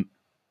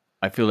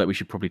I feel like we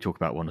should probably talk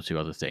about one or two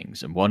other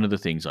things. And one of the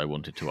things I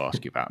wanted to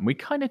ask you about, and we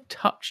kind of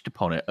touched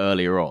upon it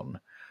earlier on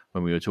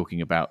when we were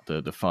talking about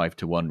the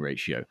 5-to-1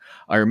 ratio.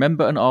 I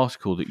remember an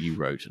article that you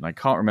wrote, and I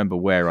can't remember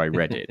where I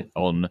read it,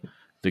 on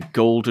the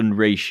golden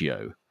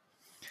ratio.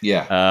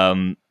 Yeah.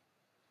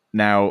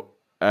 Now,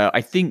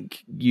 I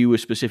think you were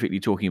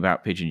specifically talking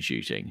about pigeon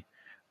shooting.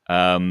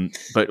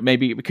 But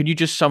maybe, can you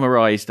just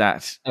summarize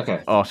that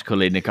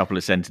article in a couple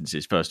of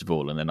sentences, first of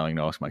all, and then I'm going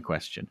to ask my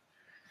question.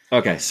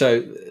 Okay,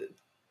 so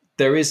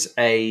there is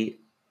a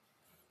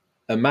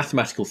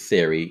mathematical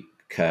theory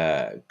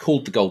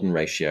called the golden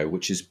ratio,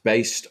 which is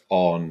based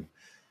on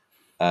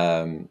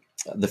the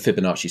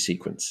Fibonacci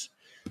sequence.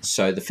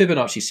 So the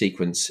Fibonacci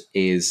sequence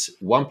is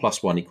 1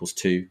 + 1 =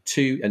 2,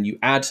 2, and you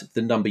add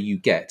the number you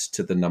get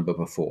to the number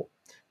before.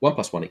 1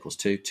 + 1 =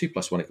 2, 2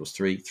 + 1 =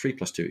 3, 3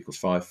 + 2 =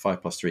 5,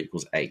 5 + 3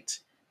 = 8,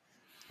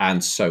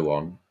 and so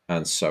on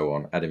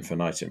ad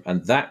infinitum.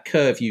 And that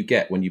curve you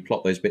get when you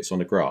plot those bits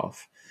on a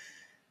graph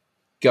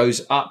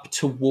goes up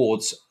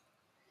towards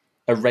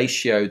a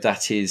ratio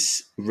that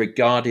is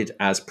regarded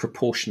as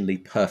proportionally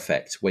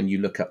perfect. When you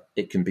look up,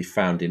 it can be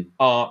found in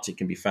art, it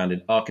can be found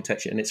in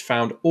architecture, and it's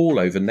found all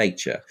over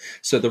nature.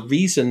 So the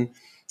reason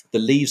the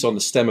leaves on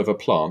the stem of a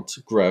plant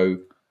grow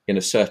in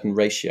a certain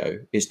ratio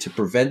is to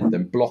prevent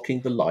them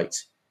blocking the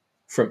light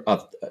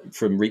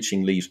from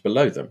reaching leaves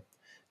below them.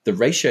 The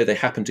ratio they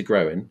happen to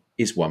grow in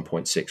is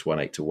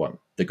 1.618 to 1,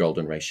 the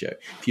golden ratio.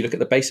 If you look at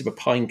the base of a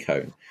pine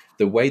cone,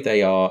 the way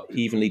they are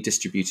evenly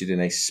distributed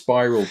in a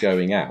spiral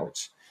going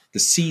out, the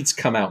seeds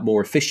come out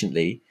more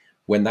efficiently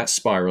when that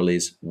spiral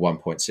is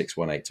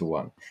 1.618 to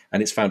 1.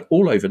 And it's found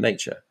all over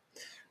nature.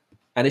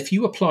 And if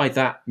you apply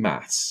that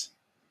maths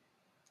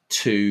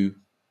to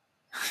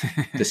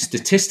the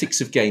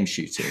statistics of game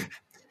shooting,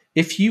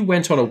 if you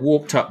went on a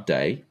warped up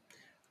day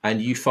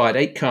and you fired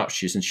 8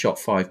 cartridges and shot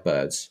 5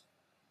 birds,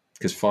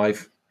 because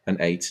 5 and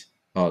 8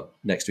 are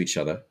next to each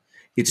other,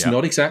 it's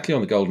not exactly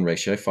on the golden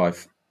ratio,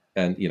 5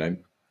 and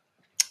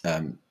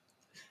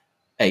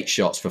 8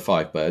 shots for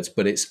 5 birds,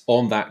 but it's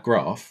on that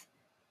graph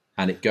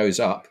and it goes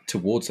up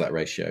towards that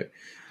ratio.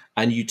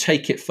 And you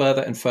take it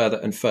further and further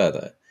and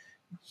further,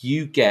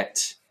 you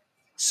get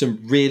some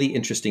really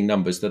interesting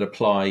numbers that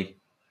apply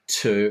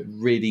to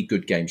really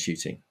good game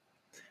shooting.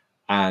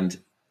 And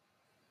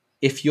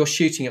if you're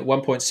shooting at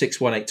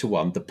 1.618 to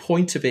 1, the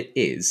point of it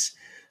is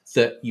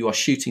that you are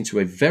shooting to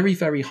a very,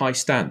 very high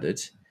standard,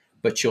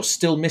 but you're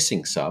still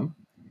missing some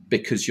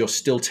because you're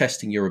still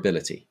testing your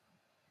ability.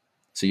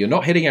 So you're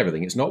not hitting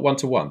everything. It's not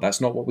 1-to-1.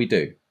 That's not what we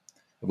do.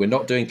 We're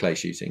not doing clay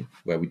shooting,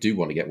 where we do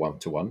want to get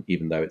 1-to-1,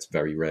 even though it's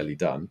very rarely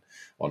done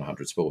on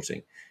 100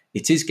 Sporting.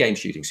 It is game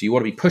shooting. So you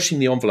want to be pushing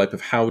the envelope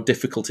of how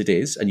difficult it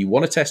is, and you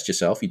want to test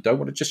yourself. You don't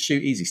want to just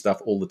shoot easy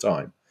stuff all the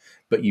time,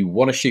 but you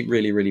want to shoot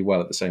really, really well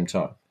at the same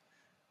time.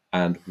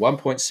 And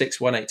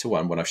 1.618 to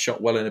 1, when I've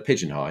shot well in a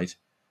pigeon hide,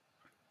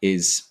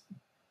 is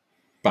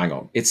bang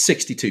on. It's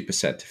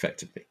 62%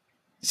 effectively.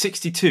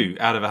 62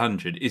 out of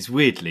 100 is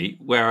weirdly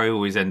where I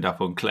always end up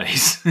on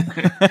clays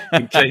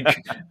in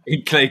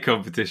clay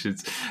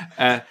competitions.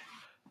 And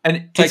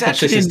clay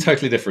competition is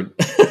totally different.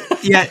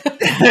 Yeah,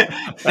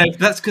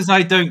 that's because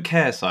I don't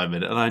care,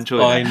 Simon, and I enjoy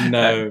that. I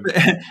know.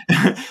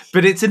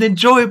 But it's an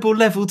enjoyable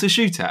level to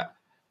shoot at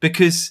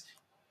because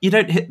you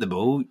don't hit them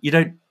all, you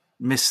don't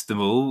miss them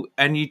all,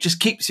 and it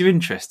just keeps you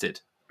interested.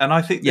 And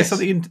I think there's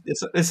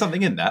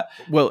something in that.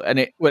 Well, and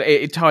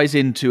it ties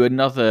into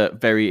another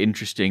very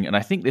interesting, and I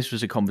think this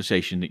was a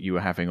conversation that you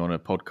were having on a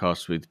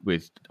podcast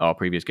with our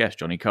previous guest,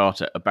 Johnny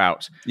Carter,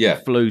 about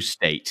flow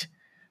state.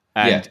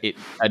 And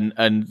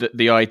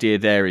the idea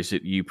there is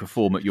that you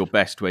perform at your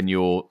best when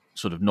you're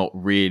sort of not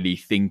really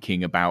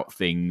thinking about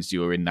things.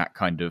 You're in that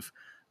kind of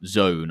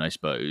zone, I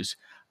suppose.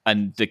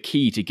 And the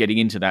key to getting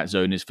into that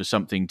zone is for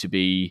something to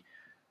be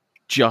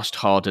just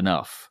hard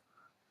enough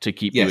to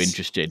keep you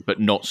interested, but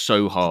not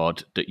so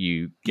hard that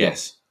you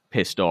get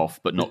pissed off,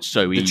 but not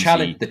so easy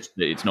that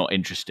it's not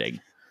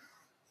interesting.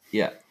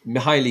 Yeah,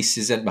 Mihaly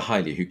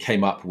Csikszentmihalyi, who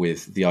came up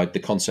with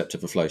the concept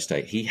of a flow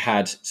state, he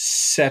had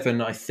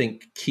 7, I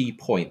think, key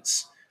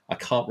points. I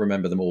can't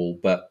remember them all,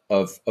 but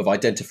of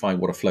identifying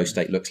what a flow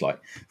state looks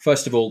like.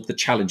 First of all, the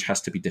challenge has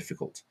to be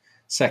difficult.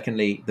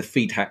 Secondly, the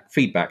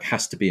feedback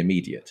has to be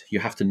immediate. You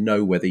have to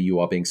know whether you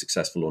are being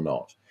successful or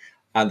not.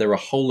 And there are a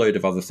whole load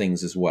of other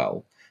things as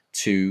well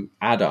to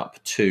add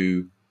up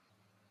to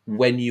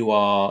when you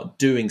are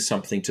doing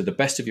something to the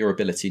best of your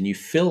ability and you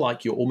feel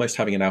like you're almost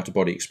having an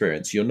out-of-body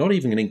experience. You're not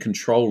even in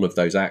control of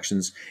those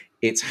actions.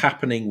 It's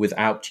happening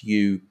without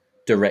you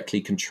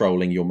directly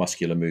controlling your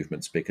muscular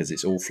movements because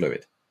it's all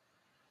fluid.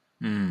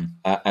 And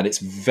it's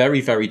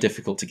very, very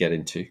difficult to get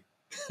into.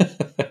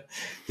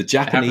 The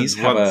Japanese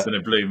have once in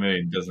a blue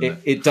moon, doesn't it?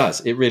 It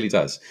does. It really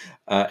does.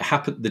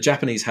 The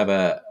Japanese have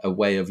a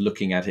way of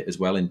looking at it as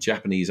well. In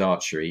Japanese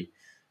archery,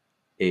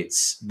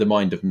 it's the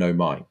mind of no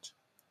mind.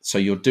 So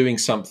you're doing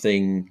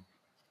something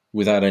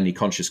without any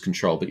conscious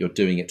control, but you're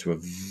doing it to a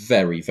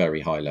very, very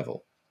high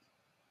level.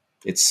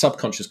 It's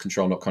subconscious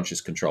control, not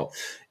conscious control.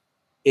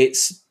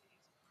 It's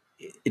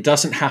it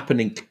doesn't happen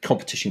in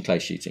competition clay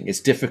shooting. It's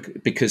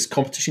difficult because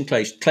competition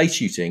clay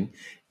shooting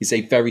is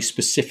a very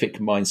specific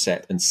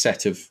mindset and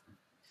set of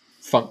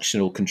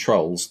functional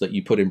controls that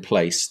you put in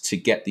place to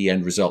get the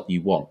end result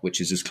you want,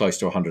 which is as close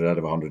to 100 out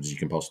of 100 as you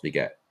can possibly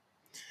get.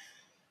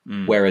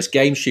 Whereas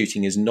game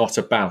shooting is not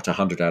about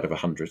 100 out of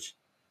 100.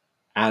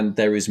 And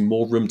there is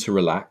more room to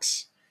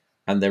relax,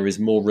 and there is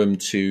more room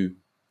to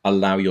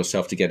allow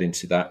yourself to get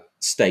into that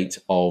state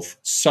of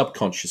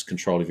subconscious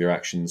control of your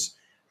actions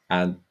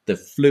and the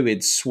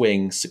fluid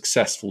swing,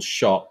 successful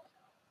shot,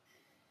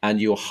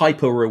 and you're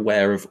hyper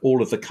aware of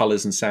all of the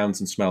colors and sounds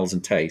and smells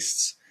and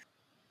tastes,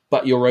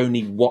 but you're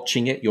only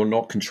watching it. You're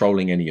not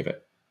controlling any of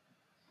it.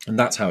 And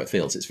that's how it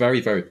feels. It's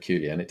very, very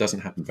peculiar, and it doesn't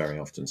happen very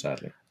often,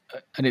 sadly.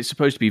 And it's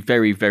supposed to be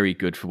very, very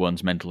good for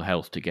one's mental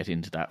health to get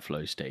into that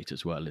flow state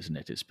as well, isn't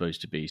it? It's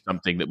supposed to be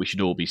something that we should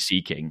all be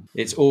seeking.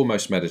 It's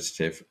almost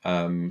meditative,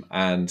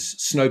 and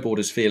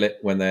snowboarders feel it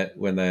when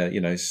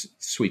they're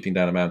sweeping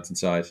down a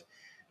mountainside.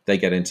 They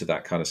get into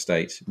that kind of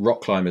state.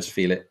 Rock climbers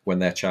feel it when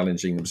they're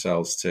challenging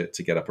themselves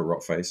to get up a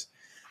rock face.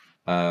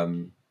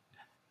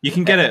 You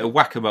can get it at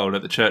whack-a-mole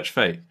at the church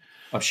faith.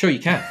 I'm sure you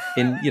can.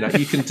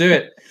 You can do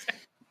it.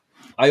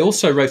 I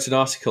also wrote an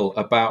article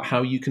about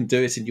how you can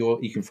do it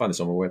you can find this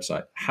on my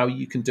website, how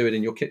you can do it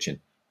in your kitchen.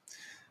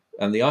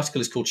 And the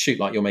article is called Shoot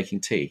Like You're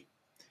Making Tea,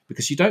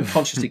 because you don't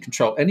consciously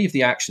control any of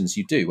the actions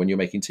you do when you're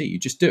making tea. You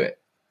just do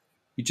it.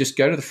 You just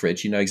go to the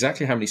fridge. You know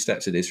exactly how many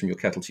steps it is from your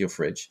kettle to your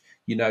fridge.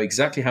 You know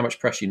exactly how much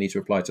pressure you need to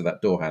apply to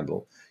that door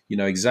handle. You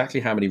know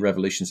exactly how many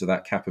revolutions of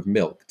that cap of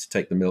milk to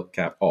take the milk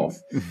cap off.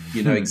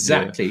 You know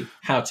exactly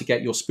how to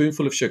get your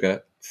spoonful of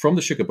sugar from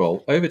the sugar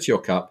bowl over to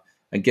your cup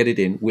and get it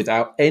in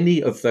without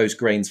any of those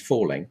grains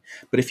falling.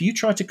 But if you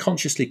try to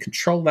consciously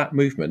control that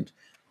movement,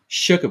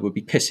 sugar would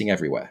be pissing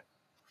everywhere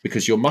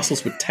because your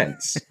muscles would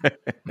tense.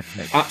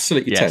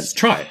 Absolutely tense.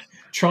 Try it.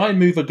 Try and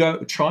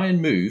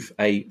move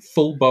a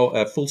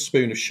full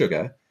spoon of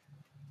sugar,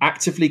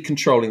 actively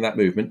controlling that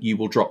movement. You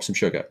will drop some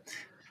sugar.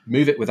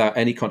 Move it without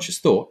any conscious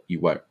thought. You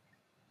won't.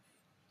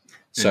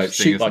 So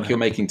shoot like you're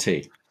making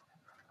tea.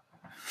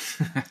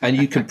 And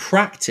you can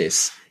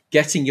practice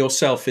getting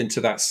yourself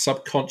into that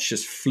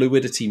subconscious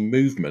fluidity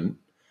movement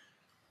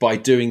by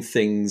doing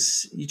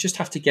things. You just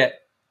have to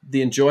get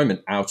the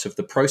enjoyment out of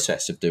the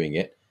process of doing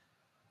it,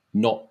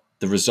 not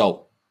the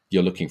result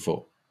you're looking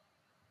for.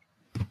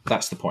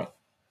 That's the point.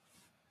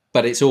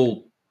 But it's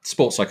all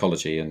sports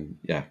psychology and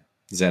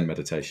Zen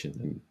meditation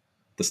and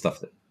the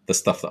stuff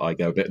that I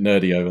go a bit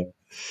nerdy over.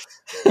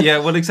 Yeah,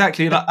 well,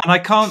 exactly. And I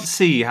can't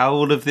see how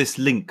all of this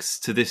links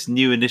to this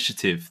new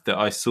initiative that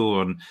I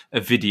saw on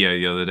a video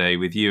the other day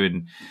with you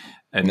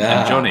and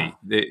Johnny,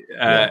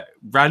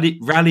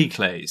 rally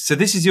clays. So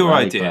this is your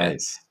rally idea.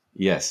 Clays.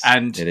 Yes,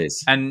 and it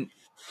is. And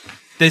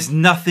there's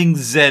nothing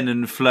Zen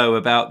and flow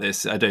about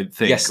this, I don't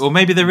think. Yes. Or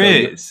maybe there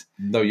is.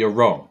 No, you're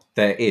wrong.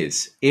 There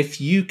is. If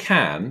you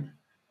can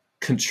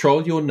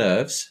control your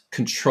nerves,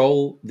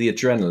 control the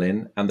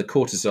adrenaline and the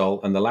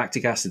cortisol and the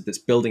lactic acid that's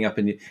building up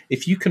in you.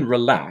 If you can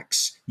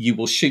relax, you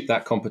will shoot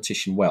that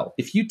competition well.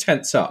 If you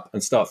tense up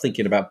and start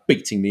thinking about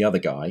beating the other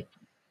guy,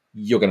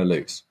 you're going to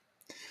lose.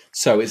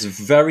 So it's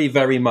very,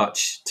 very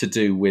much to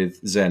do with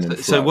Zen and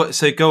flow.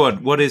 So go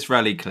on. What is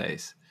rally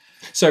clays?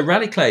 So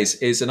rally clays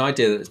is an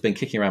idea that's been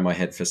kicking around my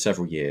head for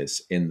several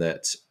years, in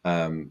that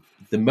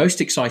the most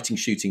exciting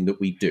shooting that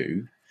we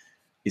do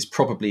is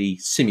probably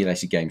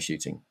simulated game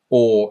shooting.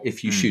 Or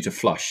if you shoot a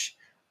flush,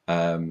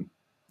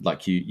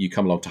 like you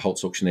come along to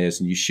Holt's Auctioneers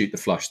and you shoot the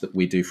flush that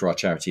we do for our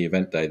charity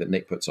event day that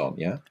Nick puts on,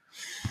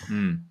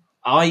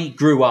 I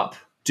grew up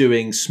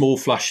doing small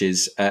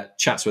flushes at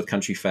Chatsworth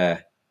Country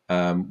Fair,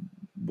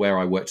 where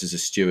I worked as a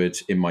steward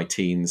in my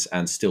teens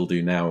and still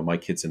do now, and my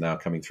kids are now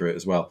coming through it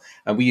as well.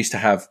 And we used to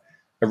have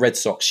a Red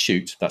Sox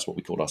shoot, that's what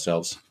we called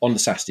ourselves, on the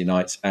Saturday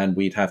nights, and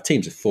we'd have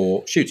teams of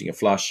 4 shooting a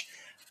flush,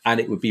 and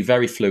it would be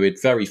very fluid,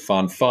 very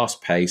fun,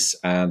 fast pace,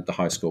 and the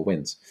high score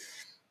wins.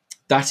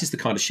 That is the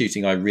kind of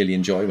shooting I really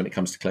enjoy when it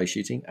comes to clay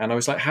shooting. And I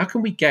was like, how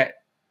can we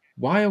get,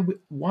 why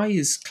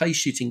is clay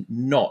shooting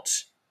not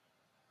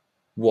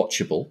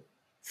watchable,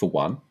 for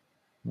one?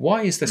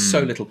 Why is there so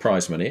little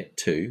prize money?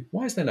 2,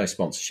 why is there no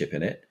sponsorship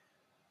in it?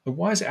 And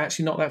why is it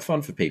actually not that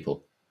fun for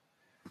people?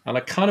 And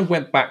I kind of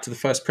went back to the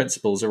first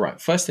principles. All right,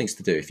 first things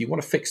to do, if you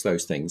want to fix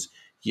those things,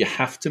 you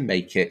have to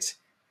make it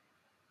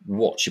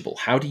watchable.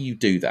 How do you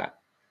do that?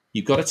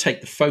 You've got to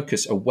take the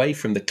focus away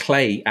from the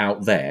clay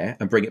out there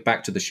and bring it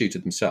back to the shooter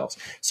themselves.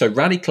 So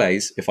rally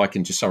clays, if I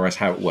can just summarize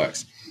how it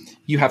works,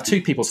 you have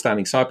 2 people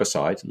standing side by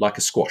side like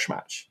a squash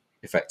match,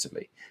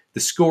 effectively. The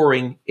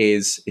scoring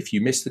is, if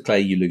you miss the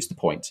clay, you lose the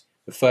point.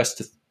 The first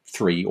to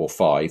 3 or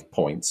 5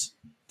 points,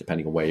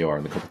 depending on where you are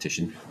in the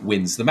competition,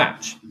 wins the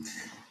match.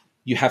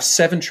 You have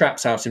 7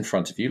 traps out in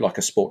front of you, like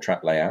a sport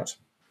trap layout.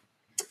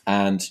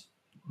 And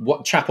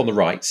what chap on the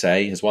right,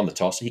 say, has won the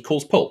toss, he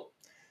calls pull.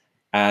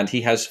 And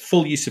he has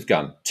full use of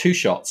gun, 2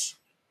 shots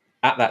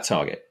at that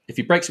target. If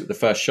he breaks it with the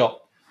first shot,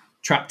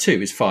 trap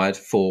 2 is fired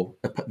for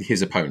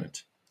his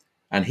opponent.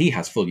 And he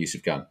has full use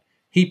of gun.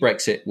 He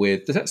breaks it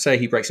with, let's say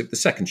he breaks it with the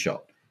second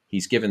shot.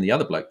 he's given the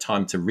other bloke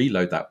time to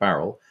reload that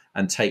barrel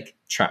and take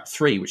trap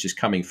 3, which is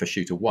coming for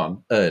shooter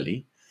 1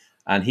 early,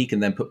 and he can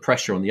then put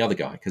pressure on the other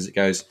guy because it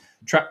goes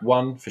trap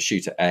 1 for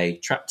shooter A,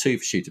 trap 2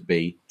 for shooter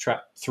B,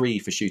 trap 3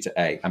 for shooter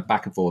A, and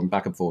back and forward and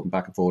back and forward and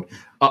back and forward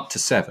up to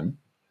 7.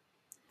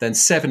 Then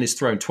 7 is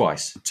thrown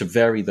twice to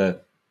vary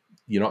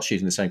you're not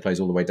shooting the same place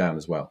all the way down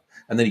as well.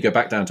 And then you go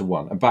back down to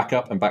 1 and back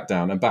up and back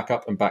down and back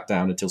up and back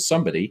down until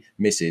somebody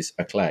misses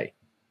a clay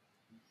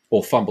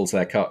or fumbles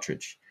their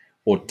cartridge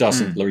or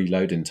doesn't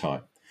reload in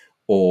time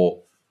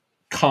or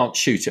can't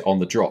shoot it on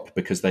the drop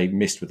because they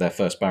missed with their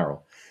first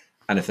barrel.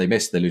 And if they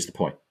miss, they lose the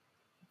point.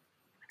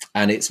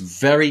 And it's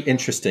very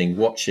interesting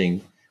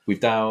watching.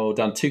 We've now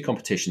done 2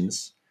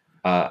 competitions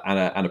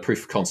and a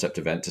proof of concept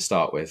event to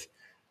start with.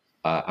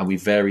 And we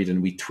varied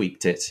and we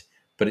tweaked it.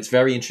 But it's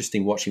very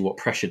interesting watching what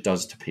pressure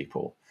does to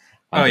people.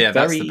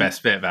 That's the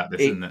best bit about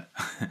this, isn't it?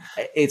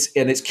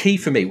 It's key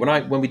for me.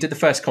 When we did the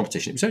first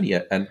competition, it was only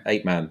an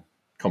 8-man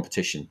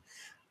competition.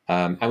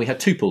 And we had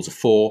 2 pools of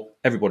 4.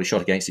 Everybody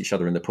shot against each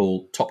other in the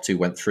pool. Top 2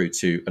 went through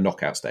to a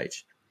knockout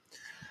stage.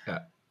 Yeah.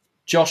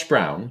 Josh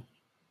Brown,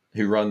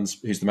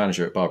 who's the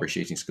manager at Barbary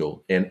Shooting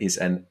School, and is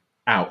an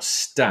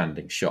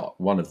outstanding shot,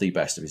 one of the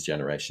best of his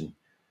generation,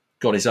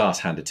 got his ass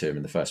handed to him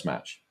in the first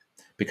match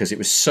because it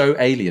was so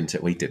alien to.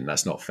 Well, he didn't.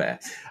 That's not fair.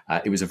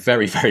 It was a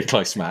very, very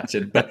close match,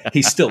 but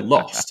he still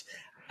lost.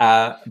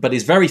 But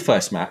his very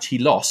first match, he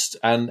lost,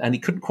 and he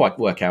couldn't quite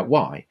work out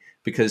why.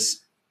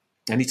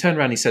 And he turned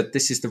around and he said,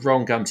 "This is the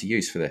wrong gun to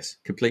use for this.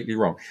 Completely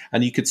wrong."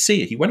 And you could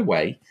see it. He went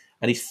away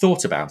and he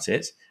thought about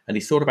it, and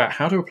he thought about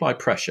how to apply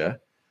pressure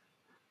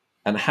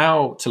and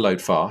how to load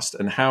fast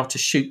and how to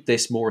shoot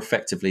this more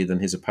effectively than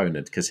his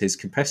opponent, because his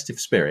competitive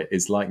spirit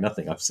is like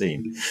nothing I've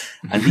seen.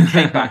 And he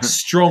came back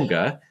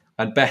stronger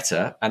and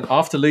better. And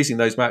after losing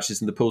those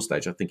matches in the pool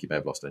stage, I think he may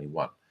have lost only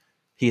 1.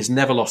 He has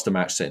never lost a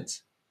match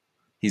since.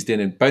 He's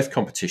been in both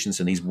competitions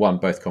and he's won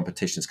both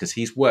competitions because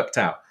he's worked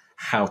out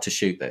how to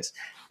shoot this.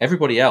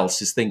 Everybody else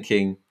is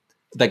thinking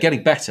they're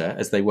getting better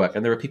as they work.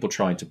 And there are people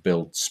trying to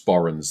build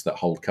sporrans that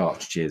hold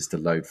cartridges to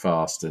load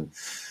fast.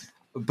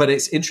 But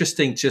it's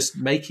interesting just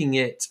making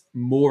it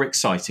more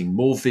exciting,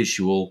 more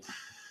visual,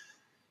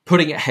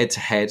 putting it head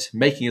to head,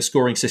 making a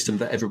scoring system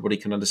that everybody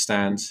can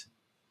understand.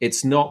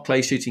 It's not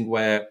clay shooting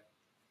where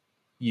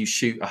you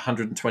shoot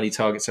 120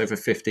 targets over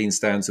 15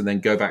 stands and then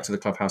go back to the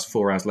clubhouse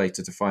 4 hours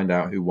later to find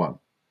out who won.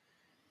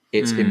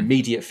 It's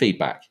immediate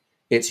feedback.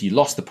 It's you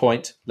lost the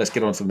point, let's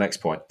get on to the next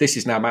point. This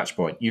is now match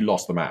point. You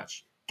lost the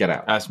match. Get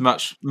out. That's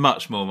much,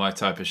 much more my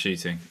type of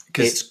shooting.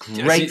 It's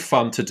great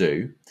fun to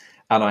do.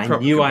 And I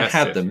knew I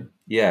had them.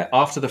 Yeah,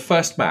 after the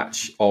first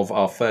match of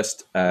our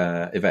first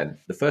event,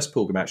 the first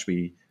pool match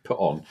we put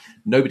on,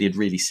 nobody had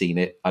really seen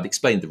it. I'd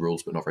explained the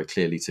rules, but not very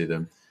clearly to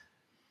them.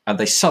 And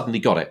they suddenly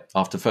got it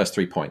after the first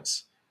 3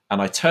 points.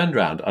 And I turned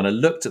around and I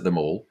looked at them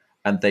all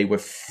and they were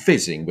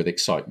fizzing with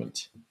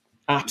excitement.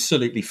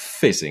 Absolutely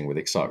fizzing with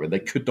excitement. They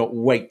could not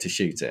wait to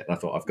shoot it. And I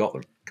thought, I've got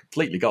them.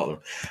 Completely got them.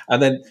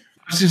 And then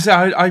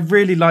I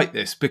really like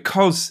this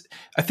because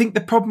I think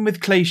the problem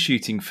with clay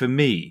shooting for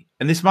me,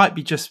 and this might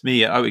be just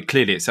me,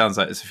 clearly it sounds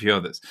like there's a few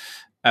others,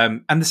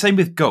 and the same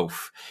with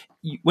golf.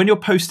 When you're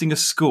posting a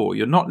score,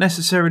 you're not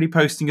necessarily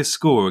posting a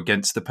score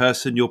against the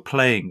person you're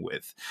playing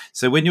with.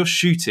 So when you're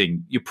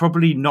shooting, you're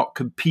probably not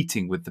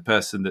competing with the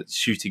person that's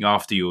shooting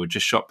after you or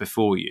just shot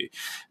before you.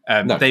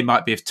 No. They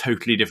might be of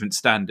totally different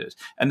standard.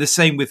 And the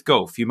same with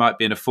golf. You might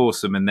be in a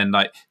foursome and then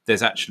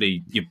there's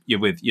actually, you're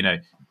with,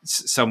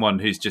 someone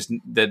who's just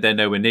they're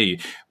nowhere near you.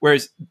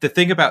 Whereas the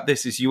thing about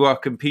this is you are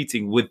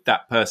competing with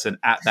that person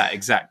at that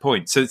exact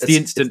point. So it's the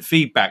instant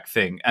feedback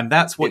thing, and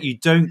that's what you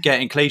don't get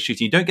in clay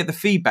shooting. You don't get the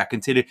feedback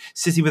until you're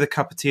sitting with a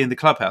cup of tea in the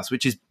clubhouse,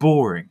 which is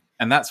boring.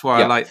 And that's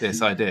why I like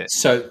this idea.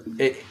 So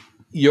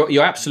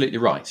you're absolutely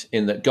right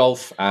in that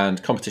golf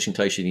and competition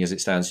clay shooting, as it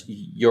stands,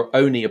 your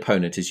only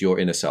opponent is your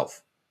inner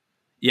self.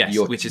 Yes,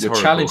 which is your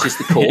horrible. challenge is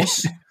the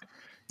course.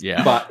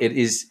 Yeah. But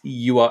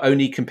you are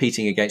only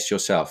competing against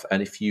yourself.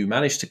 And if you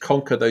manage to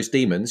conquer those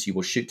demons, you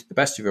will shoot to the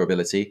best of your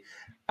ability.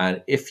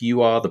 And if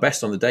you are the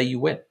best on the day, you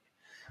win.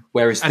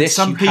 Whereas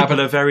some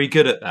people are very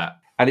good at that.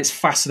 And it's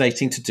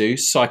fascinating to do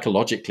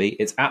psychologically.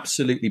 It's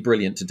absolutely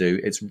brilliant to do.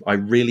 I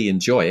really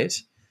enjoy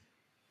it,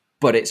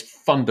 but it's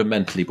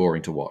fundamentally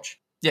boring to watch.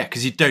 Yeah,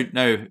 because you don't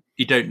know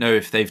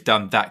if they've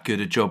done that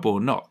good a job or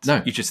not.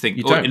 No, you just think,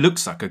 it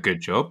looks like a good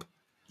job.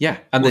 Yeah,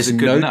 and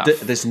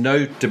there's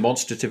no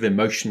demonstrative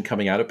emotion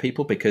coming out of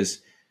people because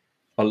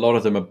a lot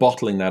of them are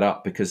bottling that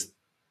up because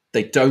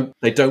they don't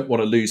want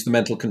to lose the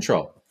mental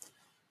control.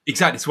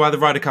 Exactly. It's why the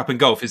Ryder Cup in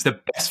golf is the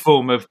best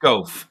form of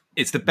golf.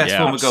 It's the best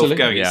form of golf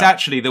going. Yeah. It's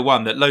actually the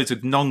one that loads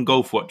of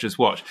non-golf watchers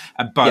watch.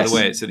 And by the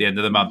way, it's at the end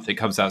of the month. It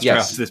comes out straight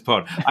after this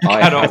pod.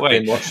 I cannot wait.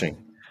 Been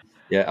watching.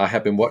 Yeah, I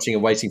have been watching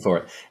and waiting for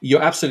it.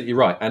 You're absolutely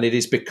right. And it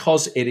is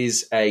because it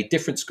is a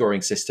different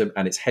scoring system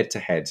and it's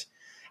head-to-head.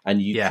 And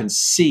you can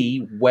see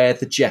where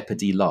the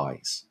jeopardy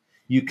lies.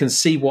 You can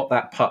see what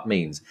that putt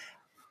means.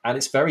 And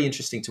it's very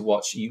interesting to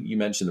watch. You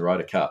mentioned the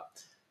Ryder Cup.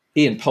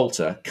 Ian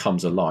Poulter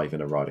comes alive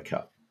in a Ryder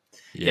Cup.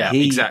 Yeah,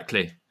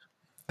 exactly.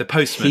 The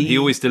postman, he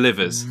always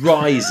delivers.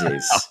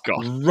 Rises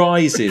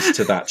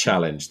to that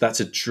challenge.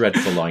 That's a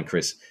dreadful line,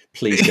 Chris.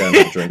 Please go and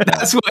have a drink now.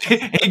 That's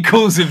why he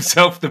calls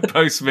himself the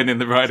postman in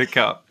the Ryder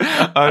Cup.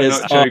 I'm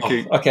not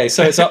joking. Okay,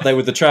 so it's up there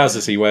with the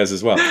trousers he wears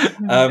as well.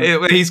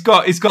 He's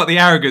got the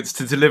arrogance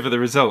to deliver the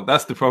result.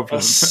 That's the problem.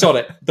 Sod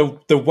it.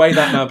 The way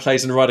that man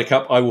plays in the Ryder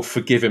Cup, I will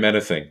forgive him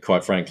anything,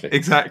 quite frankly.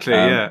 Exactly,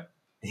 yeah.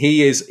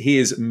 He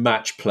is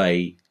match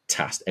play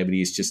tasked. I mean,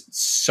 he's just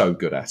so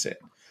good at it.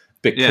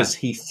 Because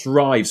he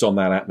thrives on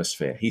that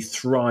atmosphere. He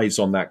thrives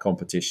on that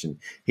competition.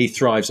 He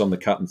thrives on the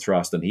cut and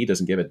thrust, and he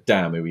doesn't give a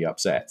damn who he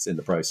upsets in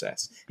the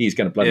process. He's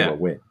going to bloody well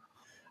win.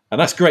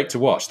 And that's great to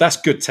watch. That's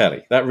good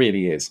telly. That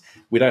really is.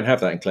 We don't have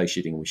that in clay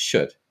shooting. We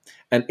should.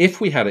 And if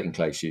we had it in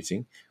clay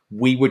shooting,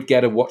 we would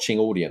get a watching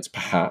audience,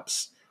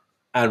 perhaps.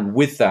 And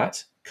with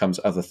that comes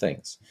other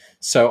things.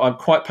 So I'm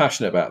quite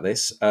passionate about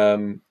this.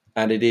 And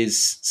it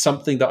is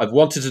something that I've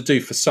wanted to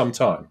do for some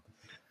time.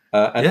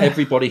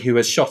 Everybody who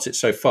has shot it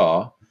so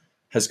far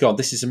has gone,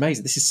 this is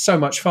amazing. This is so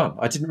much fun.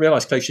 I didn't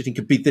realize clay shooting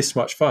could be this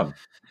much fun.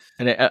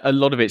 And a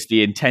lot of it's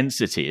the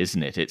intensity,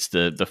 isn't it? It's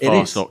the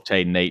fast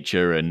octane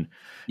nature and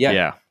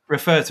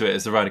Refer to it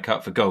as the Ryder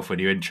Cup for golf when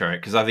you intro it,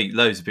 because I think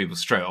loads of people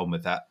straight on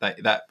with that.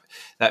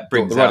 That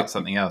brings out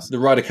something else. The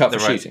Ryder Cup for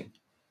shooting.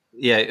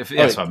 Yeah,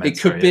 that's what I meant.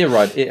 It could be a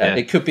Ryder.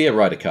 It could be a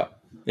Ryder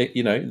Cup.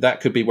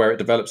 That could be where it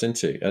develops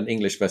into an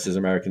English versus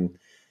American,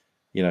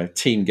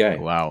 team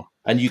game. Wow.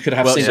 And you could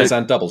have singles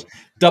and doubles.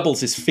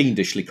 Doubles is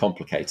fiendishly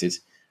complicated.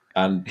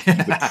 And you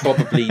would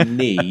probably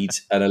need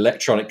an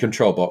electronic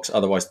control box.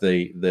 Otherwise,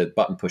 the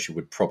button pusher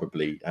would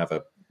probably have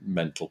a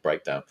mental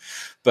breakdown.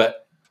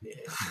 But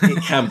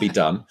it can be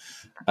done.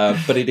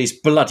 But it is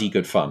bloody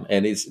good fun.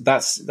 And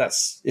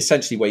that's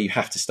essentially where you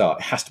have to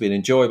start. It has to be an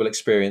enjoyable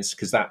experience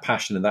because that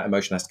passion and that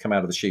emotion has to come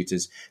out of the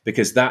shooters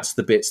because that's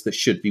the bits that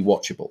should be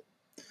watchable.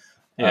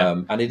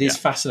 Yeah. And it is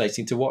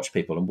fascinating to watch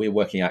people. And we're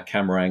working out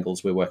camera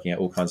angles. We're working out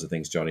all kinds of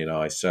things, Johnny and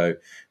I. So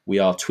we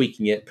are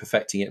tweaking it,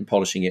 perfecting it, and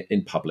polishing it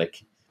in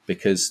public.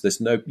 Because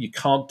you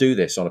can't do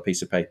this on a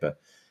piece of paper.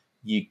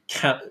 You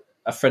can't.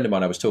 A friend of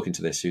mine, I was talking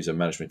to this, who's a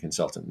management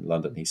consultant in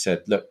London. He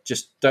said, "Look,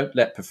 just don't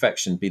let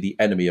perfection be the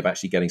enemy of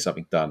actually getting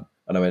something done."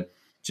 And I went,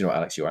 "Do you know what,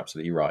 Alex? You're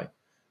absolutely right.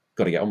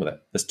 Got to get on with it.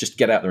 Let's just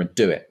get out there and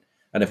do it.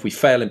 And if we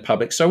fail in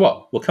public, so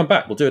what? We'll come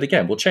back. We'll do it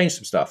again. We'll change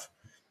some stuff."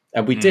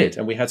 And we did.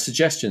 And we had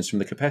suggestions from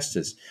the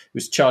competitors. It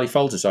was Charlie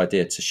Folder's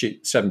idea to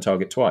shoot 7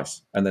 target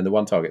twice and then the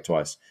 1 target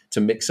twice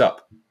to mix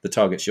up the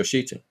targets you're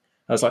shooting.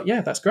 I was like,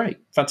 yeah, that's great.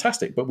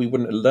 Fantastic. But we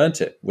wouldn't have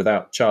learnt it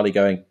without Charlie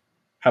going,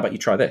 how about you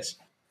try this?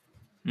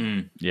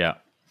 Yeah.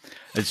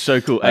 It's so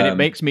cool. And it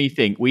makes me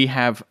think we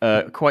have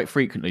quite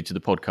frequently to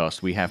the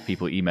podcast, we have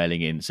people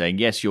emailing in saying,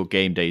 yes, your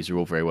game days are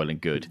all very well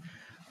and good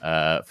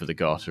for the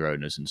Garter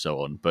owners and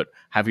so on. But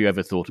have you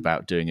ever thought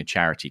about doing a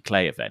charity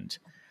clay event?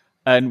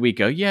 And we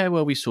go, yeah,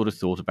 well, we sort of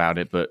thought about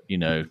it, but,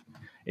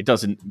 it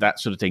doesn't, that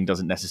sort of thing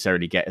doesn't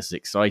necessarily get us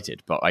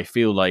excited. But I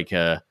feel like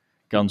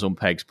Guns on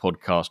Pegs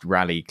podcast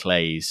Rally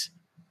Clays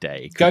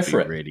Day. Go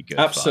for it. Really good.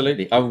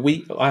 Absolutely.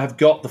 I have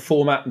got the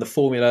format and the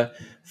formula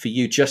for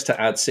you just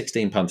to add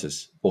 16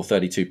 punters or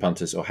 32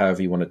 punters or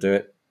however you want to do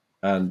it.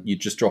 And you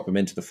just drop them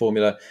into the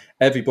formula.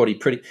 Everybody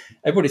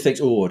thinks,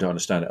 oh, I don't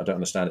understand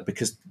it.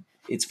 Because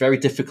it's very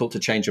difficult to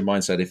change your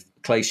mindset. If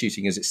clay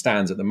shooting as it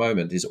stands at the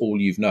moment is all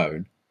you've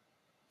known,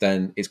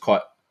 then it's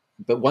quite,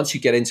 but once you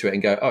get into it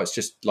and go, oh, it's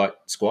just like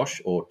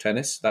squash or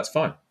tennis, that's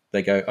fine.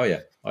 They go, oh yeah,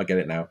 I get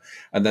it now.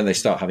 And then they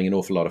start having an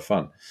awful lot of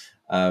fun.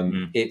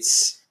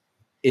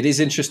 It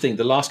is interesting.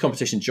 The last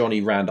competition Johnny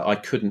ran, I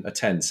couldn't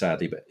attend,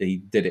 sadly, but he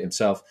did it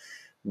himself.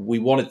 We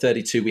wanted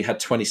 32. We had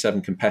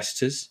 27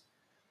 competitors.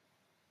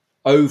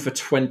 Over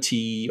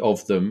 20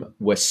 of them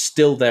were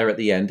still there at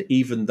the end,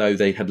 even though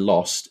they had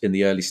lost in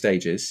the early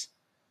stages,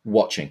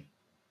 watching,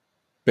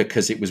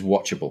 because it was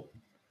watchable.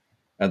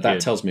 And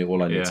that tells me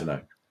all I need to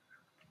know.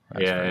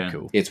 That's very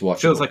cool. It's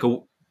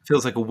watchable.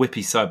 Feels like a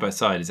whippy side by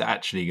side is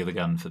actually the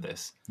gun for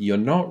this. You're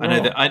not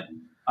wrong.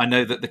 I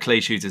know that the clay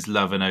shooters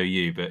love an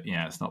OU, but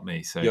it's not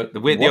me. So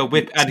the old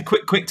whip and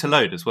quick to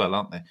load as well,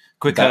 aren't they?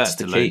 Quicker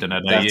to load than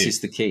an OU. That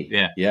is the key.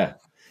 Yeah.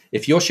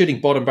 If you're shooting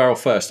bottom barrel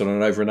first on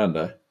an over and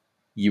under,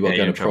 you are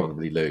going to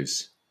probably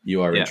lose.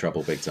 You are in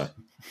trouble big time.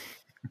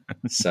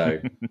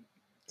 So,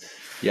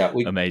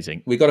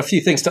 amazing. We've got a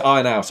few things to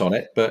iron out on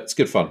it, but it's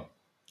good fun.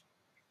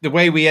 The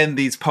way we end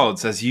these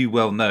pods, as you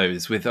well know,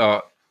 is with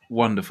our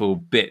wonderful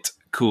bit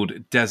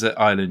called Desert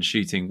Island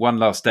Shooting. One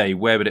last day,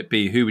 where would it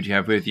be? Who would you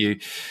have with you?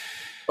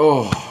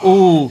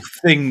 All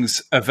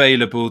things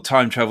available.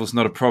 Time travel's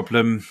not a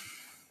problem.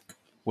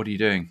 What are you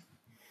doing?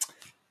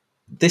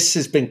 This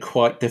has been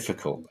quite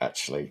difficult,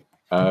 actually.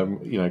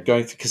 Going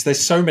because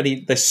there's so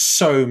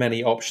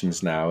many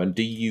options now. And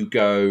do you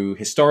go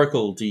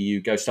historical? Do you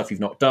go stuff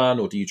you've not done,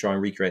 or do you try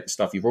and recreate the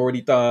stuff you've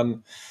already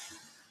done?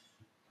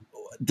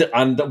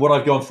 And what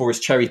I've gone for is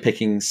cherry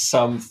picking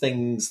some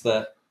things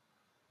that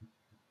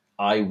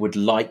I would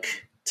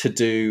like to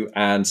do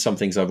and some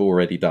things I've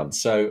already done.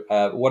 So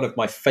one of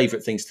my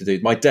favorite things to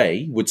do, my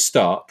day would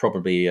start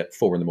probably at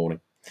 4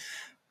 a.m.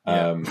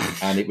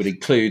 And it would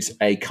include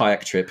a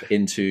kayak trip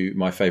into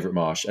my favourite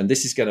marsh. And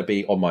this is going to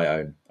be on my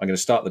own. I'm going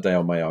to start the day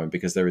on my own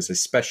because there's a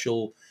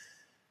special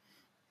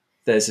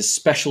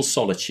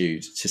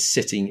solitude to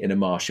sitting in a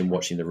marsh and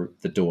watching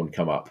the dawn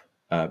come up,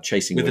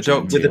 chasing with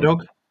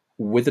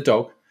the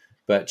dog,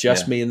 but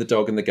just me and the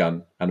dog and the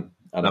gun and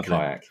a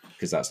kayak,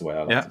 because that's the way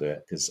I like to do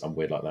it, because I'm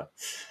weird like that.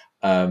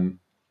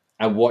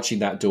 And watching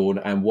that dawn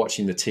and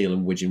watching the teal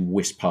and widgeon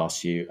whisk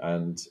past you,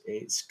 and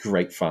it's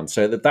great fun.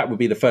 So that would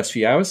be the first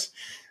few hours.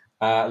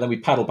 Then we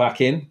paddle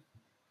back in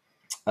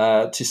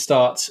to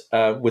start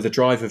with a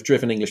drive of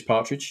driven English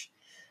partridge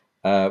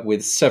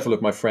with several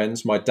of my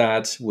friends. My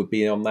dad would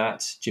be on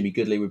that. Jimmy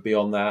Goodley would be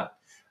on that.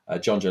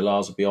 John Joe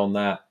Lars would be on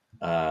that.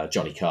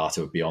 Johnny Carter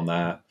would be on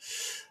that.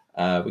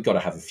 We've got to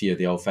have a few of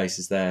the old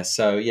faces there.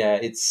 So yeah,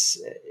 it's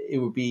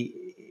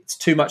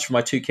too much for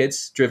my two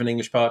kids, driven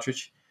English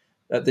partridge.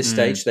 At this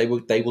stage, they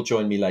will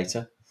join me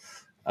later.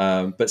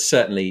 But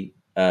certainly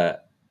a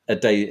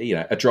day,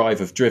 a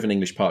drive of driven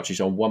English partridge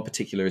on one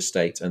particular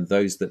estate, and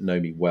those that know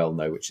me well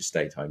know which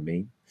estate I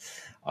mean.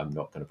 I'm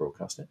not going to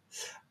broadcast it.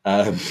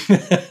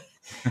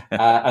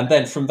 And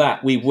then from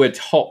that, we would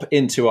hop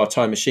into our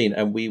time machine,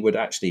 and we would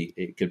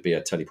it could be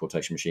a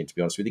teleportation machine, to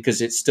be honest with you,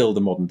 because it's still the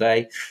modern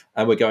day.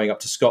 And we're going up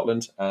to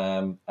Scotland,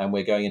 and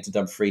we're going into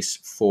Dumfries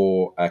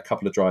for a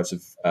couple of drives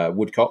of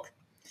woodcock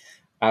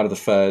out of the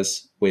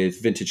firs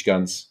with vintage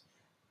guns.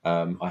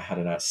 I had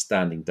an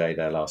outstanding day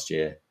there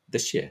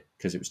this year,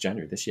 because it was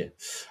January this year,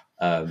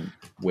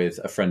 with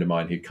a friend of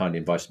mine who kindly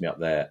invited me up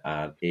there,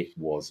 and it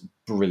was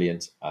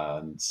brilliant.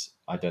 And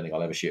I don't think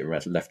I'll ever shoot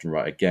it left and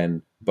right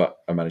again, but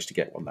I managed to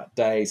get one that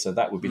day, so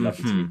that would be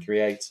lovely to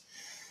recreate.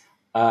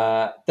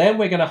 Then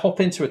we're going to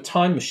hop into a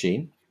time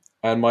machine,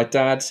 and my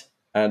dad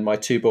and my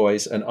two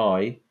boys and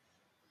I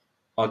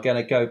are going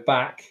to go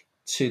back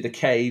to the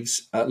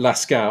caves at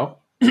Lascaux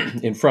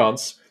in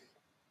France,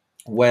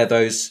 where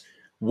those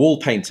wall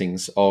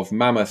paintings of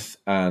mammoth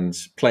and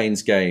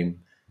plains game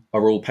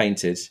are all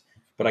painted.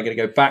 But I'm going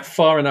to go back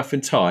far enough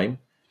in time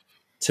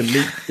to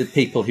meet the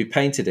people who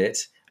painted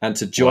it and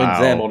to join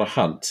them on a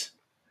hunt.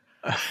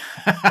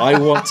 I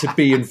want to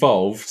be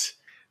involved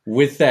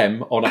with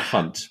them on a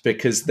hunt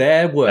because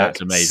their work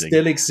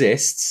still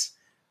exists,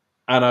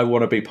 and I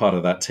want to be part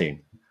of that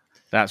team.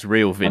 That's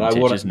real vintage,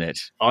 isn't it?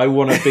 I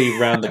want to be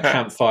around the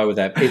campfire with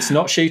them. It's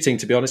not shooting,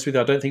 to be honest with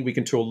you. I don't think we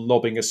can draw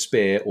lobbing a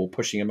spear or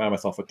pushing a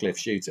mammoth off a cliff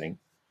shooting.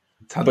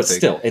 But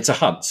still, it's a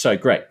hunt. So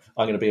great.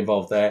 I'm going to be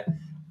involved there.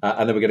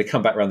 And then we're going to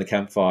come back around the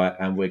campfire,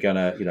 and we're going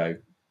to,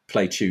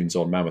 play tunes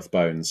on mammoth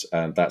bones.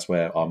 And that's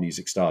where our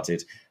music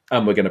started.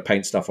 And we're going to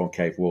paint stuff on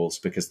cave walls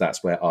because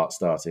that's where art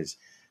started.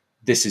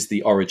 This is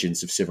the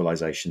origins of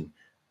civilization.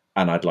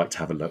 And I'd like to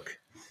have a look.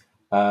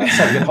 So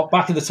we're going to hop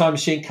back in the time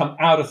machine, come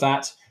out of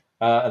that.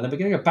 And then we're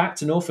going to go back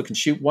to Norfolk and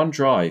shoot one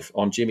drive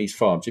on Jimmy's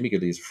farm. Jimmy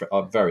Goodley is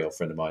a very old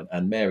friend of mine,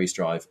 and Mary's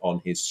drive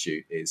on his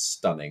shoot is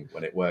stunning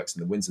when it works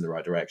and the wind's in the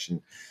right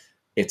direction.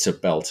 It's a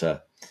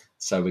belter.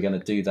 So we're going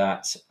to do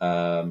that.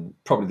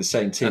 Probably the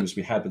same team as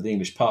we had with the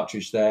English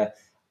partridge there.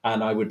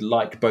 And I would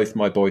like both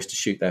my boys to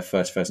shoot their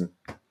first pheasant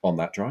on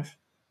that drive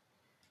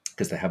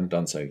because they haven't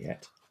done so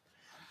yet.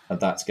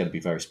 And that's going to be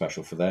very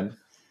special for them.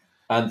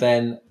 And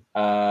then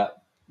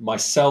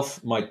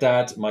myself, my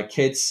dad, my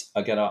kids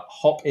are going to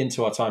hop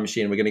into our time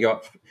machine. We're going to go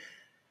up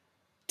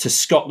to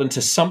Scotland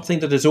to something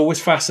that has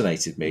always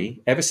fascinated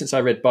me. Ever since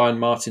I read Byron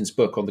Martin's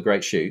book on the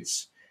Great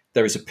Shoots,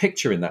 there is a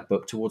picture in that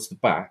book towards the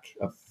back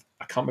of,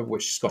 I can't remember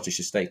which Scottish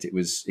estate it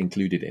was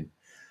included in,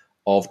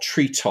 of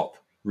treetop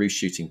roost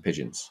shooting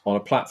pigeons on a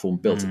platform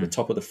built at the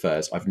top of the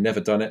firs. I've never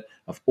done it.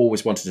 I've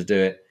always wanted to do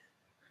it.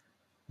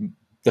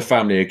 The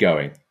family are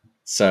going.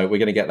 So we're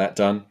going to get that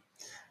done.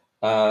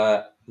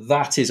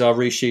 That is our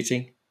roost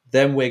shooting.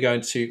 Then we're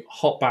going to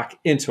hop back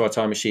into our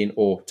time machine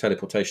or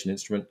teleportation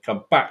instrument,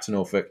 come back to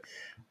Norfolk,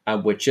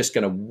 and we're just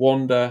going to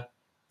wander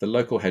the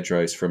local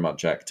hedgerows for a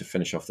muntjac to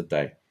finish off the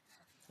day.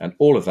 And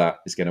all of that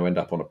is going to end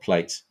up on a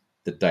plate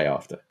the day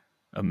after.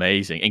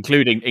 Amazing,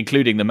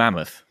 including the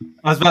mammoth.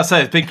 I was about to say,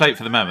 it's a big plate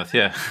for the mammoth,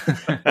 yeah.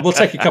 We'll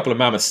take a couple of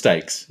mammoth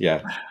steaks,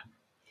 yeah.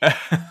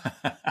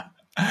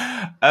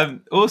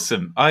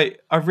 Awesome. I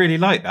really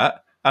like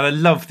that. And I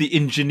love the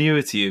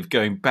ingenuity of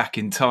going back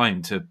in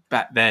time to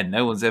back then.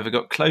 No one's ever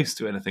got close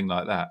to anything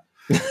like that.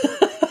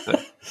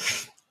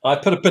 I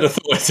put a bit of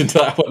thought into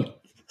that one.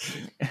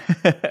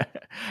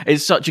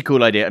 It's such a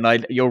cool idea,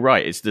 and you're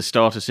right. It's the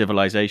start of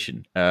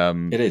civilization.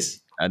 It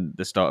is, and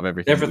the start of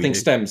everything.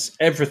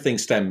 Everything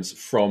stems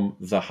from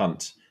the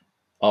hunt.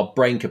 Our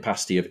brain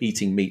capacity of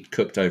eating meat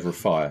cooked over a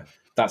fire.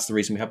 That's the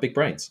reason we have big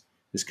brains.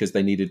 It's because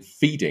they needed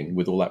feeding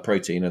with all that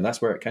protein, and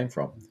that's where it came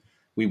from.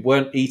 We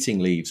weren't eating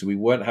leaves. We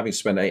weren't having to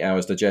spend 8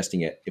 hours digesting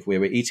it. If we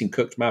were eating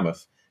cooked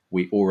mammoth,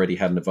 we already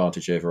had an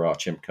advantage over our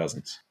chimp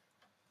cousins.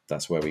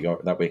 That's where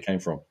it came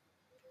from.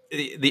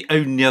 The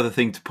only other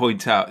thing to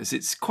point out is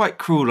it's quite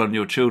cruel on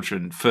your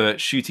children for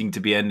shooting to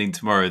be ending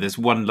tomorrow. There's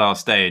one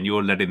last day and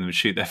you're letting them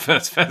shoot their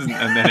first pheasant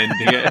and then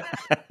ending it.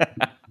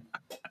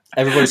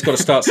 Everybody's got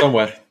to start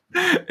somewhere.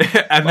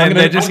 And then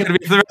they're just going to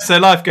be for the rest of their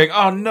life going,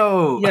 oh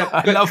no.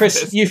 Yeah, but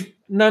Chris,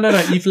 No.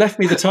 You've left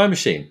me the time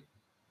machine.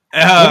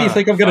 What do you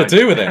think I'm going to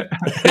do with it?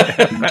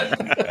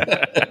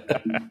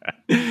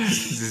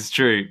 This is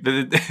true.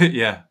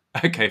 Yeah.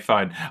 Okay,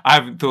 fine. I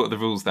haven't thought of the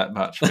rules that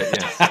much, but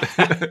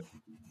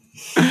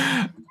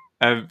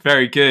yes.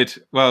 Very good.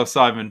 Well,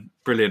 Simon,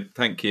 brilliant.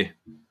 Thank you.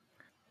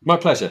 My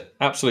pleasure.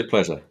 Absolute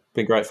pleasure.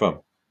 Been great fun.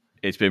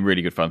 It's been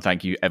really good fun.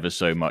 Thank you ever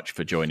so much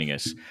for joining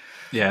us.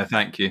 Yeah,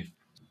 thank you.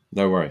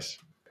 No worries.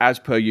 As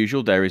per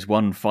usual, there is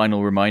one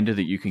final reminder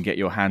that you can get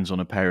your hands on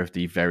a pair of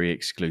the very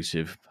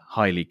exclusive,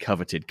 highly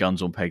coveted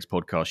Guns on Pegs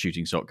podcast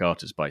shooting stock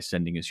garters by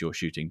sending us your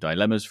shooting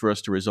dilemmas for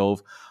us to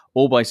resolve,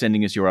 or by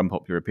sending us your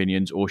unpopular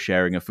opinions or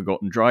sharing a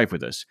forgotten drive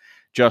with us.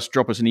 Just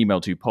drop us an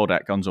email to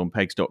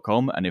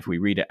pod@gunsonpegs.com, and if we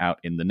read it out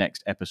in the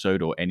next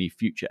episode or any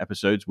future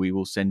episodes, we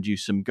will send you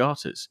some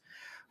garters.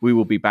 We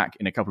will be back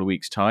in a couple of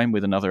weeks' time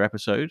with another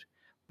episode,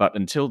 but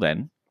until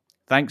then,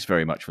 thanks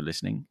very much for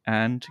listening,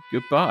 and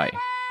goodbye.